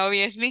persona,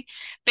 obviously,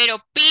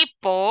 pero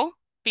people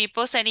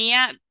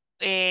sería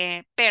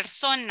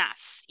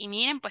personas. Y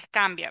miren, pues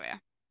cambia,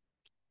 ¿verdad?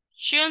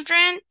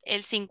 Children,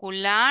 el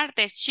singular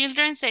de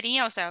children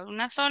sería, o sea,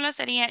 una sola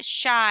sería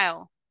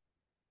child.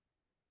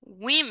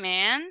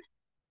 Women,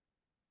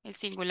 el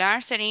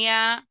singular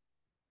sería,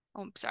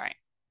 oh, sorry.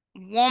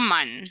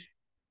 woman.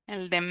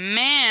 El de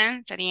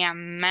man sería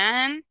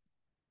man.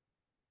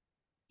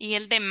 Y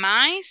el de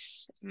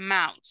mice,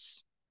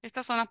 mouse.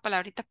 Estas son las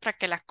palabritas para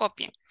que las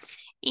copien.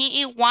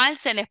 Y igual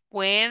se les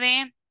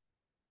puede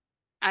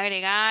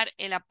agregar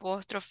el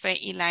apóstrofe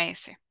y la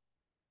S.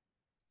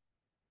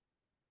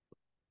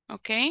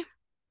 ¿Ok?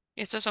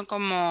 Estos son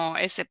como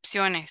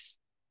excepciones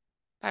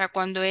para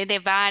cuando es de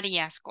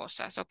varias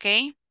cosas, ¿ok?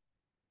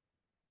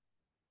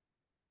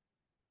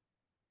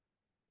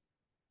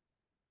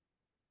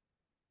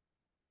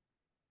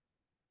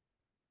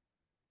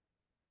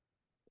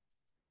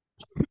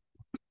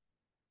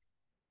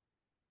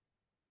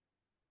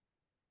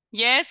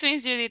 Yes,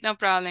 Miss Judith, no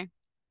problem.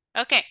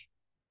 Okay,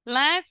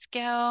 let's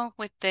go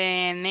with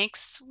the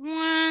next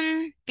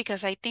one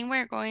because I think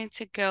we're going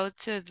to go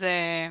to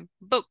the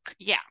book.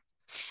 Yeah,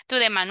 to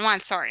the manual,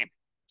 sorry.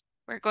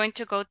 We're going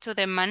to go to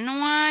the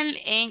manual,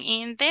 and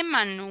in the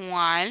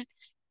manual,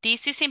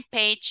 this is in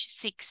page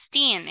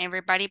 16.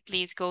 Everybody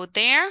please go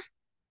there.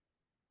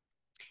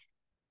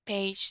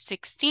 Page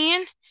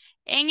 16.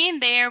 And in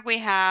there we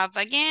have,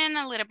 again,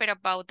 a little bit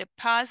about the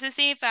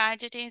possessive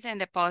adjectives and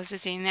the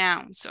possessive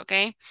nouns,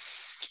 okay?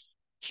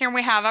 Here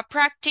we have a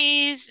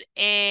practice,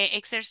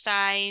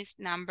 exercise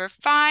number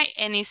 5,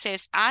 and it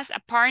says, ask a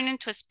partner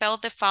to spell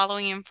the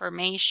following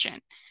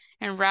information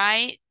and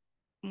write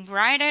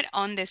it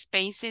on the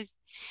spaces.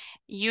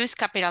 Use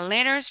capital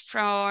letters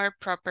for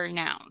proper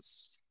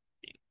nouns.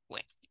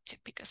 Wait,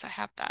 because I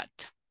have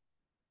that.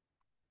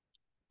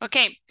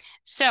 Okay,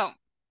 so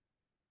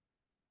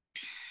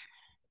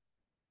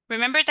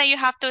remember that you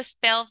have to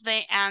spell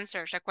the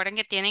answers. Recuerden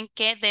que tienen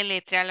que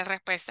deletrear la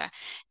respuesta.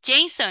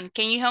 Jason,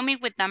 can you help me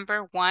with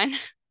number 1?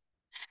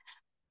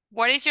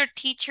 What is your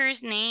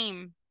teacher's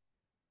name?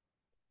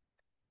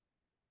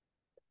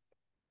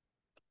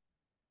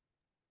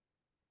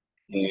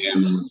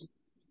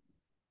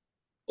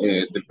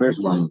 The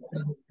first one.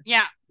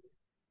 Yeah.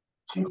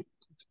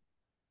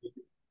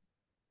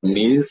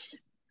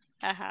 Miss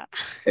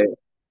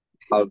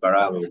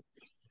Alvarado.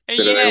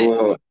 Pero Yeah.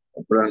 debo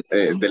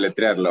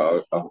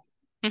deletrearlo.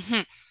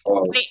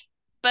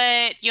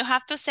 But you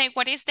have to say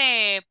what is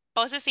the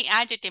possessive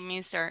adjective,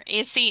 mister.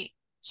 Is it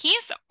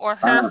his or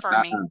her for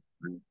me?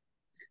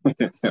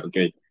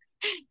 Okay.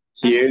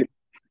 Here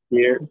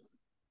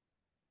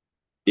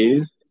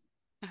is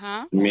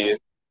Miss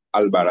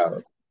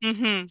Alvarado.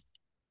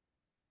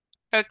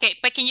 Okay,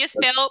 but can you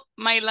spell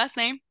my last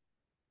name?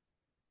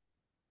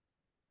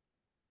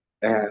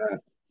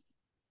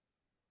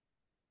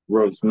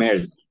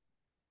 Rosemary.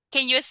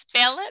 Can you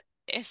spell it?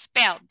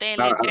 Spell,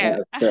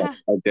 deletrear.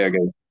 Okay.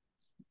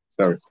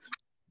 Sorry.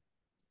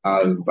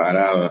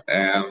 Alvarado.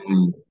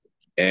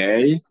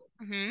 A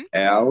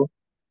L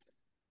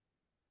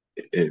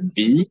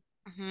B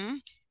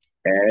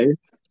A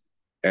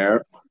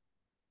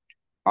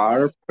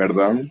R,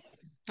 perdón.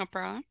 No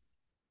problem.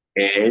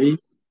 A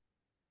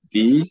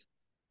D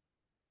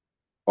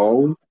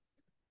O.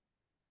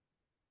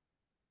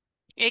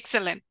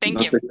 Excellent, thank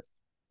you.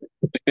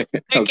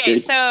 Okay,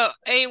 so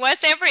it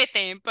was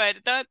everything, but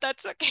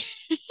that's okay.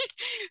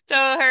 So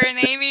her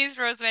name is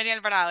Rosemary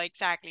Alvarado,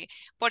 exactly.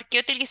 ¿Por qué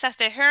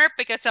utilizaste her?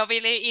 Because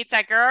obviously it's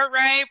a girl,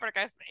 right?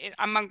 Because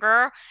I'm a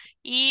girl.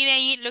 Y de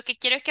ahí lo que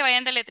quiero es que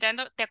vayan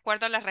deletreando de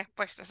acuerdo a las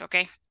respuestas,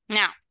 okay?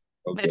 Now,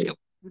 let's go.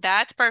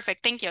 That's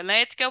perfect, thank you.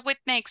 Let's go with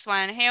next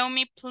one. Help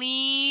me,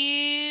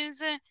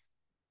 please.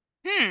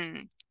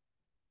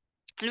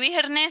 Luis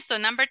Ernesto,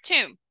 number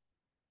 2.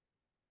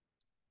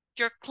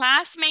 Your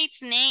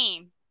classmate's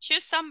name.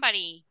 Choose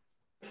somebody.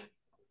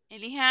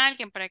 Elige a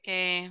alguien para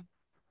que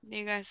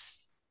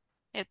digas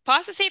el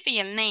possessive y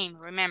el name,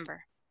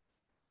 remember.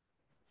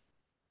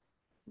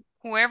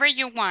 Whoever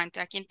you want,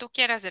 a quien tú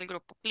quieras del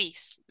grupo,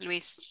 please,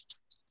 Luis.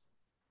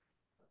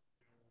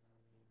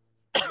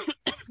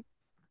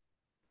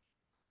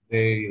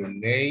 Their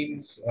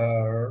names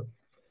are...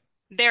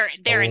 Their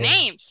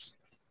names.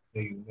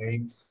 Their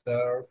names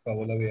are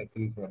Paola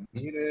Beatriz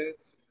Ramírez,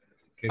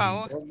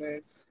 Kevin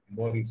Gómez,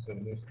 Boris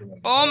Ernesto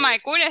González. Oh my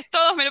goodness,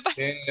 todos me lo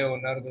pasan. And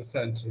Leonardo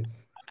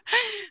Sánchez.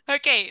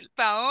 Okay,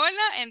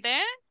 Paola, and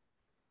then?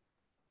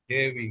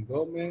 Kevin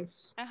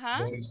Gómez,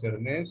 Boris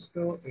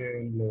Ernesto,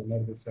 and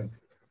Leonardo Sánchez.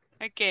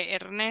 Okay,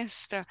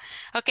 Ernesto.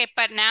 Okay,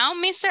 but now,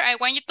 mister, I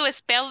want you to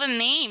spell the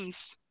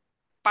names.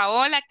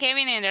 Paola,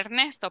 Kevin, and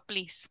Ernesto,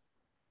 please.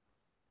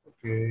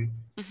 Okay.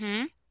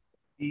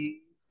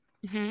 E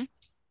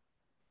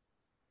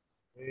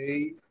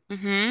A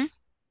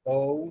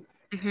O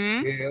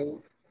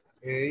L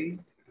A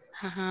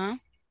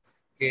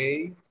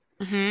K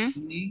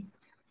E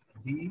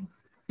D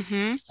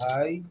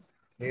I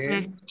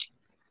N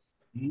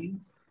E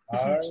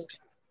R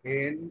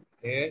N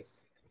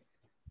S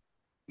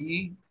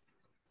E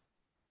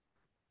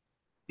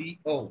T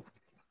O.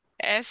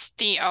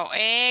 S-T-O.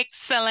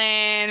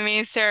 Excellent,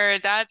 mister.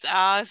 That's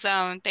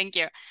awesome. Thank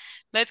you.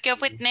 Let's go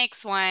with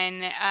next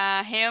one.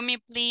 Help me,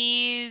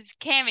 please,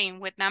 Kevin,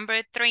 with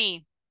number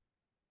 3.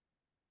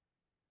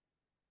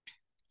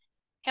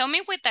 Help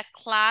me with a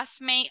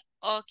classmate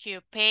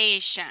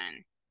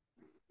occupation.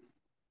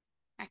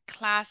 A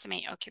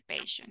classmate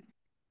occupation.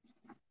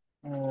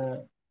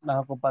 Las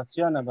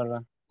ocupaciones,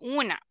 ¿verdad?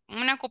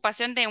 Una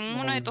ocupación de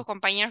uno de Mm, tus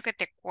compañeros que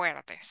te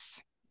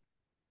acuerdes.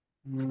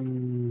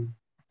 mm,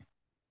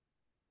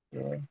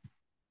 ¿qué?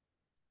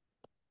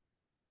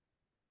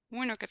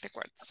 Uno que te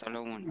acuerdes,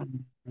 solo uno.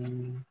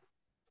 Mm,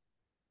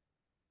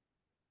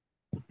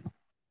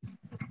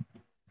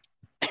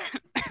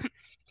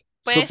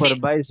 Puedes decir,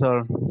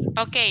 Supervisor.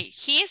 ok,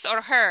 his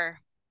or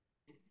her.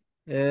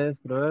 Es,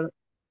 creo ver.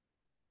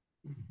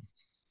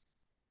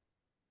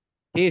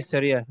 His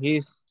sería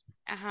his.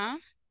 Ajá.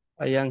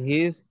 I am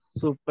his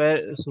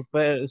supervisor.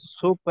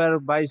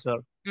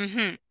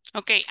 Ujú.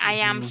 Ok,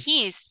 I am Ujú.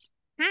 his.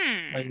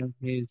 I am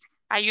his.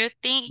 Are you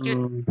think you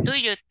Mm, do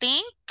you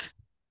think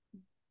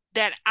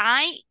that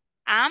I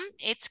am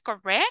it's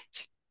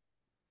correct?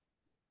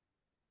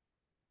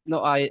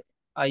 no, I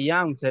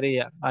am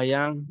sería. I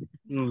am.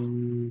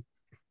 Mm,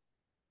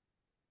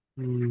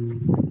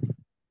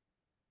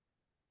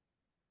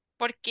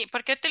 Por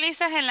qué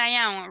utilizas el I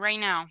am right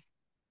now?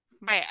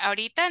 Vaya,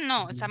 ahorita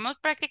no, estamos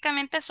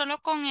prácticamente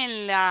solo con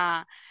el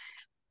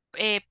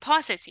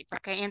possessive,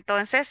 ok.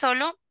 Entonces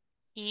solo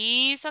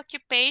his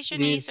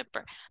occupation is is.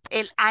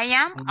 el I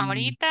am Mm,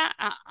 ahorita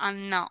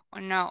no,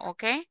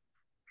 ok.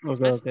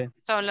 ok, ok.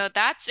 Solo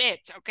that's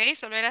it, ok.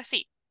 Solo era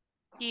así.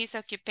 His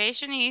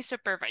occupation is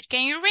supervisor.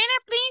 Can you read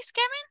it, please,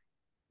 Kevin?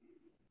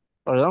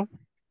 Perdón.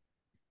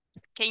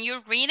 Can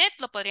you read it?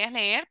 ¿Lo podrías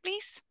leer,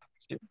 please?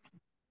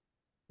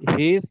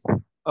 His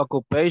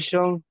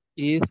occupation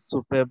is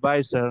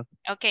supervisor.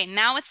 Okay,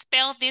 now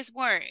spell this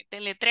word.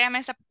 Deletréame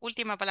esa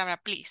última palabra,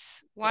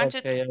 please. One, two,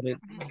 Ok, three. ahorita.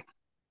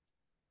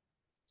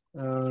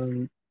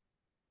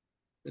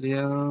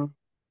 Sería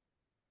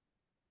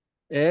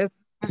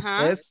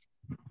Ajá, es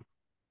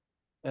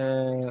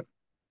eh,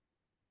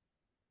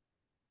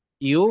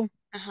 U,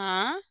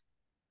 ajá,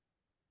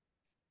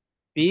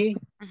 P,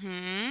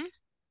 ujú,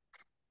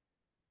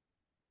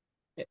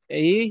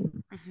 I,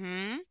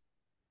 ujú.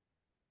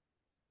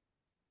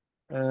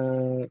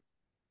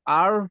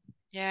 R,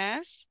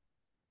 Yes.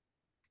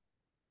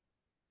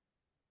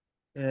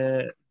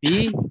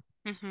 B,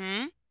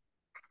 Ujú,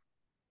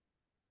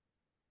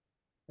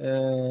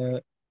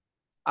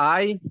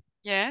 I,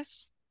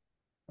 yes.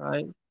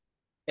 I,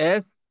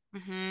 S,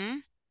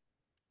 Ujú,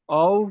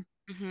 O,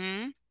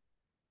 ujú.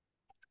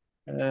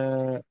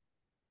 eh,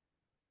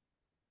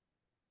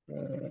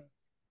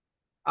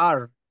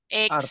 R,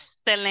 R.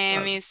 Excellent,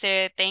 R.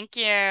 Mister. Thank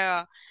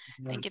you.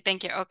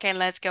 Thank you. Okay,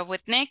 let's go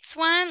with next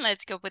one.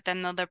 Let's go with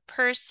another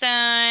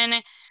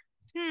person.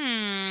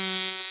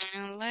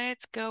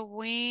 Let's go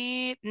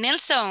with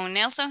Nelson.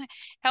 Nelson,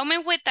 help me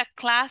with the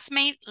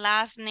classmate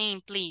last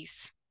name,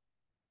 please.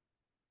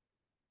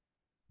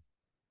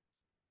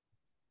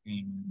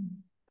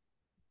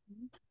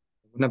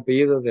 Un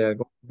apellido de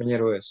algún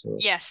compañero eso.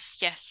 Yes.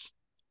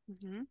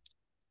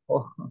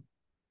 Oh,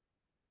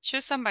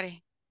 Choose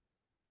somebody.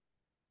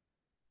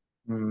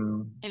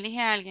 mm, Elige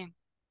a alguien.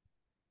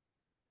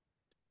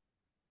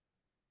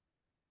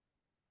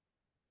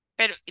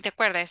 Pero te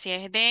acuerdas, si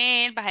es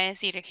de él, vas a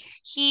decir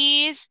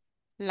his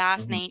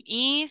last ujú, name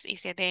is, y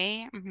si es de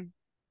ella,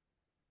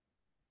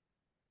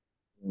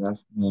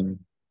 last name.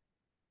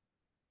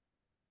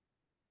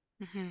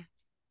 ujú.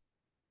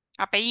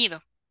 Apellido.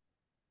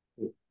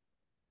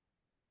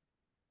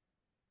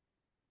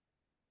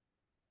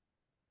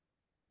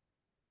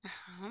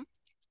 Ajá.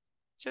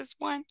 Just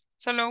one.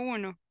 Solo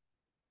uno.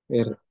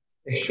 Er-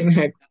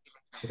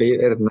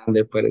 apellido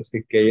Hernández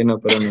parece que hay uno,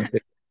 pero no sé.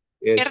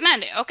 Es,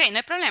 Hernández. Ok, no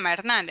hay problema,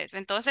 Hernández.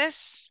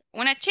 Entonces,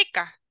 una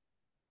chica.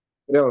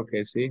 creo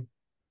que sí.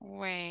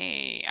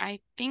 Wait,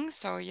 I think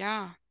so,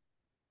 yeah.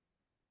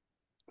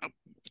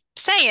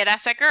 Say it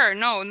as a girl.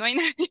 No, no hay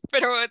nadie,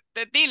 pero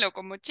dilo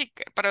como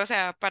chica. Pero, o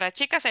sea, para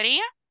chica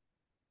sería.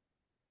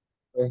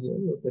 Pues yo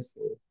creo que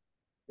sí.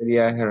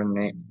 Sería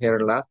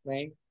her last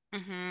name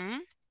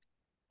Ujú,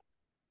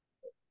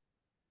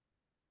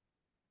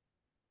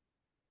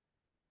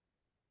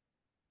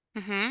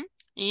 ujú.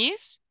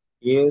 Is.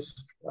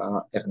 is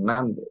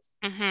Hernández.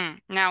 Ujú.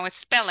 Now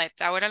spell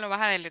it. Ahora lo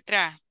vas a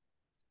deletrear.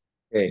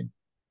 Okay.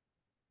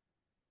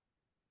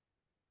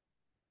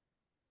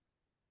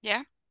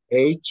 Yeah.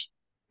 H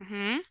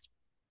Ujú,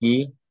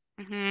 E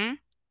ujú.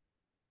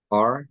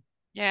 R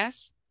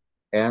Yes.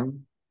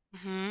 N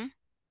Ujú.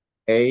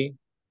 A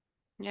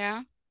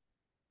Yeah.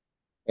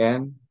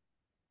 N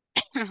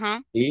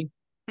Ajá. D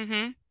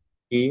Ujú,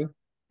 E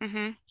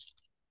ujú.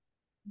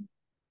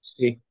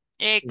 C. Sí.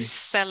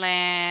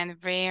 Excellent.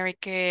 Very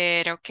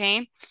good.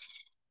 Okay.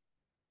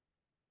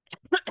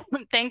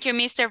 Thank you,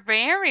 Mr.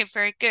 Very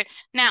good.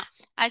 Now,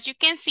 as you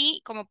can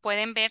see, como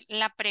pueden ver,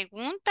 la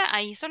pregunta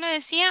ahí solo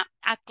decía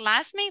a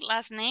classmate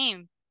last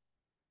name.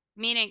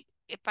 Miren,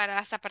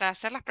 hasta para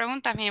hacer las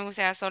preguntas, miren, o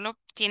sea, solo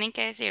tienen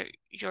que decir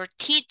your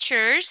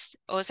teachers,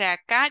 o sea,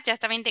 acá ya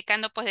estaba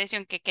indicando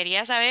posesión que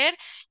quería saber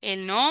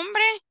el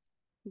nombre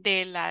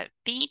de la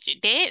teacher,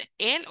 de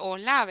él o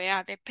la,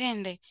 vea,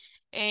 depende.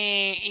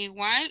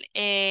 Igual,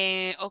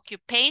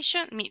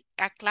 occupation,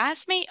 a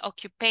classmate,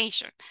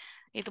 occupation.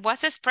 It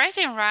was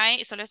expressing,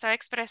 right? Solo estaba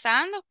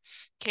expresando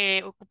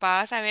que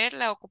ocupaba saber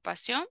la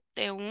ocupación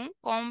de un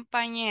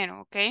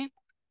compañero, ¿ok?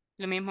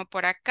 Lo mismo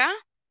por acá.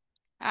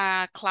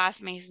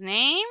 Classmate's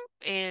name,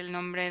 el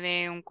nombre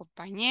de un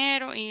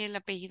compañero y el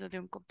apellido de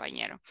un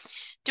compañero.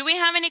 Do we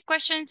have any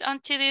questions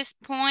until this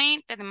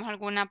point? ¿Tenemos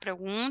alguna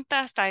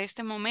pregunta hasta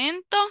este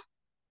momento?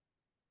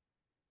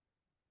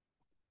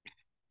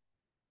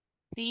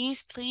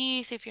 Please,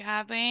 please, if you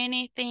have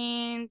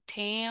anything,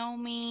 tell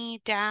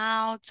me,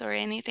 doubts or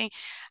anything.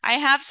 I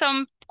have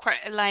some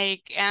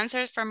like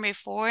answers from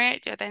before.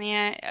 Yo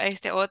tenía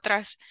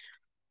otras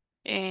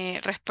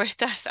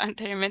respuestas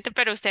anteriormente,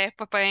 pero ustedes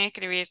pues pueden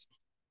escribir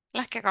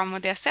las que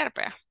acabamos de hacer,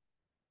 ¿verdad?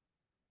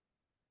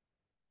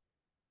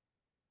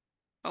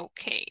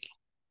 Okay.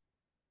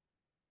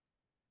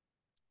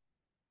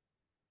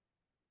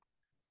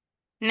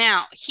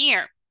 Now,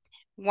 here,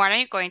 what are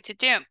you going to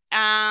do?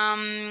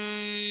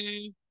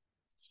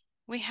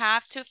 We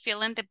have to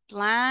fill in the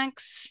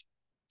blanks.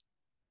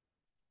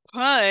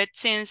 But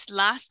since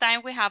last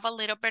time we have a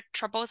little bit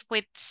troubles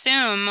with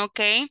Zoom,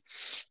 okay?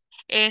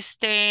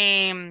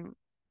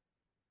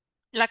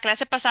 La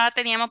clase pasada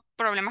teníamos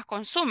problemas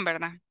con Zoom,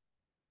 ¿verdad?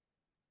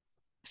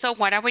 So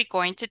what are we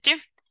going to do?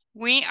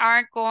 We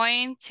are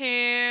going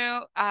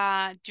to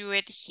do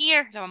it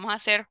here. Lo vamos a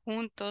hacer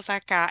juntos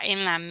acá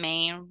en la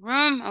main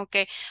room, ¿ok?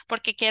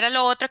 Porque ¿qué era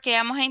lo otro que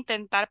íbamos a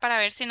intentar para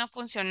ver si no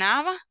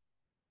funcionaba?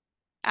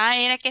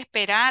 Era que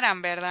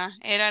esperaran, ¿verdad?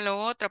 Era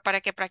lo otro,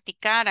 para que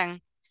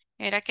practicaran.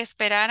 Era que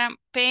esperaran,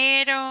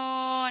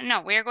 pero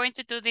no, we are going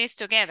to do this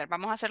together.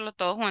 Vamos a hacerlo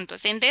todos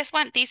juntos. In this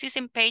one, this is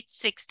in page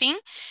 16.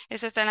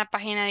 Eso está en la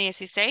página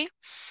 16.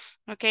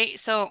 Okay,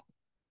 so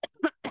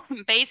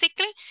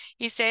basically,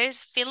 it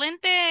says fill in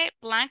the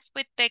blanks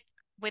with the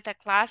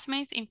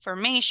classmates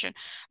information.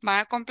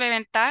 Van a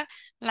complementar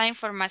la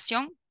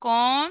información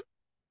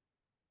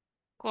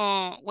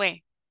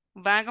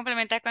van a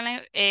complementar con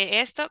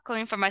esto con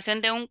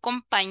información de un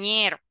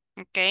compañero,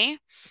 ¿ok?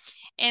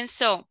 And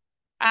so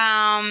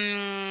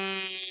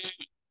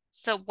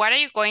what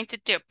are you going to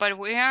do? But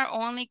we are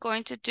only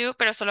going to do,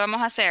 pero solo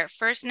vamos a hacer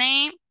first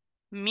name,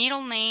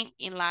 middle name,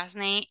 y last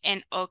name,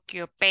 and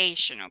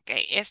occupation, ¿ok?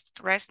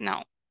 Rest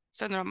no,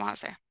 eso no lo vamos a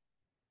hacer.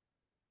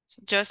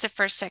 So just the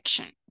first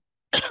section.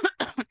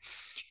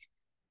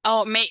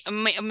 Oh,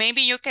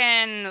 maybe you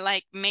can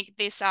like make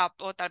this up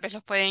o tal vez lo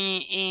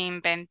pueden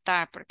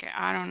inventar porque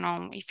I don't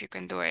know if you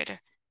can do it.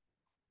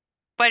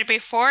 But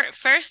before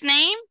first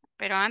name,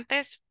 pero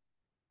antes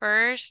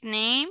first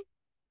name.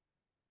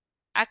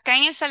 Acá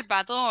en El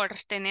Salvador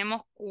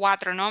tenemos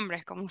 4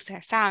 nombres, como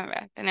ustedes saben,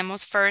 ¿verdad?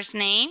 Tenemos first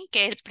name,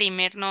 que es el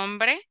primer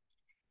nombre,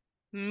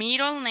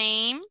 middle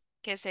name,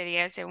 que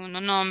sería el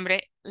segundo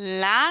nombre,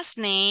 last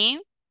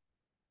name,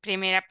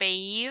 primer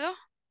apellido,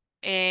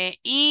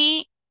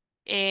 y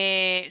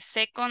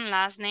second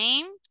last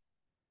name,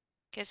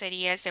 que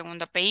sería el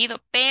segundo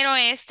apellido, pero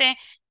este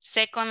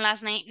second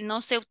last name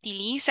no se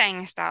utiliza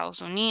en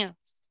Estados Unidos,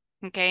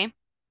 ¿ok?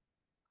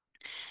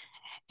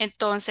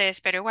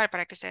 Entonces, pero igual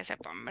para que ustedes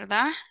sepan,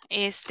 ¿verdad?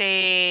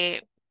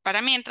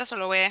 Para mientras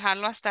solo voy a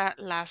dejarlo hasta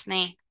last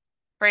name.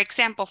 For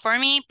example, for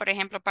me, por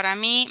ejemplo, para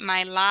mí,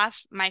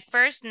 my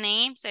first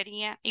name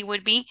sería, it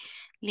would be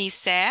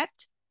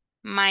Lisette,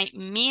 my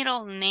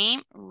middle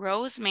name,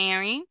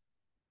 Rosemary,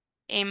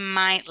 and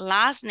my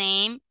last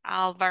name,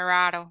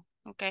 Alvarado,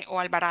 okay, o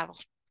Alvarado.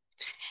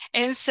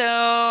 And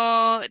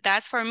so,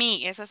 that's for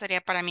me. Eso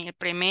sería para mí. El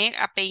primer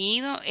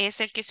apellido es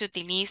el que se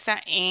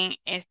utiliza en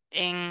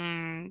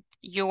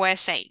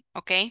USA,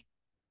 okay?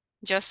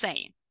 Just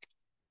saying.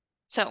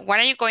 So, what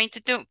are you going to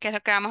do? ¿Qué es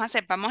lo que vamos a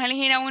hacer? Vamos a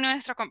elegir a uno de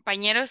nuestros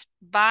compañeros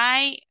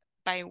by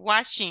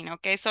watching,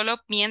 okay? Solo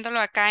viéndolo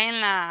acá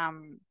in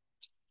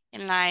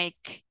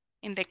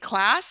the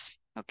class,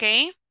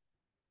 okay?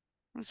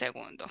 Un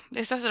segundo.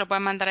 Eso se lo voy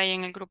a mandar ahí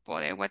en el grupo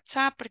de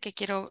WhatsApp porque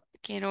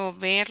quiero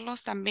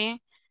verlos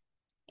también.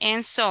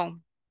 And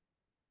so,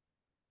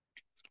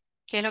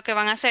 ¿qué es lo que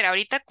van a hacer?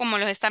 Ahorita, como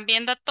los están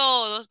viendo a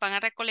todos, van a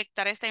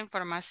recolectar esta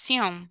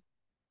información.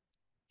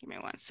 Give me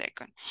one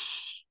second.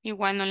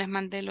 Igual no les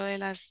mandé lo de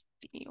las...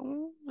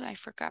 I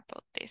forgot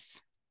about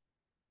this.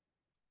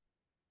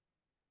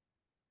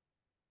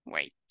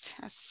 Wait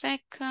a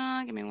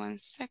second. Give me one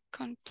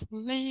second,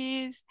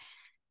 please.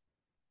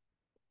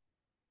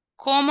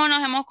 ¿Cómo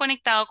nos hemos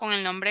conectado con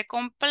el nombre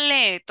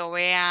completo?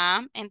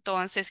 Vean,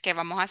 entonces, ¿qué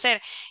vamos a hacer?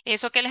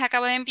 Eso que les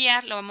acabo de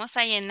enviar lo vamos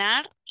a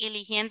llenar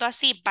eligiendo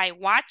así, by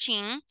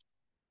watching,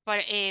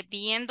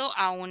 viendo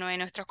a uno de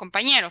nuestros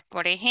compañeros.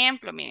 Por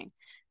ejemplo, miren,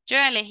 yo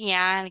elegí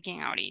a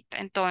alguien ahorita.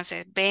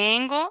 Entonces,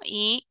 vengo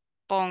y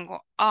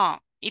pongo, oh,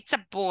 it's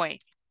a boy.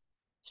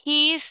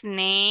 His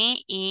name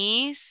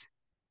is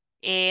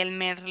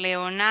Elmer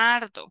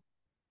Leonardo.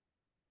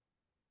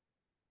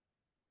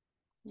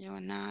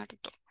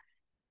 Leonardo.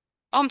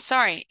 Oh, I'm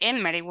sorry,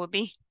 Elmer it will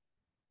be.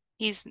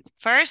 His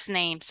first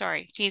name,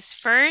 sorry. His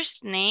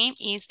first name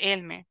is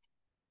Elmer.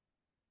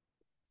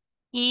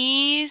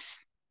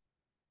 His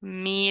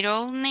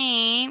middle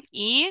name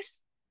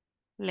is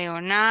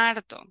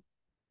Leonardo.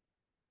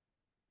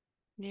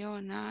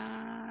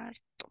 Leonardo.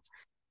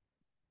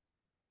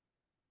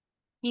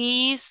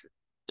 His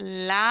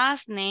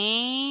last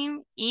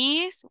name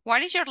is,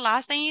 what is your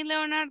last name,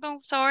 Leonardo?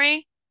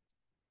 Sorry.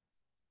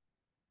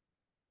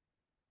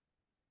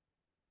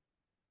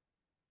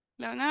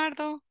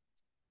 Leonardo.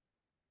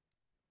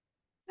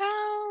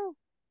 No.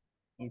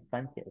 It's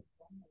Sanchez.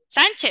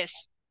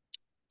 Sanchez.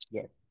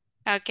 Yes.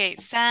 Okay,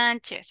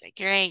 Sanchez.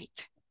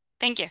 Great.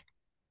 Thank you.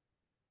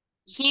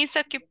 His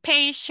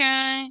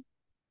occupation.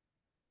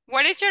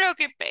 What is your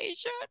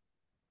occupation?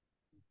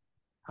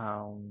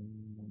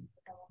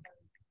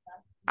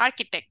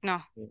 Architect, no.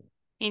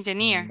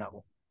 Engineer.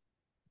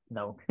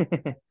 No.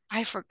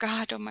 I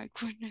forgot. Oh my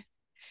goodness.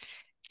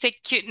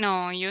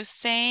 No, you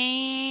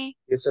say.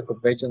 His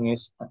occupation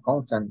is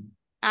accountant.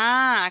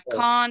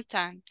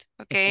 Accountant.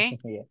 Okay.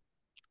 Yeah.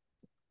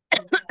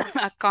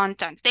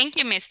 Accountant. Thank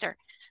you, mister.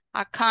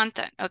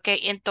 Accountant. Okay,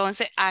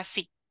 entonces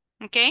así.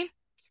 Okay.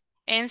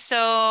 And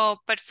so,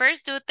 but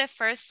first do the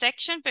first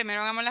section.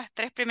 Primero hagamos las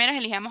tres primeras,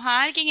 elijamos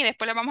a alguien y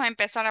después le vamos a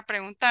empezar a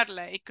preguntar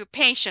la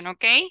occupation,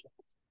 okay?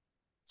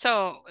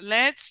 So,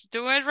 let's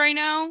do it right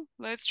now.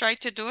 Let's try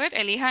to do it.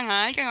 Elijan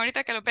a alguien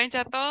ahorita que lo ven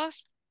ya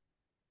todos.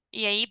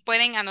 Y ahí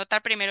pueden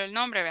anotar primero el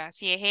nombre, ¿verdad?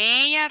 Si es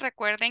ella,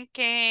 recuerden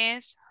que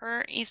es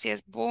her y si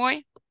es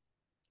boy.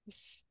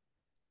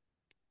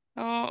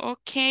 Oh,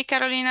 okay,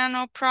 Carolina,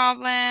 no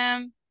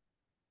problem.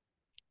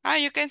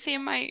 You can see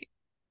my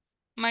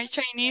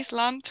Chinese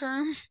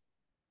lantern.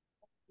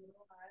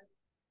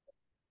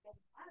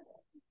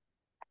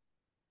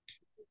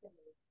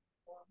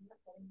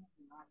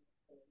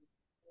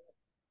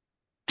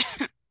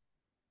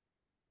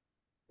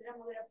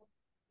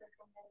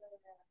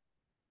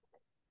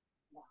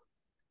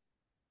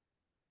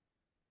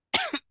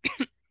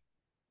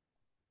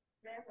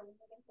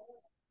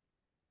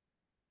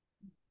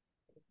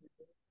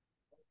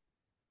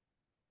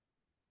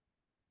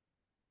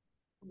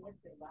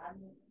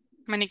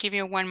 I'm going to give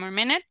you one more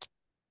minute.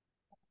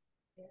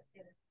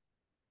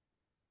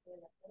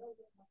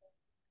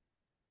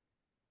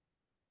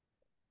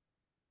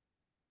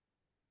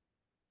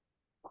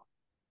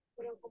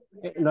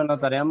 ¿Lo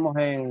anotaríamos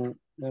en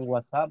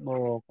WhatsApp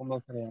o cómo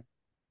sería?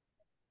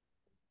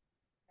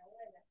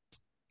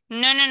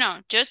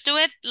 No. Just do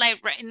it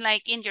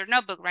like in your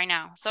notebook right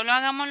now. Solo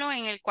hagámoslo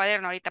en el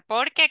cuaderno ahorita.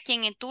 Porque a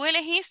quien tú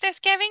elegiste,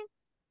 Kevin,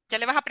 ya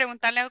le vas a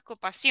preguntar la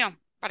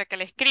ocupación para que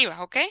le escribas,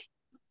 ¿ok?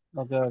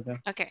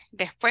 Ok.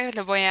 Después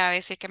les voy a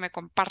decir que me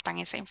compartan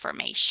esa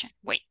information.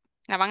 Wait.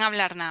 La van a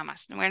hablar nada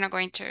más. We're not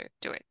going to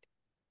do it.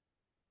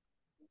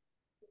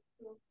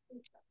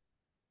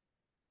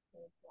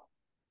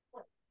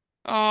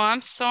 Oh,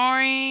 I'm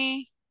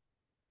sorry.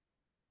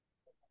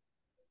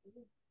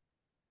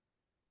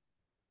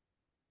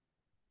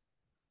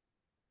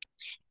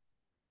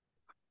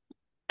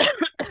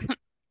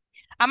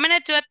 I'm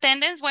gonna do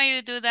attendance while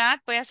you do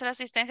that. Voy a hacer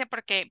asistencia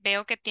porque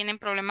veo que tienen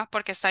problemas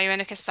porque está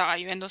lloviendo, es que estaba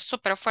lloviendo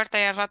súper fuerte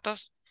y a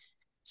ratos.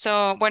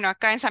 So, bueno,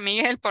 acá en San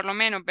Miguel por lo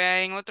menos,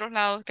 vea, en otros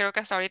lados creo que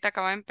hasta ahorita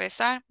acaba de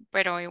empezar,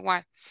 pero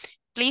igual.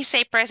 Please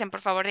say present,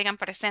 por favor digan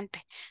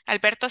presente.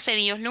 Alberto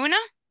Cedillos Luna.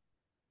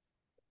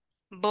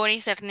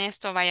 Boris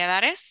Ernesto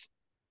Valladares.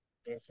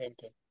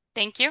 Presente.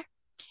 Thank you.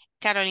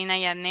 Carolina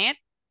Yanet.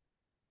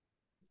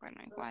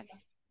 Bueno, igual.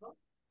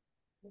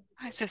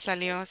 Se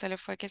salió, se le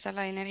fue quizás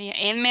la energía.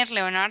 Elmer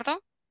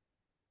Leonardo.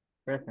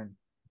 Present.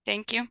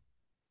 Thank you.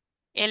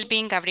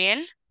 Elvin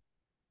Gabriel.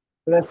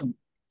 Present.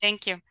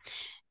 Thank you.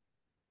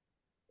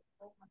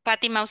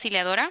 Fátima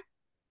Auxiliadora.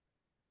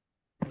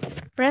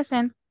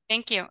 Present.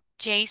 Thank you.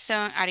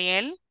 Jason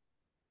Ariel.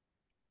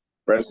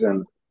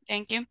 Present.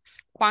 Thank you.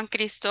 Juan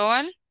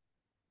Cristóbal.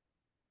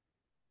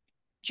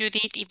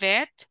 Judith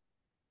Yvette.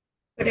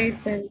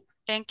 Present.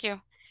 Thank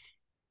you.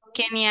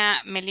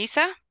 Kenia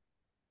Melissa.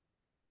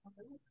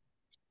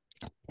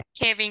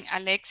 Kevin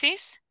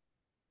Alexis.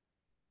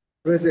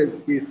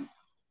 Present, please.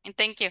 And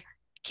thank you.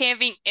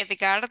 Kevin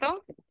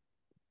Edgardo.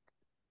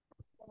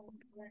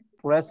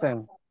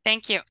 Present.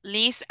 Thank you.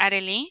 Liz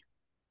Arely.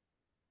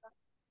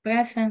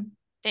 Present.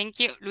 Thank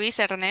you. Luis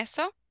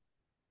Ernesto.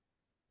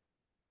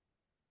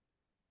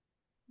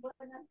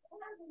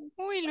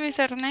 Uy, Luis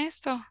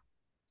Ernesto.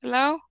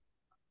 Hello.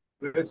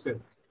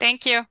 Present.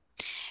 Thank you.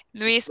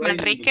 Luis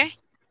Manrique.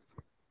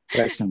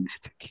 Present.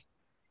 Okay.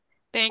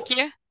 Thank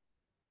you.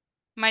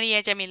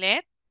 María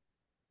Yamilet.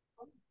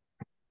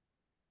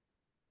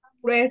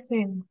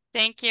 Present.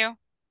 Thank you.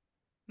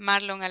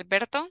 Marlon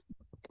Alberto.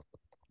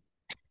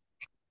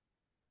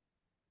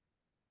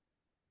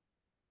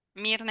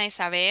 Mirna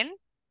Isabel.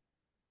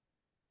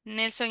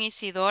 Nelson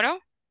Isidoro.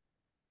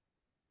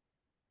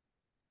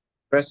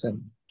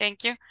 Present.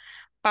 Thank you.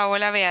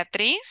 Paola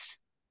Beatriz.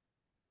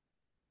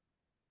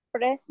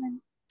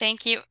 Present.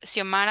 Thank you.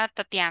 Xiomara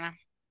Tatiana.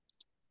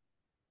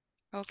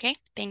 Okay,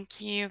 thank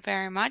you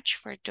very much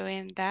for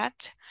doing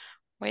that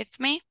with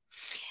me.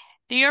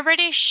 Do you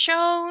already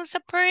show a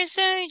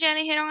person? ¿Ya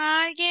dijeron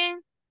a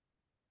alguien?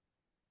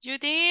 You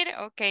did?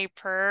 Okay,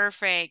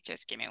 perfect.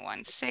 Just give me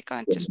 1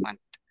 second. Just one.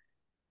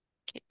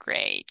 Okay,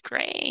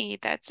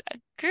 great. That's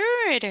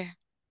good. Give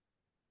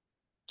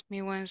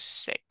me 1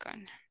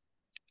 second.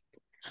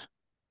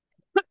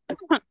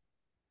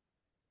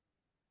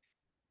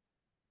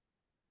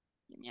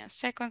 me a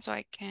second so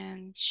I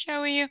can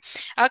show you.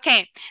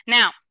 Okay,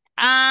 now,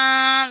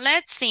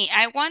 let's see.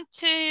 I want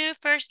to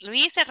first,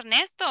 Luis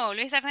Ernesto,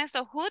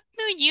 who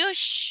do you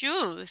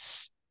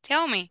choose?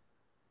 Tell me.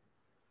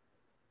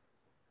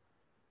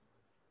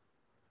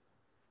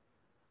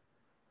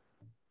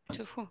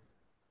 To who?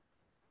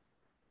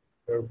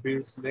 Her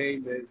first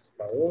name is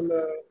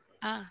Paola.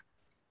 Ah.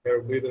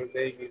 Her middle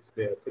name is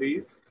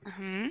Beatriz.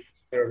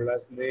 Her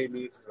last name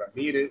is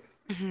Ramirez.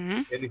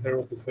 And her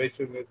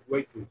occupation is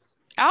waitress.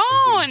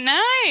 Oh,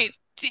 nice.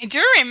 Do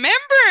you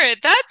remember?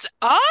 That's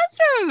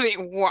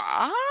awesome.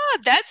 Wow,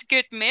 that's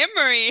good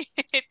memory.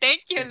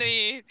 Thank you,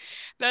 Luis.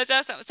 That's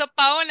awesome. So,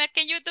 Paola,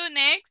 can you do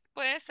next?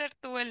 ¿Puedes ser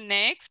tú el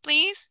next,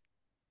 please?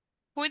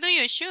 Who do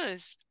you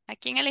choose? ¿A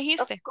quién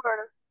elegiste? Of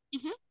course.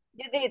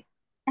 You did.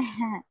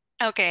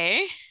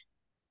 Okay.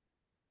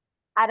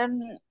 I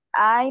don't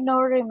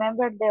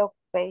remember the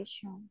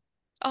occupation.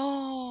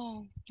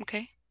 Oh,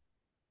 okay.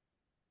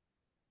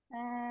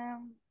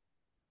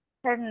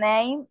 Her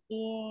name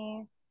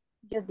is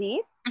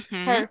Judith.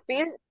 Her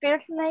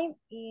first name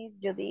is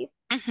Judith.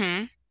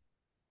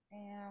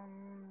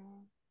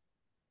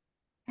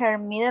 Her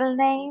middle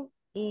name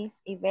is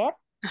Yvette.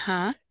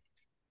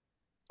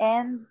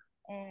 And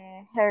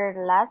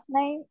her last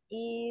name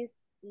is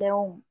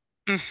Leon.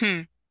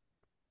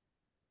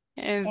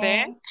 And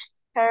then?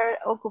 Her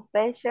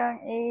occupation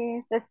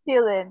is a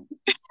student.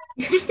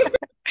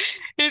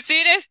 Is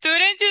it a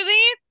student,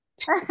 Judith?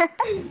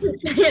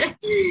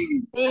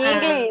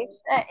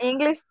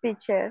 English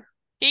teacher.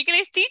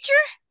 English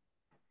teacher?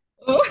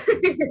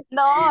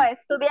 No,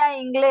 estudia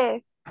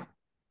inglés.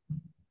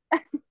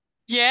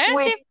 Yes.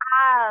 With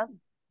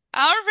us.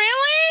 Oh,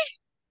 really?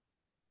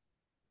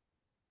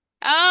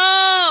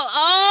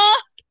 Oh.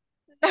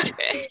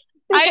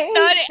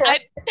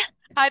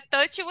 I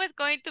thought she was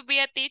going to be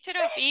a teacher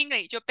of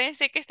English. Yo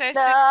pensé que estaba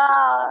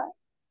No.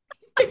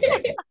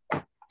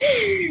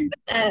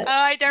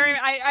 I don't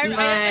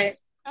remember.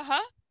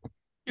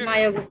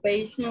 My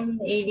occupation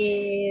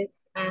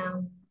is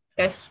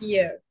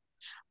cashier.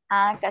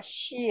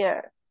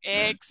 Cashier.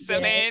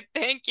 Excellent.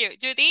 Thank you.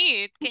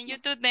 Judith, can you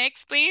do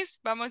next, please?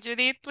 Vamos,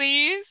 Judith,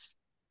 please.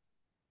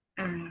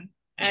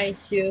 I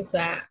choose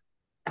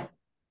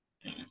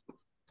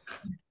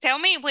Tell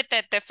me with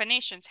the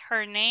definitions,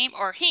 her name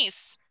or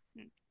his.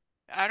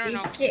 I don't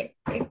know.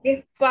 Es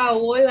que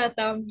Paola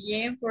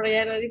también, pero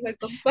ya lo dijo el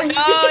compañero.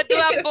 No, do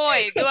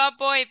a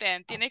boy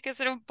then. Tiene que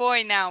ser un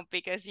boy now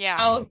because yeah.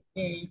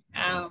 Okay.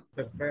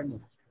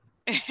 Famous.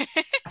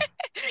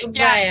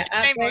 Yeah, Vaya,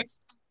 famous.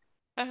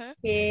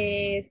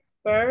 His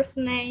first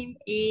name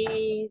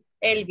is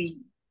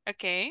Elvin.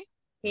 Okay.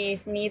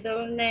 His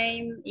middle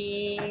name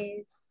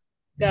is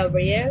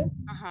Gabriel.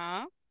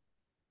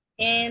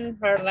 And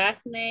her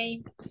last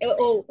name,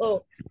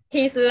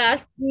 his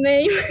last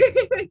name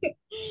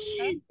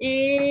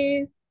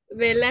is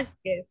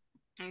Velasquez.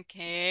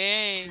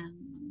 Okay.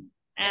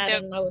 I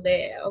don't know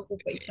the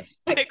occupation.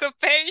 The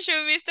occupation,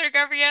 Mr.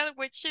 Gabriel,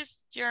 which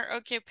is your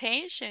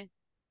occupation?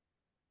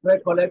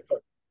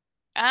 Collector.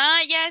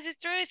 Yes, it's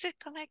true. It's a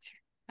collector.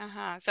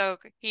 So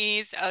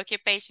his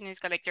occupation is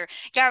collector.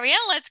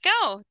 Gabriel, let's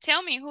go.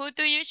 Tell me, who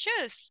do you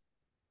choose?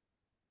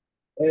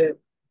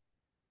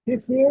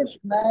 His first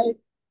name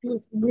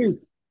is Luis.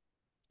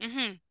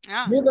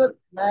 Middle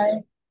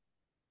name.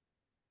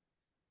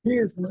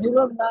 His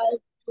middle name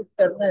is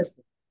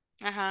Ernesto.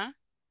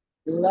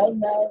 His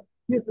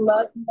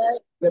last name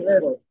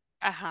Guerrero.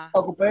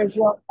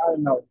 Occupation, I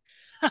don't know.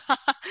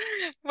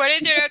 What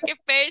is your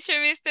occupation,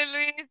 Mr.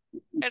 Luis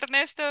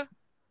Ernesto?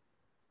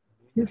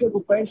 His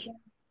occupation?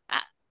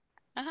 I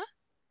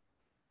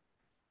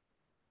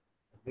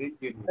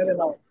don't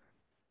know.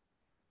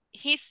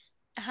 His,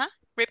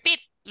 repeat,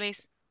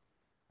 Luis.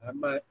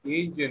 I'm an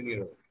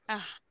engineer.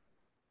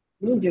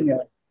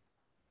 Engineer.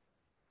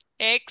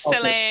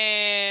 Excellent.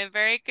 Okay.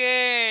 Very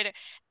good.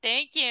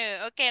 Thank you.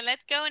 Okay,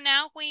 let's go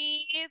now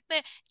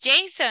with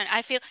Jason.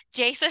 I feel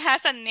Jason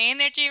has an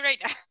energy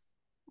right now.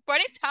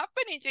 What is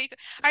happening, Jason?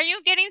 Are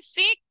you getting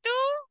sick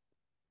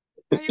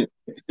too?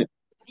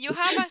 You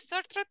have a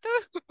sore throat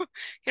too?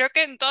 Creo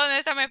que en todos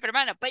estamos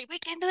enfermando. But we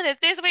can do this.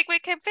 This week we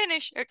can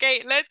finish.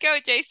 Okay, let's go,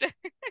 Jason.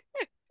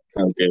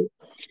 Okay.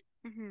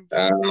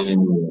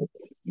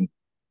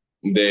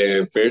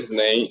 The first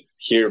name,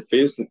 her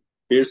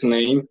first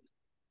name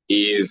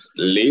is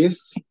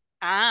Liz.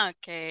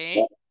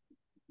 Okay.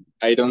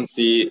 I don't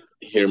see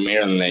her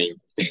middle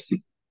name.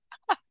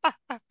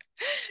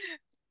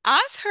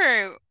 Ask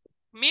her.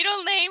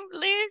 Middle name,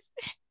 Liz?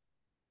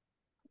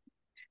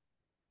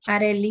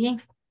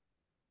 Arely.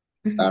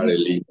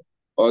 Arely.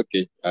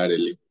 Okay,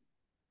 Arely.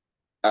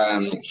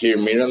 Her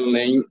middle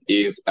name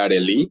is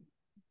Arely.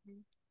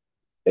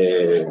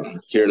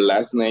 Her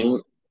last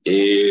name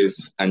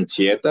is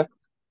Anchieta.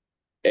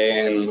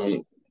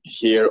 And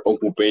her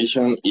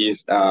occupation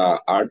is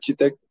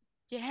architect.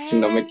 Yes. Si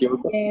no me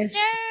equivoco. Yes,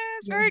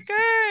 very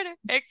good.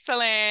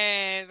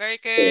 Excellent. Very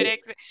good.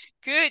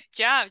 Good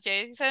job,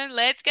 Jason.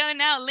 Let's go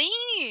now.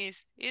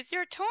 Liz, it's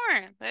your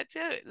turn. Let's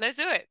do it. Let's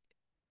do it.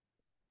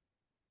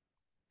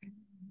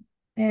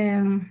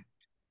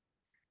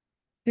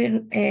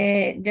 Yo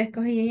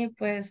escogí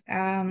pues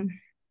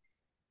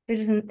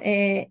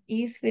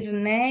is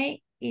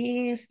Firney,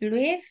 is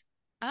Luis,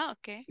 Ah,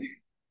 ok.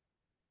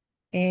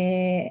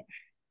 eh,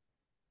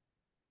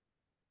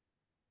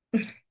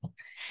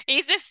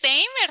 Is the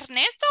same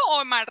Ernesto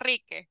or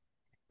Manrique?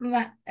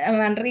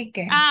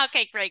 Manrique Ah,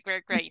 okay, great,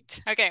 great,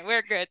 great. Okay,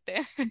 we're good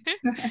then.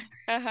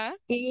 Uh-huh.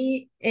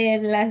 y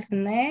last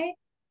name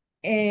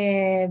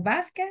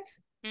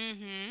Vázquez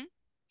Mm-hmm.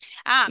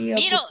 Ah, y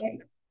middle.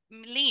 occupation.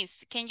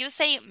 Liz, can you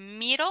say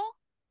middle?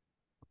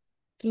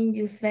 Can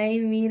you say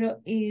middle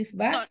is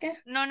No,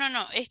 Vázquez? no, no,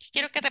 no. Es que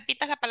quiero que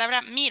repitas la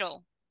palabra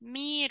middle.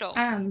 Middle.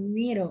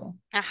 Middle.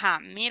 Ajá,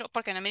 middle.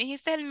 Porque no me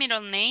dijiste el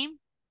middle name.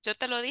 Yo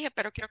te lo dije,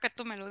 pero quiero que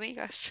tú me lo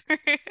digas.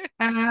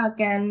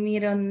 Okay,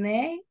 middle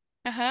name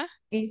Ajá.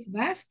 is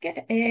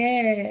Vázquez,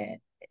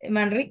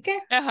 Manrique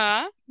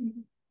Ajá.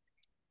 And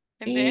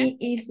then?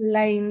 y is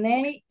last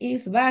name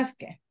is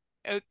Vázquez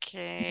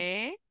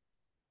Okay.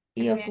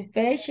 y And then?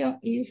 occupation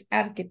is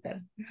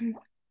architect.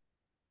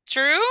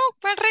 True,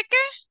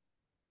 Manrique?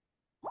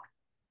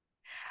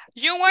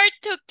 You work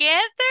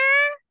together?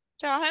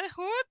 ¿Trabajan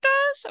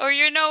juntos? Or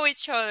you know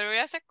each other?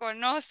 Ya se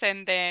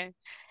conocen de.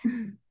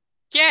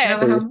 Yes.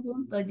 Trabajamos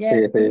juntos, Sí,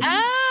 yes. sí.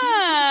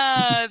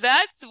 Ah,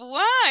 that's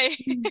why.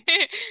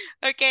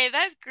 Okay,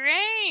 that's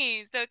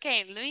great.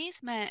 Okay,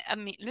 Luis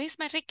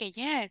Manrique,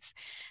 yes.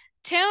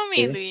 Tell me,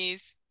 Sí.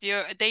 Luis,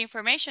 the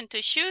information. To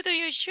who do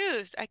you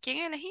choose? ¿A quién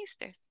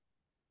elegiste?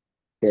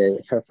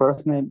 Okay, her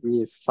first name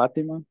is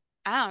Fatima.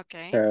 Ah,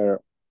 okay. Her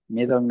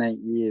middle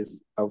name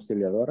is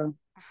Auxiliadora.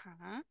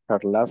 Ajá. Her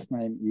last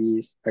name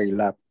is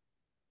Aguilar.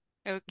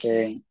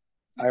 Okay. And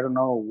I don't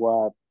know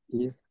what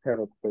is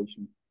her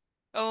occupation.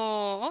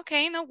 Oh,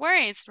 okay, no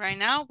worries. Right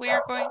now we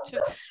are going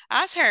to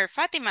ask her,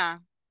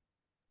 Fatima.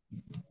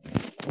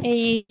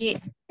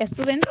 A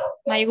student.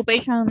 My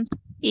occupation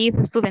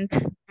is student.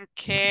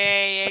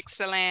 Okay,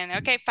 excellent.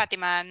 Okay,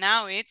 Fatima,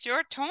 now it's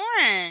your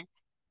turn.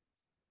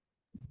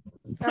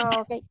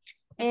 Ok.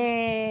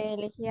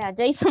 Elegí a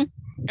Jason.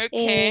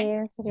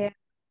 Okay. Sería,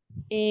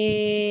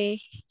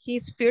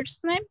 his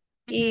first name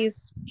Mhm.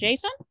 is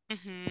Jason.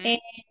 Mhm.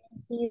 And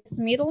his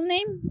middle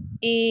name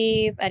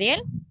is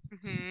Ariel.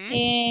 Mhm.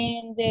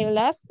 And the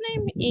last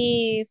name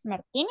is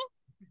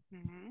Martinez.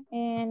 Mhm.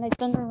 And I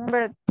don't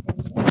remember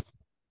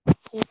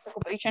his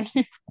occupation.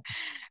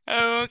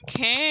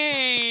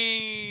 Okay.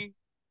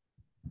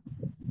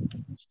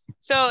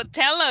 So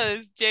tell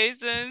us,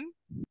 Jason,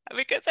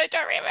 because I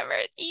don't remember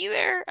it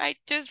either. I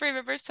just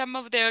remember some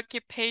of the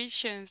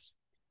occupations.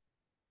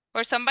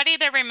 Or somebody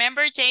that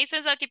remember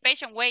Jason's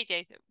occupation. Wait,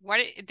 Jason,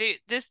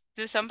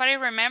 do somebody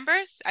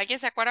remembers? ¿Alguien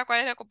se acuerda cuál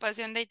es la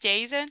ocupación de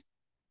Jason?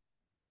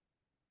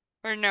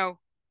 Or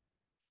no?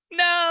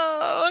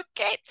 No.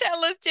 Okay,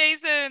 tell us,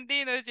 Jason.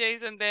 Dinos,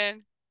 Jason,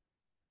 then.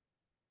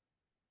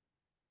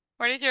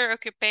 What is your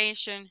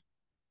occupation?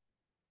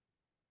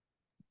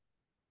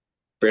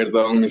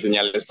 Perdón, mi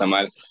señal está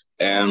mal.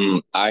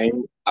 I'm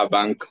a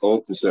bank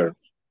officer.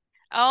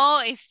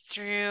 Oh, it's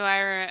true.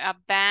 A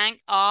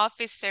bank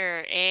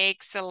officer.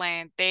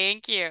 Excellent.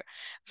 Thank you.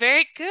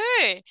 Very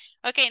good.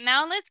 Okay,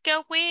 now let's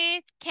go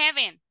with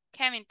Kevin.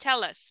 Kevin,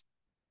 tell us.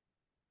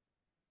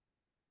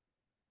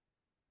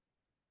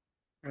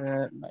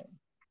 My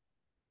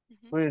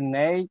full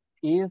name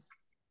is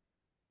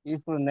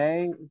full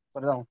name,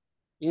 perdón,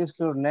 his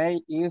full name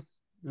is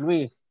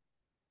Luis.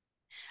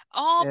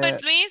 Oh,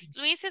 but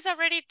Luis is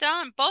already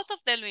done. Both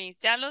of the Luis.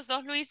 Ya los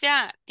dos Luis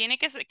ya. Tiene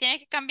que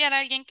cambiar a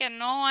alguien que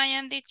no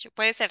hayan dicho.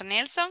 Puede ser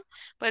Nelson,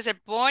 puede ser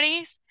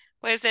Boris,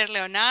 puede ser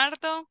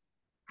Leonardo,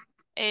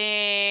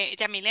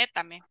 Yamilet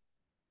también.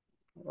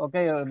 Ok,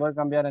 voy a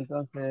cambiar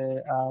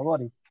entonces a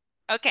Boris.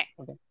 Okay.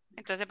 Okay.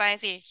 Entonces va a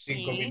decir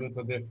 5 he.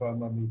 minutos de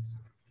fama, Miss.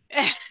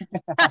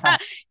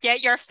 Yeah,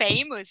 you're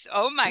famous.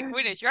 Oh my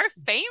goodness, you're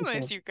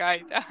famous, you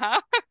guys.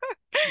 Uh-huh.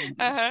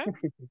 Uh-huh.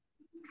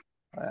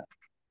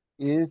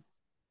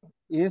 His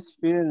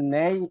full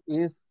name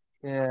is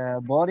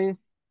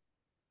Boris.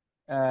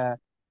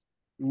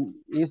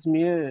 His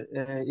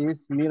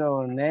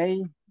middle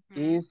name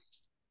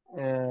is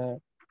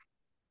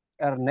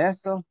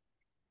Ernesto.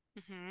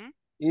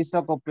 His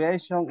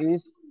occupation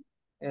is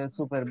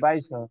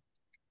supervisor.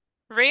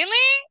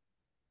 Really?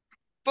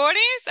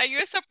 Boris, are you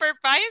a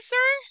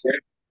supervisor?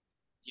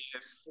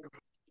 Yes.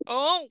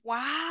 Oh,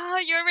 wow,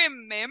 you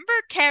remember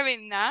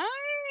Kevin.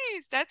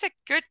 Nice. That's a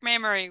good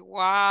memory.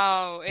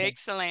 Wow,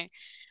 excellent.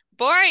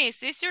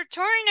 Boris, it's your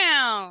turn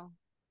now.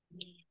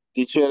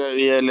 Teacher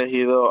había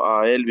elegido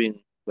a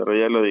Elvin, pero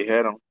ya lo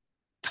dijeron.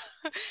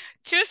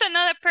 Choose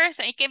another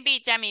person. It can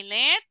be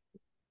Jamilet,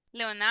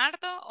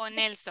 Leonardo, or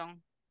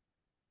Nelson.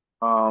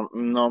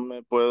 No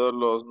me puedo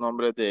los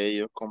nombres de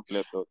ellos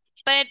completos.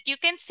 But you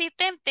can see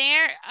them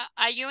there.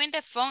 Are you in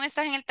the phone?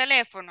 ¿Estás en el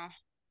teléfono?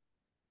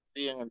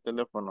 Sí, en el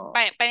teléfono.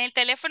 Para el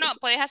teléfono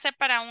puedes hacer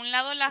para un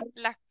lado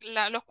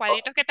los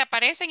cuadritos que te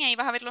aparecen y ahí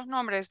vas a ver los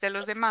nombres de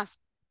los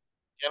demás.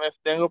 ¿Quiénes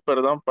tengo,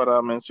 perdón,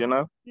 para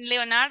mencionar?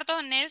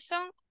 Leonardo,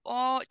 Nelson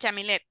o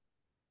Jamilet.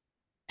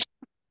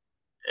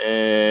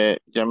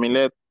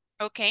 Yamilet.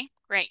 Okay,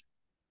 great.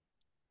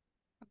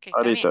 Ok,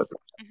 está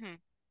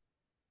bien.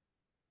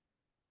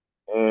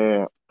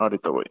 Ahorita,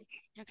 ahorita voy.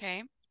 Ok.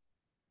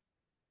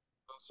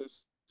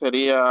 Entonces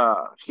sería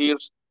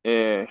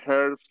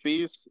her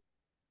first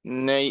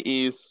name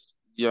is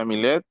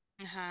Yamilet.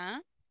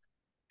 Ajá.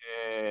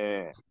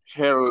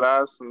 Her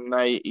last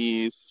name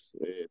is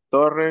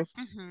Torres.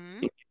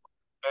 Ujú.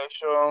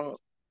 Fashion,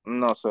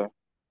 no sé.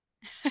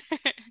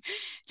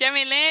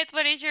 Jamilet,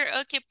 what is your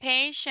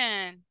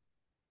occupation?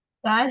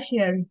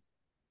 Cashier.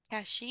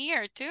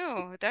 Cashier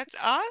too. That's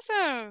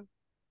awesome.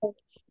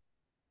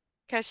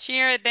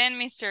 Cashier, then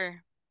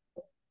Mr.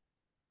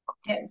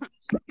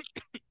 Yes.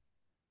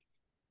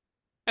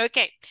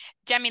 Okay,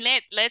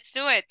 Jamilet, let's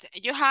do it.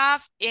 You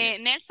have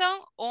Nelson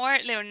or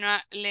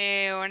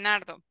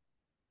Leonardo?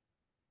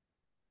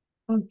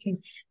 Okay.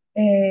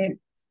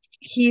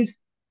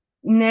 His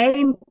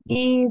name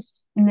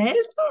is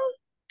Nelson.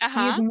 His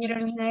Ajá.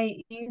 middle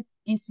name is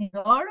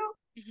Isidoro.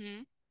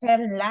 Ujú,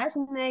 Her last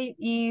name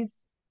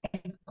is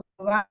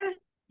Escobar.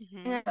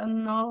 ujú. I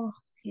don't know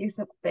his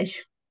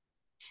occupation.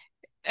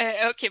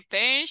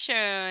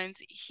 Occupations.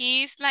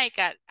 He's like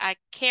a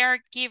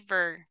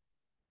caregiver.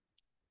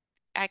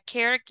 A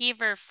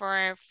caregiver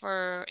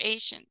for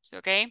Asians,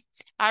 okay?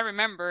 I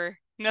remember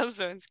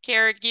Nelson's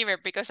caregiver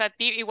because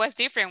it was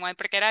different one,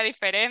 porque era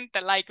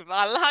diferente, like a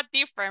lot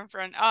different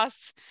from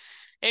us.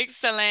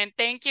 Excellent.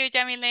 Thank you,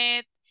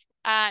 Jamilet.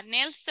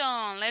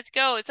 Nelson, let's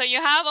go. So you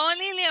have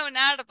only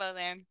Leonardo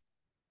then.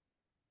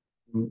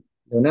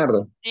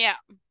 Leonardo. Yeah.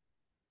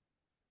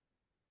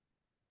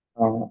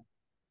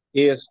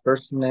 His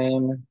first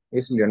name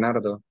is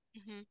Leonardo.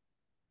 Mhm.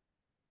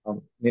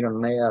 Middle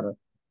name,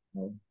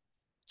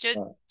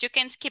 You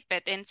can skip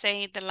it and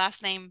say the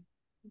last name.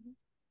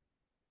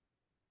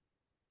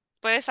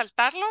 Puedes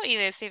saltarlo y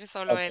decir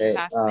solo el okay.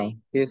 last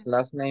name. His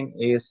last name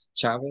is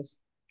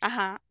Chavez.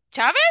 Ajá.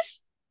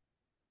 ¿Chávez?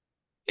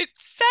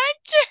 It's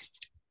Sánchez.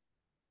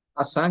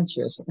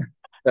 Sánchez.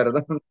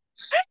 Perdón,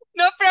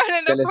 No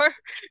problem, que no le,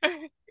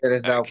 problem. que le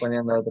estaba Okay.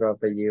 poniendo otro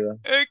apellido.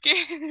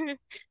 Okay.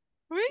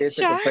 His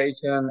Which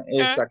occupation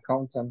is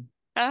accountant.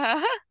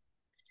 Uh-huh.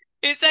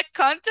 It's a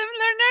quantum,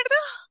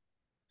 Leonardo?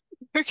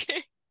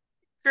 Okay.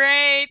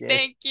 Great, Yes.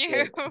 thank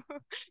you.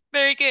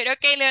 Very good.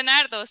 Okay,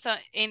 Leonardo, so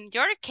in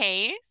your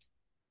case,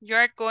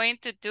 you're going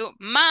to do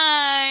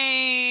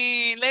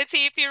mine. Let's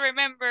see if you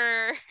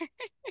remember.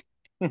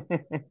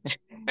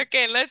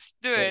 Okay, let's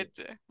do Okay. it.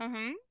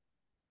 Mhm.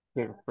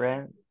 Your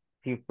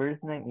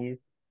first name is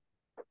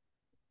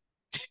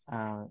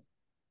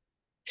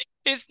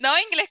It's no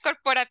inglés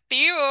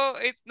corporativo.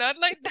 It's not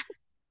like that.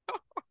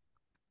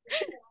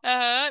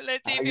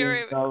 Let's see if you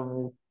remember.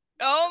 know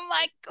Oh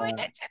my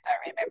goodness, I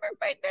don't remember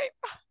my name.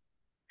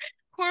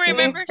 Who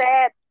remembers?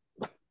 Lisette.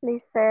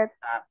 Lisette.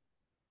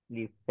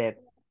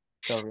 Lisette.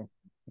 Sorry.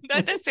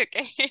 That's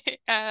okay.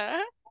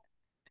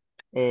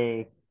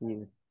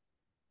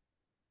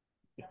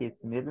 His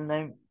middle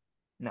name,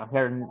 no,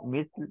 her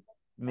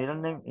middle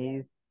name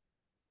is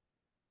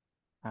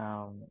I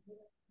don't know.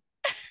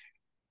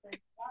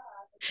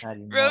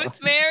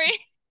 Rosemary.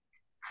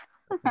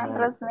 No,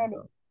 Rosemary.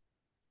 no,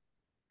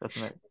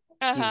 Rosemary.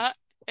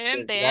 And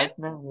His then? last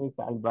name is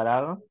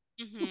Alvarado.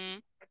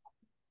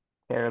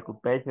 Her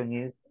occupation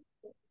is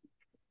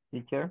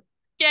teacher.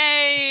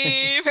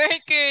 Yay!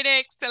 Very good,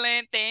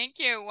 excellent. Thank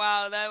you.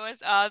 Wow, that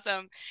was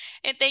awesome.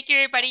 And thank you,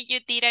 everybody. You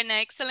did an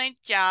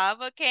excellent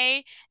job,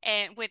 okay?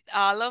 And with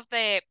all of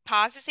the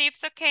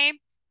positives, okay?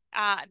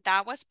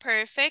 That was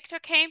perfect,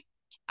 okay?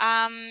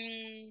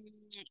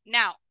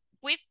 Now,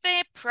 with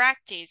the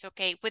practice,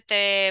 okay, with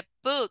the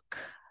book,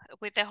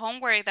 with the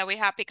homework that we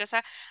have, because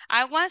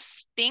I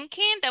was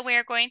thinking that we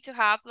are going to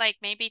have like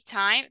maybe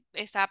time,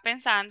 estaba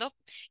pensando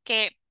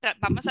que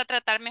vamos a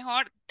tratar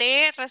mejor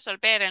de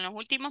resolver en los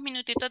últimos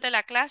minutitos de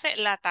la clase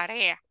la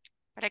tarea,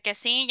 para que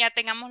así ya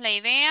tengamos la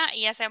idea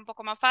y ya sea un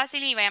poco más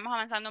fácil y vayamos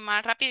avanzando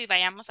más rápido y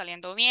vayamos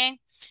saliendo bien.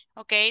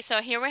 Ok, so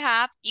here we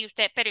have,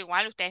 pero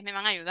igual ustedes me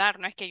van a ayudar,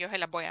 no es que yo se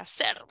las voy a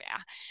hacer,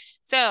 ¿vea?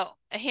 So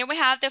here we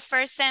have the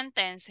first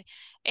sentence,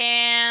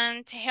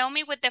 and help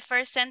me with the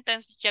first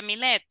sentence,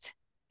 Jamilet.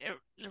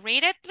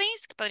 Read it,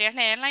 please. ¿Podrías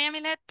leerla,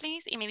 Yamilet,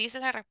 please? Y me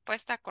dices la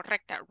respuesta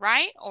correcta,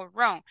 right or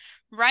wrong.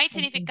 Right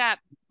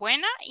significa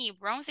buena y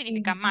wrong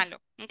significa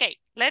malo. Okay,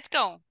 let's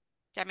go.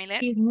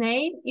 Yamilet. His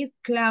name is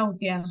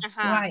Claudia.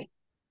 Right.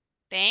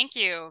 Thank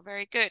you.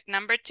 Very good.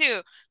 Number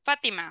 2,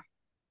 Fatima.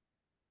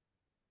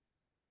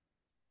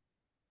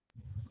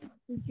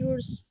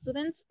 Your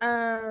students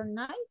are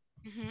nice.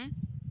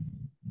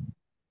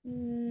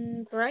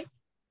 Right.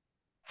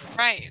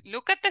 Right.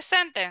 Look at the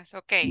sentence.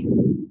 Okay.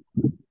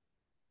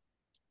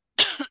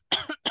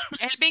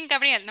 Elvin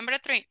Gabriel, number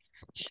 3.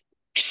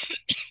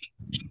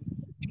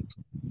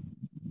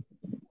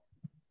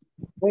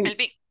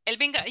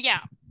 Elvin,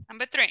 yeah,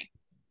 number 3.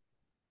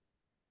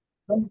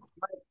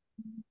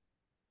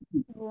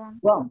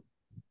 Wrong.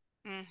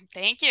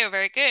 Thank you.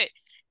 Very good.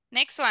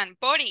 Next one,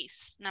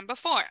 Boris, number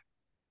 4.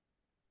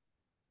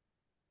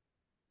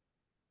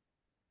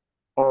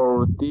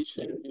 Our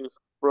teacher is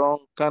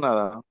from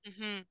Canada.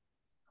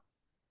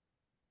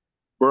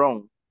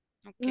 Brown.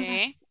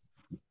 Okay.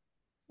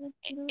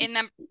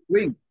 In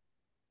Green.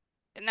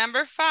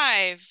 number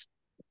 5.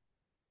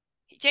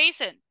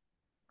 Jason.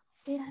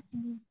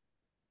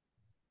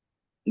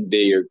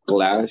 Their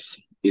class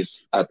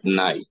is at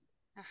night.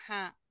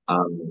 Ajá.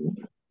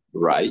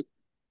 Right.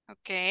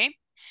 Okay.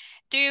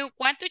 Do you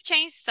want to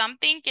change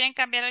something? ¿Quieren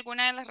cambiar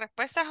alguna de las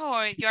respuestas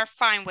o you're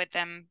fine with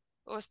them?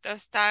 ¿O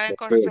está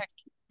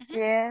correcto?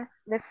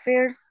 Yes, the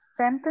first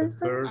sentence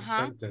The first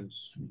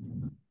sentence.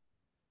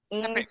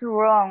 is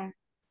wrong.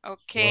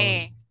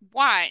 Okay.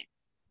 Why?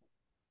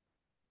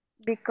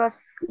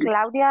 Because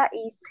Claudia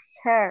is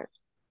her.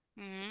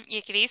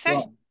 ¿Y qué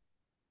dice?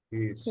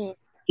 His.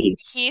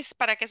 His,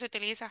 ¿para qué se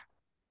utiliza?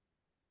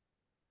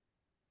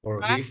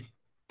 Or he.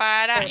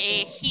 Para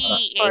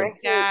he,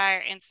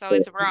 exact, and so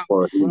it's wrong.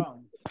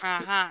 Wrong.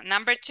 Ajá.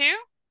 Number 2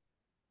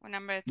 or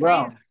number 3?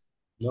 Wrong.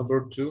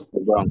 Number 2.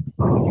 Wrong.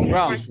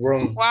 Wrong. It's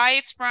wrong. Why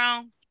it's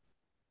wrong?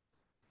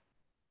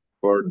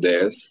 For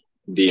this.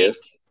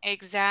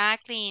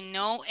 Exactly,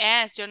 no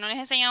S. Yo no les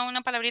he enseñado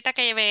una palabrita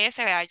que lleve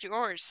S, vea,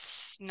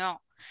 yours.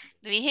 No.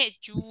 Le dije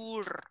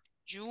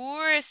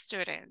your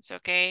students,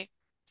 okay?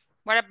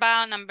 What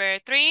about number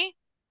 3?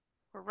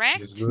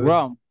 Correct?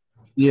 Wrong.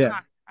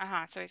 Yeah.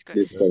 So it's good.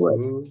 It's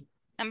correct.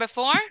 Number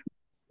 4?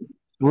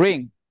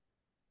 Ring.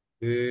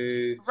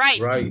 It's Right.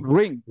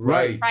 Ring.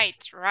 Right.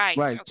 Right. Right.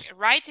 Okay.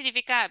 Right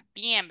significa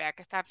bien, vea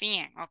que está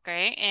bien,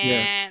 okay?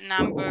 Yeah. And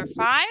number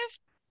 5?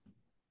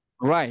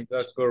 Right.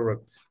 That's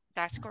correct.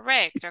 That's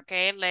correct,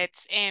 okay?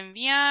 Let's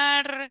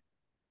enviar.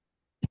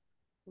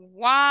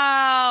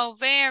 Wow,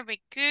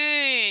 very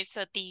good.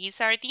 So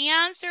these are the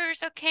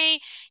answers,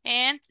 okay?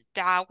 And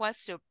that was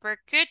super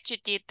good. You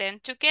did them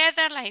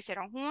together, las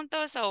hicieron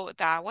juntos, so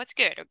that was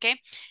good, okay?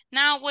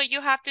 Now what you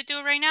have to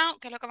do right now,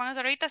 que es lo que van a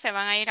hacer ahorita, se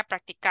van a ir a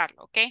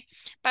practicarlo, okay?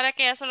 Para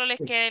que ya solo les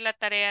quede la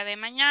tarea de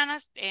mañana,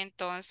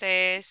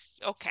 entonces,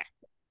 okay.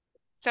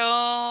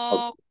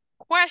 So,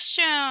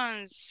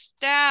 questions,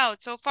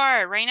 doubts so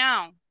far, right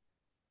now?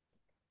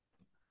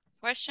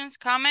 Questions,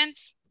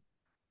 comments?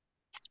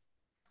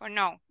 Or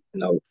no?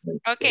 No.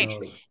 Okay,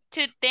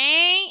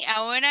 today,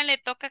 ahora le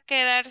toca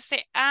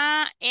quedarse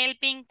a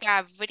Elvin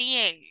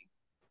Gabriel.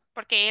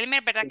 Porque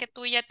Elmer, ¿verdad que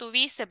tú ya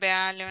tuviste,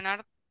 vea,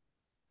 Leonardo?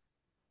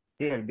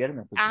 Sí, el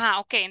viernes. Ajá,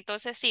 ok,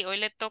 entonces sí, hoy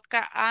le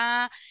toca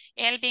a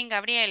Elvin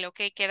Gabriel,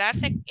 ok,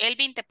 quedarse.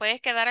 Elvin, ¿te puedes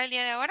quedar al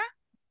día de ahora?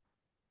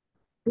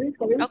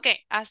 Ok,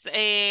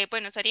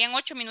 bueno, serían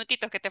 8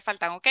 minutitos que te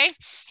faltan, ok?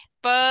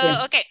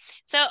 But, okay,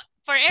 so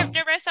for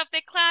the rest of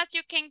the class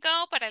you can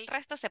go, para el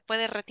resto se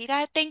puede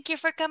retirar. Thank you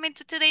for coming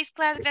to today's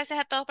class. Gracias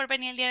a todos por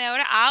venir el día de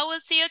ahora. I will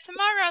see you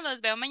tomorrow.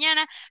 Los veo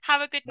mañana.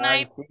 Have a good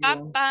night. Bye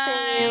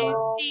bye.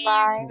 See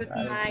you. Good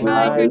Bye.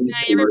 night. Good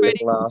night, everybody.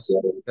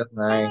 Good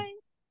night.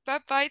 Bye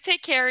bye.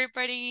 Take care,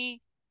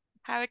 everybody.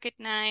 Have a good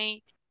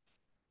night.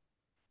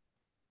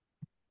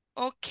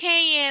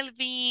 Okay,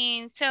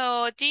 Elvin.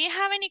 So, do you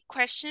have any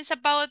questions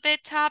about the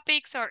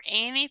topics or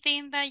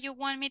anything that you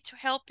want me to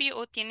help you?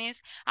 ¿O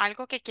tienes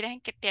algo que quieres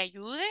que te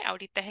ayude?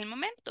 Ahorita es el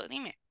momento,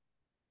 dime.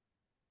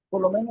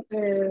 Por lo menos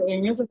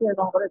en eso que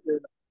nos aparece,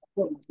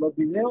 los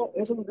videos,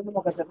 eso no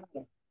tenemos que hacer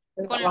nada.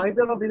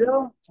 Abajito de los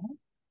videos,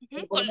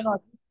 por lo menos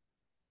aquí.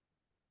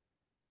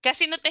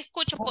 Casi no te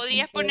escucho.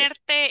 ¿Podrías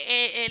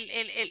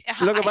ponerte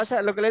ajá, Lo que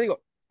pasa, lo que le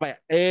digo,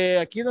 vaya,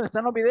 aquí donde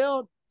están los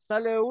videos,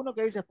 sale uno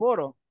que dice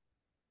foro,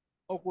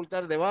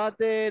 ocultar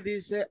debate,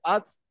 dice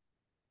ads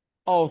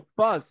of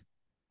past.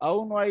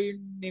 Aún no hay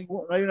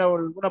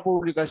alguna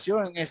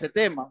publicación en ese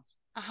tema.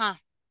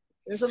 Ajá.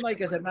 Eso no hay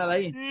que hacer nada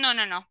ahí. No,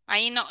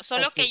 ahí no.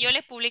 Solo que yo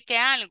les publiqué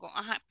algo.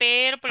 Ajá,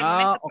 pero por el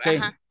momento, okay.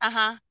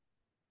 Ajá.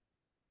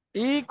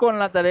 Y con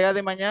la tarea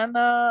de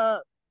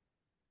mañana,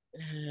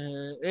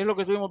 es lo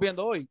que estuvimos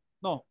viendo hoy.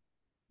 No.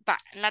 Va,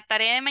 la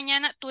tarea de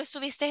mañana, tú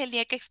estuviste el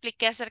día que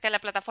expliqué acerca de la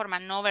plataforma,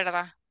 ¿no,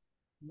 verdad?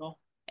 No.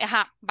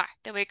 Ajá, va,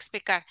 te voy a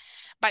explicar.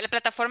 Va, la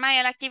plataforma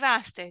ya la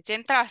activaste, ya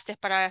entraste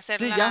para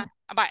hacerla. Sí, ya.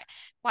 Va,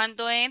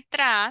 cuando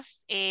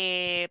entras,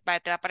 va,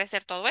 te va a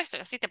aparecer todo esto,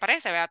 así te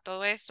parece, ¿verdad?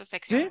 Todo esto,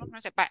 sección, ¿Sí?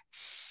 no sé, va.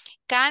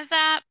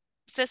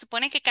 Se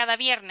supone que cada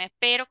viernes,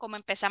 pero como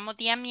empezamos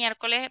día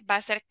miércoles, va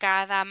a ser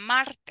cada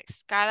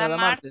martes.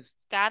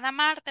 Cada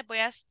martes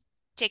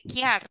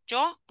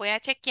yo voy a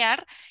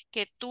chequear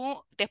que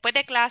tú, después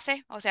de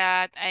clase, o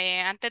sea,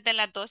 antes de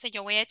las 12,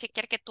 yo voy a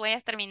chequear que tú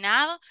hayas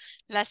terminado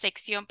la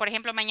sección. Por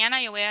ejemplo,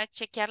 mañana yo voy a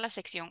chequear la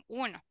sección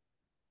 1.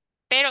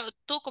 Pero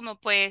tú, como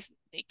pues,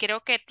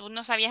 creo que tú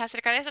no sabías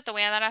acerca de eso, te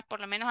voy a dar por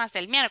lo menos hasta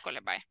el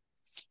miércoles, vaya.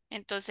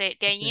 Entonces,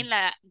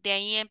 de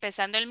ahí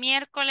empezando el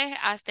miércoles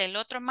hasta el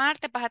otro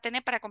martes vas a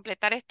tener para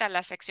completar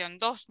la sección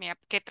 2, mira,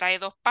 que trae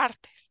 2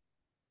 partes.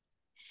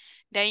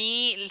 De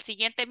ahí el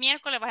siguiente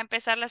miércoles vas a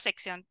empezar la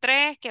sección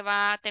 3, que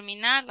va a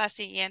terminar la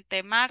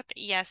siguiente martes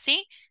y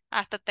así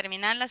hasta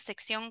terminar la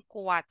sección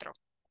 4.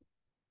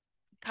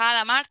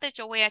 Cada martes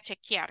yo voy a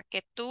chequear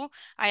que tú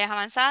hayas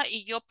avanzado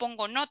y yo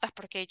pongo notas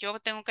porque yo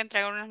tengo que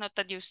entregar unas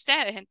notas de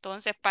ustedes.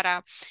 Entonces,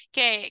 para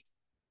que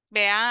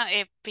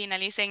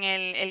finalicen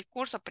el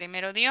curso,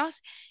 primero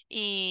Dios,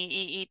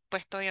 y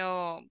pues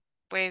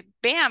pues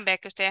vean, vea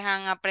que ustedes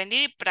han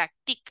aprendido y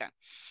practican.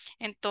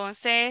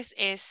 Entonces,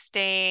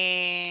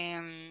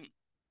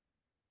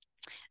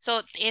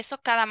 eso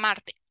cada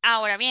martes.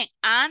 Ahora bien,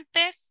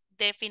 antes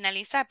de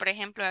finalizar, por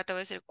ejemplo, ya te voy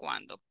a decir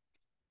cuándo.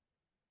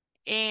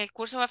 El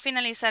curso va a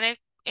finalizar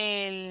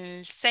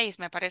el 6,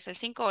 me parece, el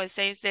 5 o el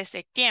 6 de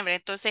septiembre.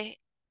 Entonces,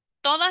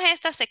 todas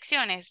estas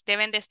secciones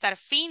deben de estar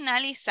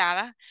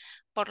finalizadas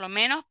por lo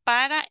menos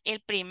para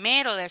el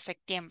 1 de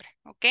septiembre,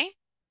 ¿ok?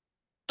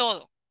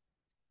 Todo.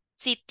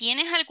 Si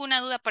tienes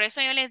alguna duda, por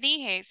eso yo les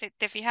dije,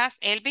 ¿te fijas,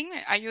 Elvin?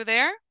 Are you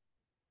there?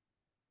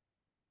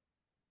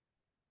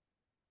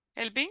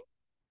 Elvin,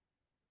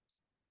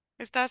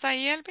 ¿estás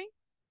ahí, Elvin?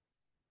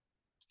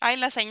 Ay,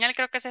 la señal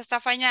creo que se está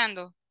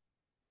fallando.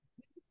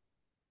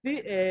 Sí,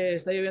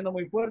 está lloviendo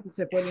muy fuerte,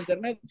 se fue el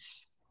internet.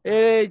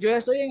 Yo ya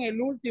estoy en el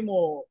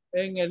último,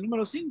 en el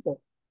número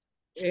 5.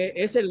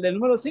 Es el del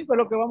número 5 es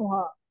lo que vamos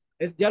a...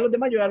 ya los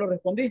demás yo ya lo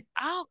respondí.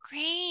 Ah, ok,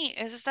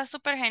 eso está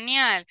súper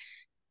genial.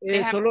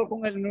 Déjame, Solo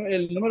con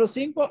el número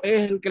 5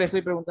 es el que le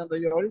estoy preguntando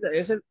yo ahorita.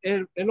 Es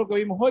lo que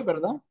vimos hoy,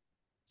 ¿verdad?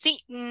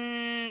 sí,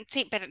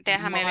 sí, pero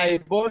déjame My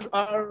ver. boss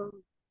are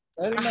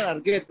Elmer Ah,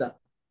 Argueta.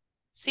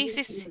 sí,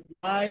 sí, sí.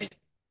 My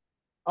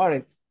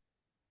artist.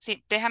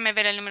 Sí, déjame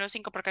ver el número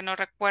 5 porque no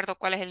recuerdo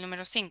cuál es el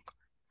número 5.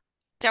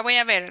 Ya voy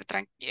a ver,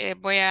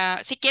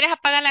 si quieres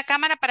apagar la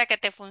cámara para que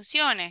te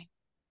funcione,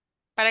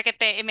 para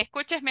que me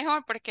escuches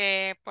mejor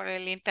porque por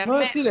el No,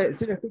 internet. sí le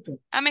escucho.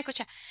 Ah, me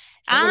escucha.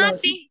 Tengo Ah, los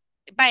aquí. sí.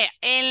 Vaya,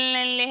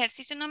 el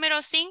ejercicio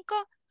número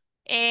 5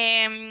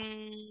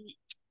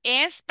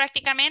 es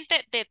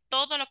prácticamente de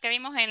todo lo que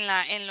vimos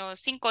en los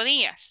 5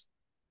 días.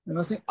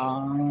 No sé.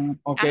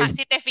 Ok. Ajá,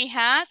 si te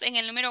fijas, en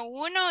el número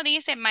 1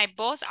 dice, My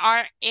boss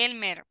are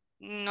Elmer.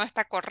 No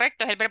está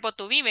correcto, es el verbo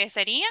to be,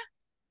 ¿sería?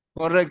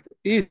 Correcto.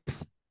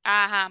 Is.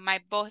 Ajá, my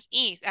boss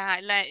is, ajá,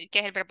 que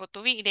es el verbo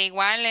to be. De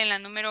igual en la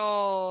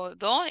número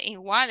 2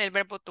 igual el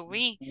verbo to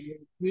be.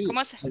 Sí,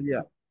 ¿Cómo se?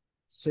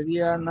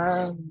 sería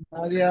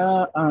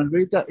Nadia and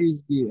Rita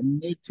is the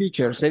new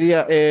teacher.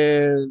 Sería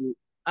el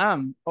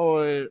am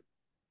o el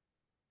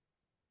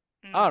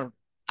No. are.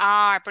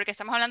 Ah, porque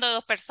estamos hablando de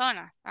dos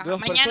personas. Ajá.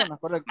 Dos personas,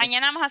 correcto.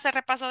 Mañana vamos a hacer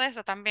repaso de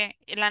eso también.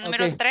 La Ok.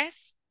 número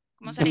 3,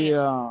 ¿cómo sería?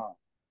 Sería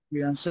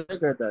Queen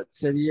Secretary.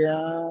 Sería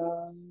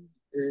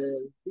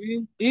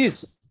Queen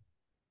is.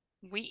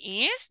 We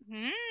is?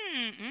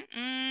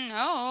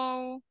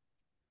 No.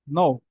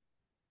 No.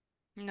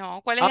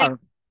 No, ¿cuál es el Are.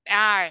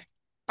 are?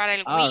 Para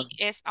el we Are.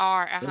 es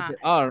are, ajá. Ese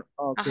are.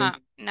 Ok.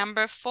 Ajá.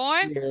 Number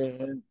 4.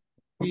 Yeah.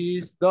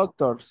 Is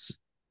doctors.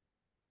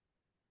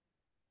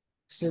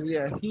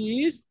 Sería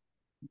he is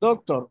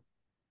doctor.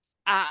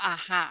 Ah,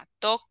 ajá.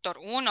 Doctor,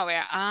 uno,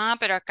 vea. Ah,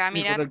 pero acá, Sí,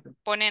 mira, correcto.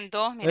 ponen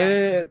dos, mira.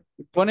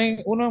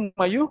 Ponen uno en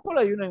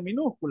mayúscula y uno en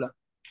minúscula.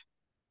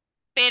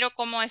 Pero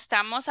como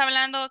estamos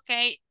hablando, ok,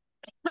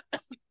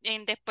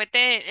 después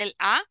del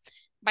A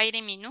va a ir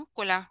en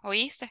minúscula,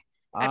 ¿oíste?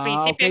 Al Ok.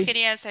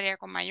 principio sería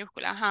con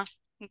mayúscula, ajá.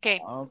 Ok,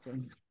 Ok.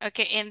 ok,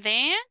 and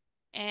then,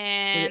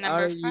 Sería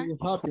number are 5. you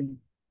happy?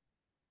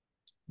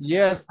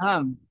 Yes,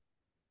 am.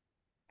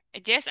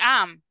 Yes,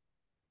 am.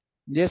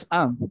 Yes,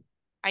 am.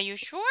 Are you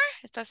sure?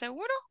 ¿Estás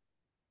seguro?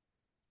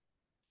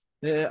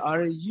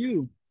 Are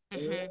you?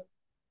 Ujú.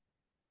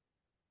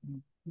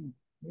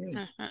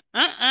 Yes.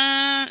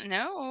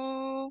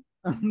 No.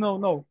 No,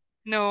 no.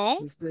 No.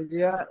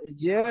 Sería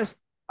yes,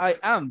 I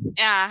am.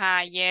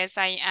 Ajá, yes,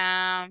 I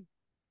am.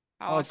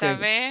 Vamos Ok. a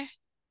ver.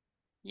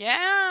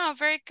 Yeah,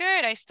 very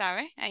good. Ahí está,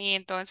 ¿ves? Ahí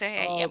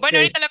entonces, Ok. bueno,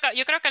 ahorita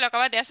yo creo que lo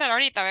acabas de hacer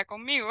ahorita, ve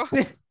conmigo.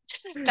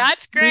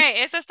 That's Sí. great,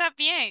 eso está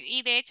bien.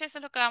 Y de hecho eso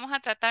es lo que vamos a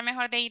tratar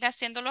mejor de ir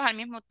haciéndolos al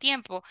mismo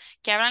tiempo,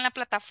 que abran la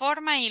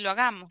plataforma y lo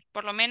hagamos,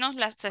 por lo menos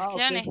las Ok.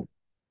 secciones.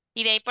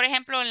 Y de ahí, por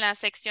ejemplo, en la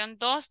sección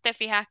 2 te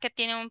fijas que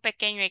tiene un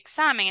pequeño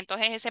examen,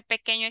 entonces ese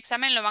pequeño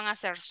examen lo van a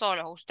hacer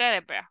solos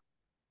ustedes, vea.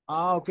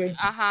 Ok.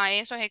 Ajá,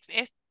 eso es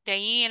de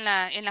ahí en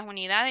las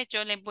unidades,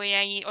 yo les voy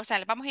a ir, o sea,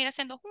 les vamos a ir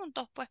haciendo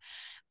juntos, pues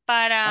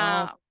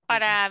Ok.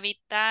 para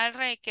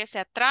evitar que se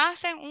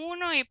atrasen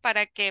uno y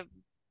para que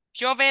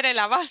yo ver el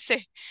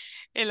avance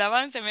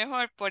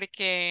mejor,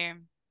 porque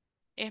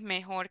es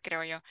mejor,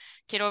 creo yo.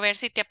 Quiero ver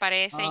si te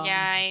aparece Ah,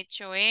 ya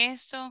hecho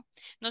eso.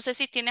 No sé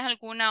si tienes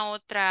alguna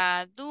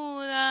otra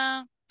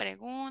duda,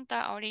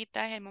 pregunta.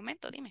 Ahorita es el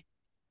momento, dime.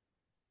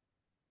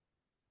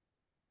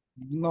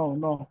 no,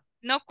 no.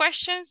 No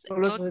questions?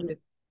 Solo sería,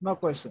 no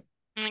question.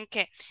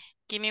 Okay.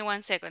 Give me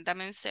one second.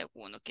 Dame un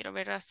segundo. Quiero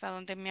ver hasta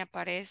dónde me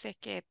aparece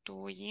que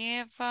tú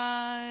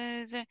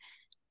llevas.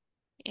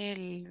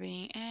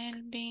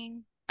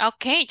 Elvin.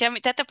 Ok,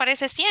 ya te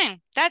parece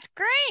 100. That's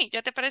great.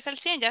 Ya te parece el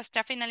 100.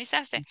 Ya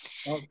finalizaste.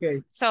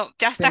 Ok. So,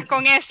 ya estás Thank you.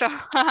 con eso.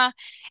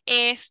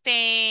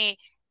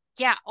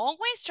 Yeah,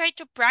 always try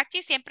to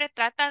practice. Siempre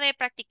trata de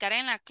practicar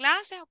en la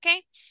clase, ¿ok?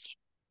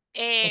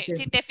 Ok.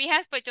 Si te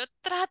fijas, pues yo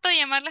trato de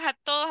llamarles a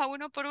todos a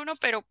uno por uno,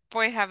 pero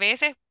pues a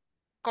veces,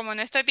 como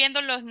no estoy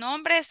viendo los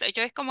nombres,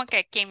 yo es como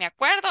que quien me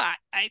acuerdo,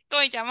 ahí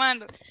estoy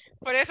llamando.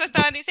 Por eso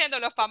estaban diciendo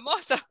los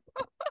famosos.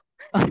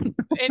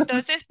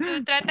 Entonces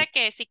tú trata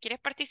que si quieres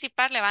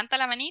participar, levanta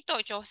la manito.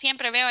 Yo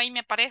siempre veo ahí,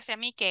 me parece a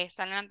mí que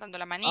están levantando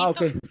la Ah, manito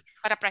ok.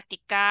 para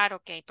practicar,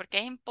 ok, porque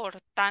es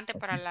importante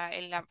para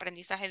el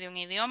aprendizaje de un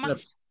idioma.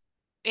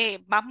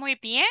 Claro. Vas muy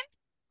bien,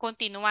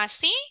 continúa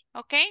así,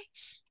 ok.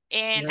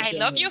 And I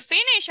love you Gracias.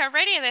 finish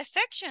already the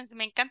sections.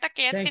 Me encanta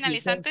que ya Thank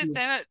you, thank finalizaste you.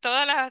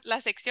 todas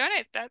las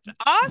secciones. That's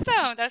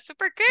awesome. That's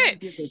super good.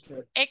 Thank you,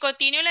 teacher.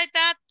 Continue like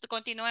that.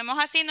 Continuemos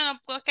así, no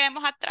nos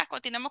quedemos atrás.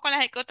 Continuemos con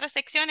las otras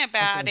secciones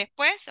Okay.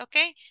 después, ok.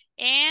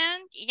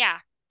 And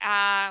yeah,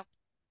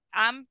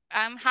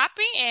 I'm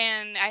happy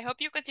and I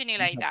hope you continue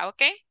like that,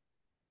 okay?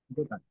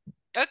 Good night.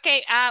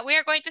 Okay, we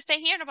are going to stay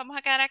here. Nos vamos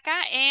a quedar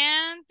acá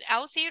and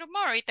I'll see you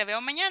tomorrow. Y te veo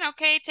mañana,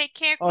 okay? Take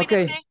care,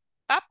 Okay. cuídate.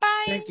 Bye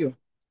bye. Thank you.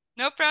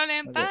 No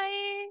problem. Okay.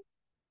 Bye.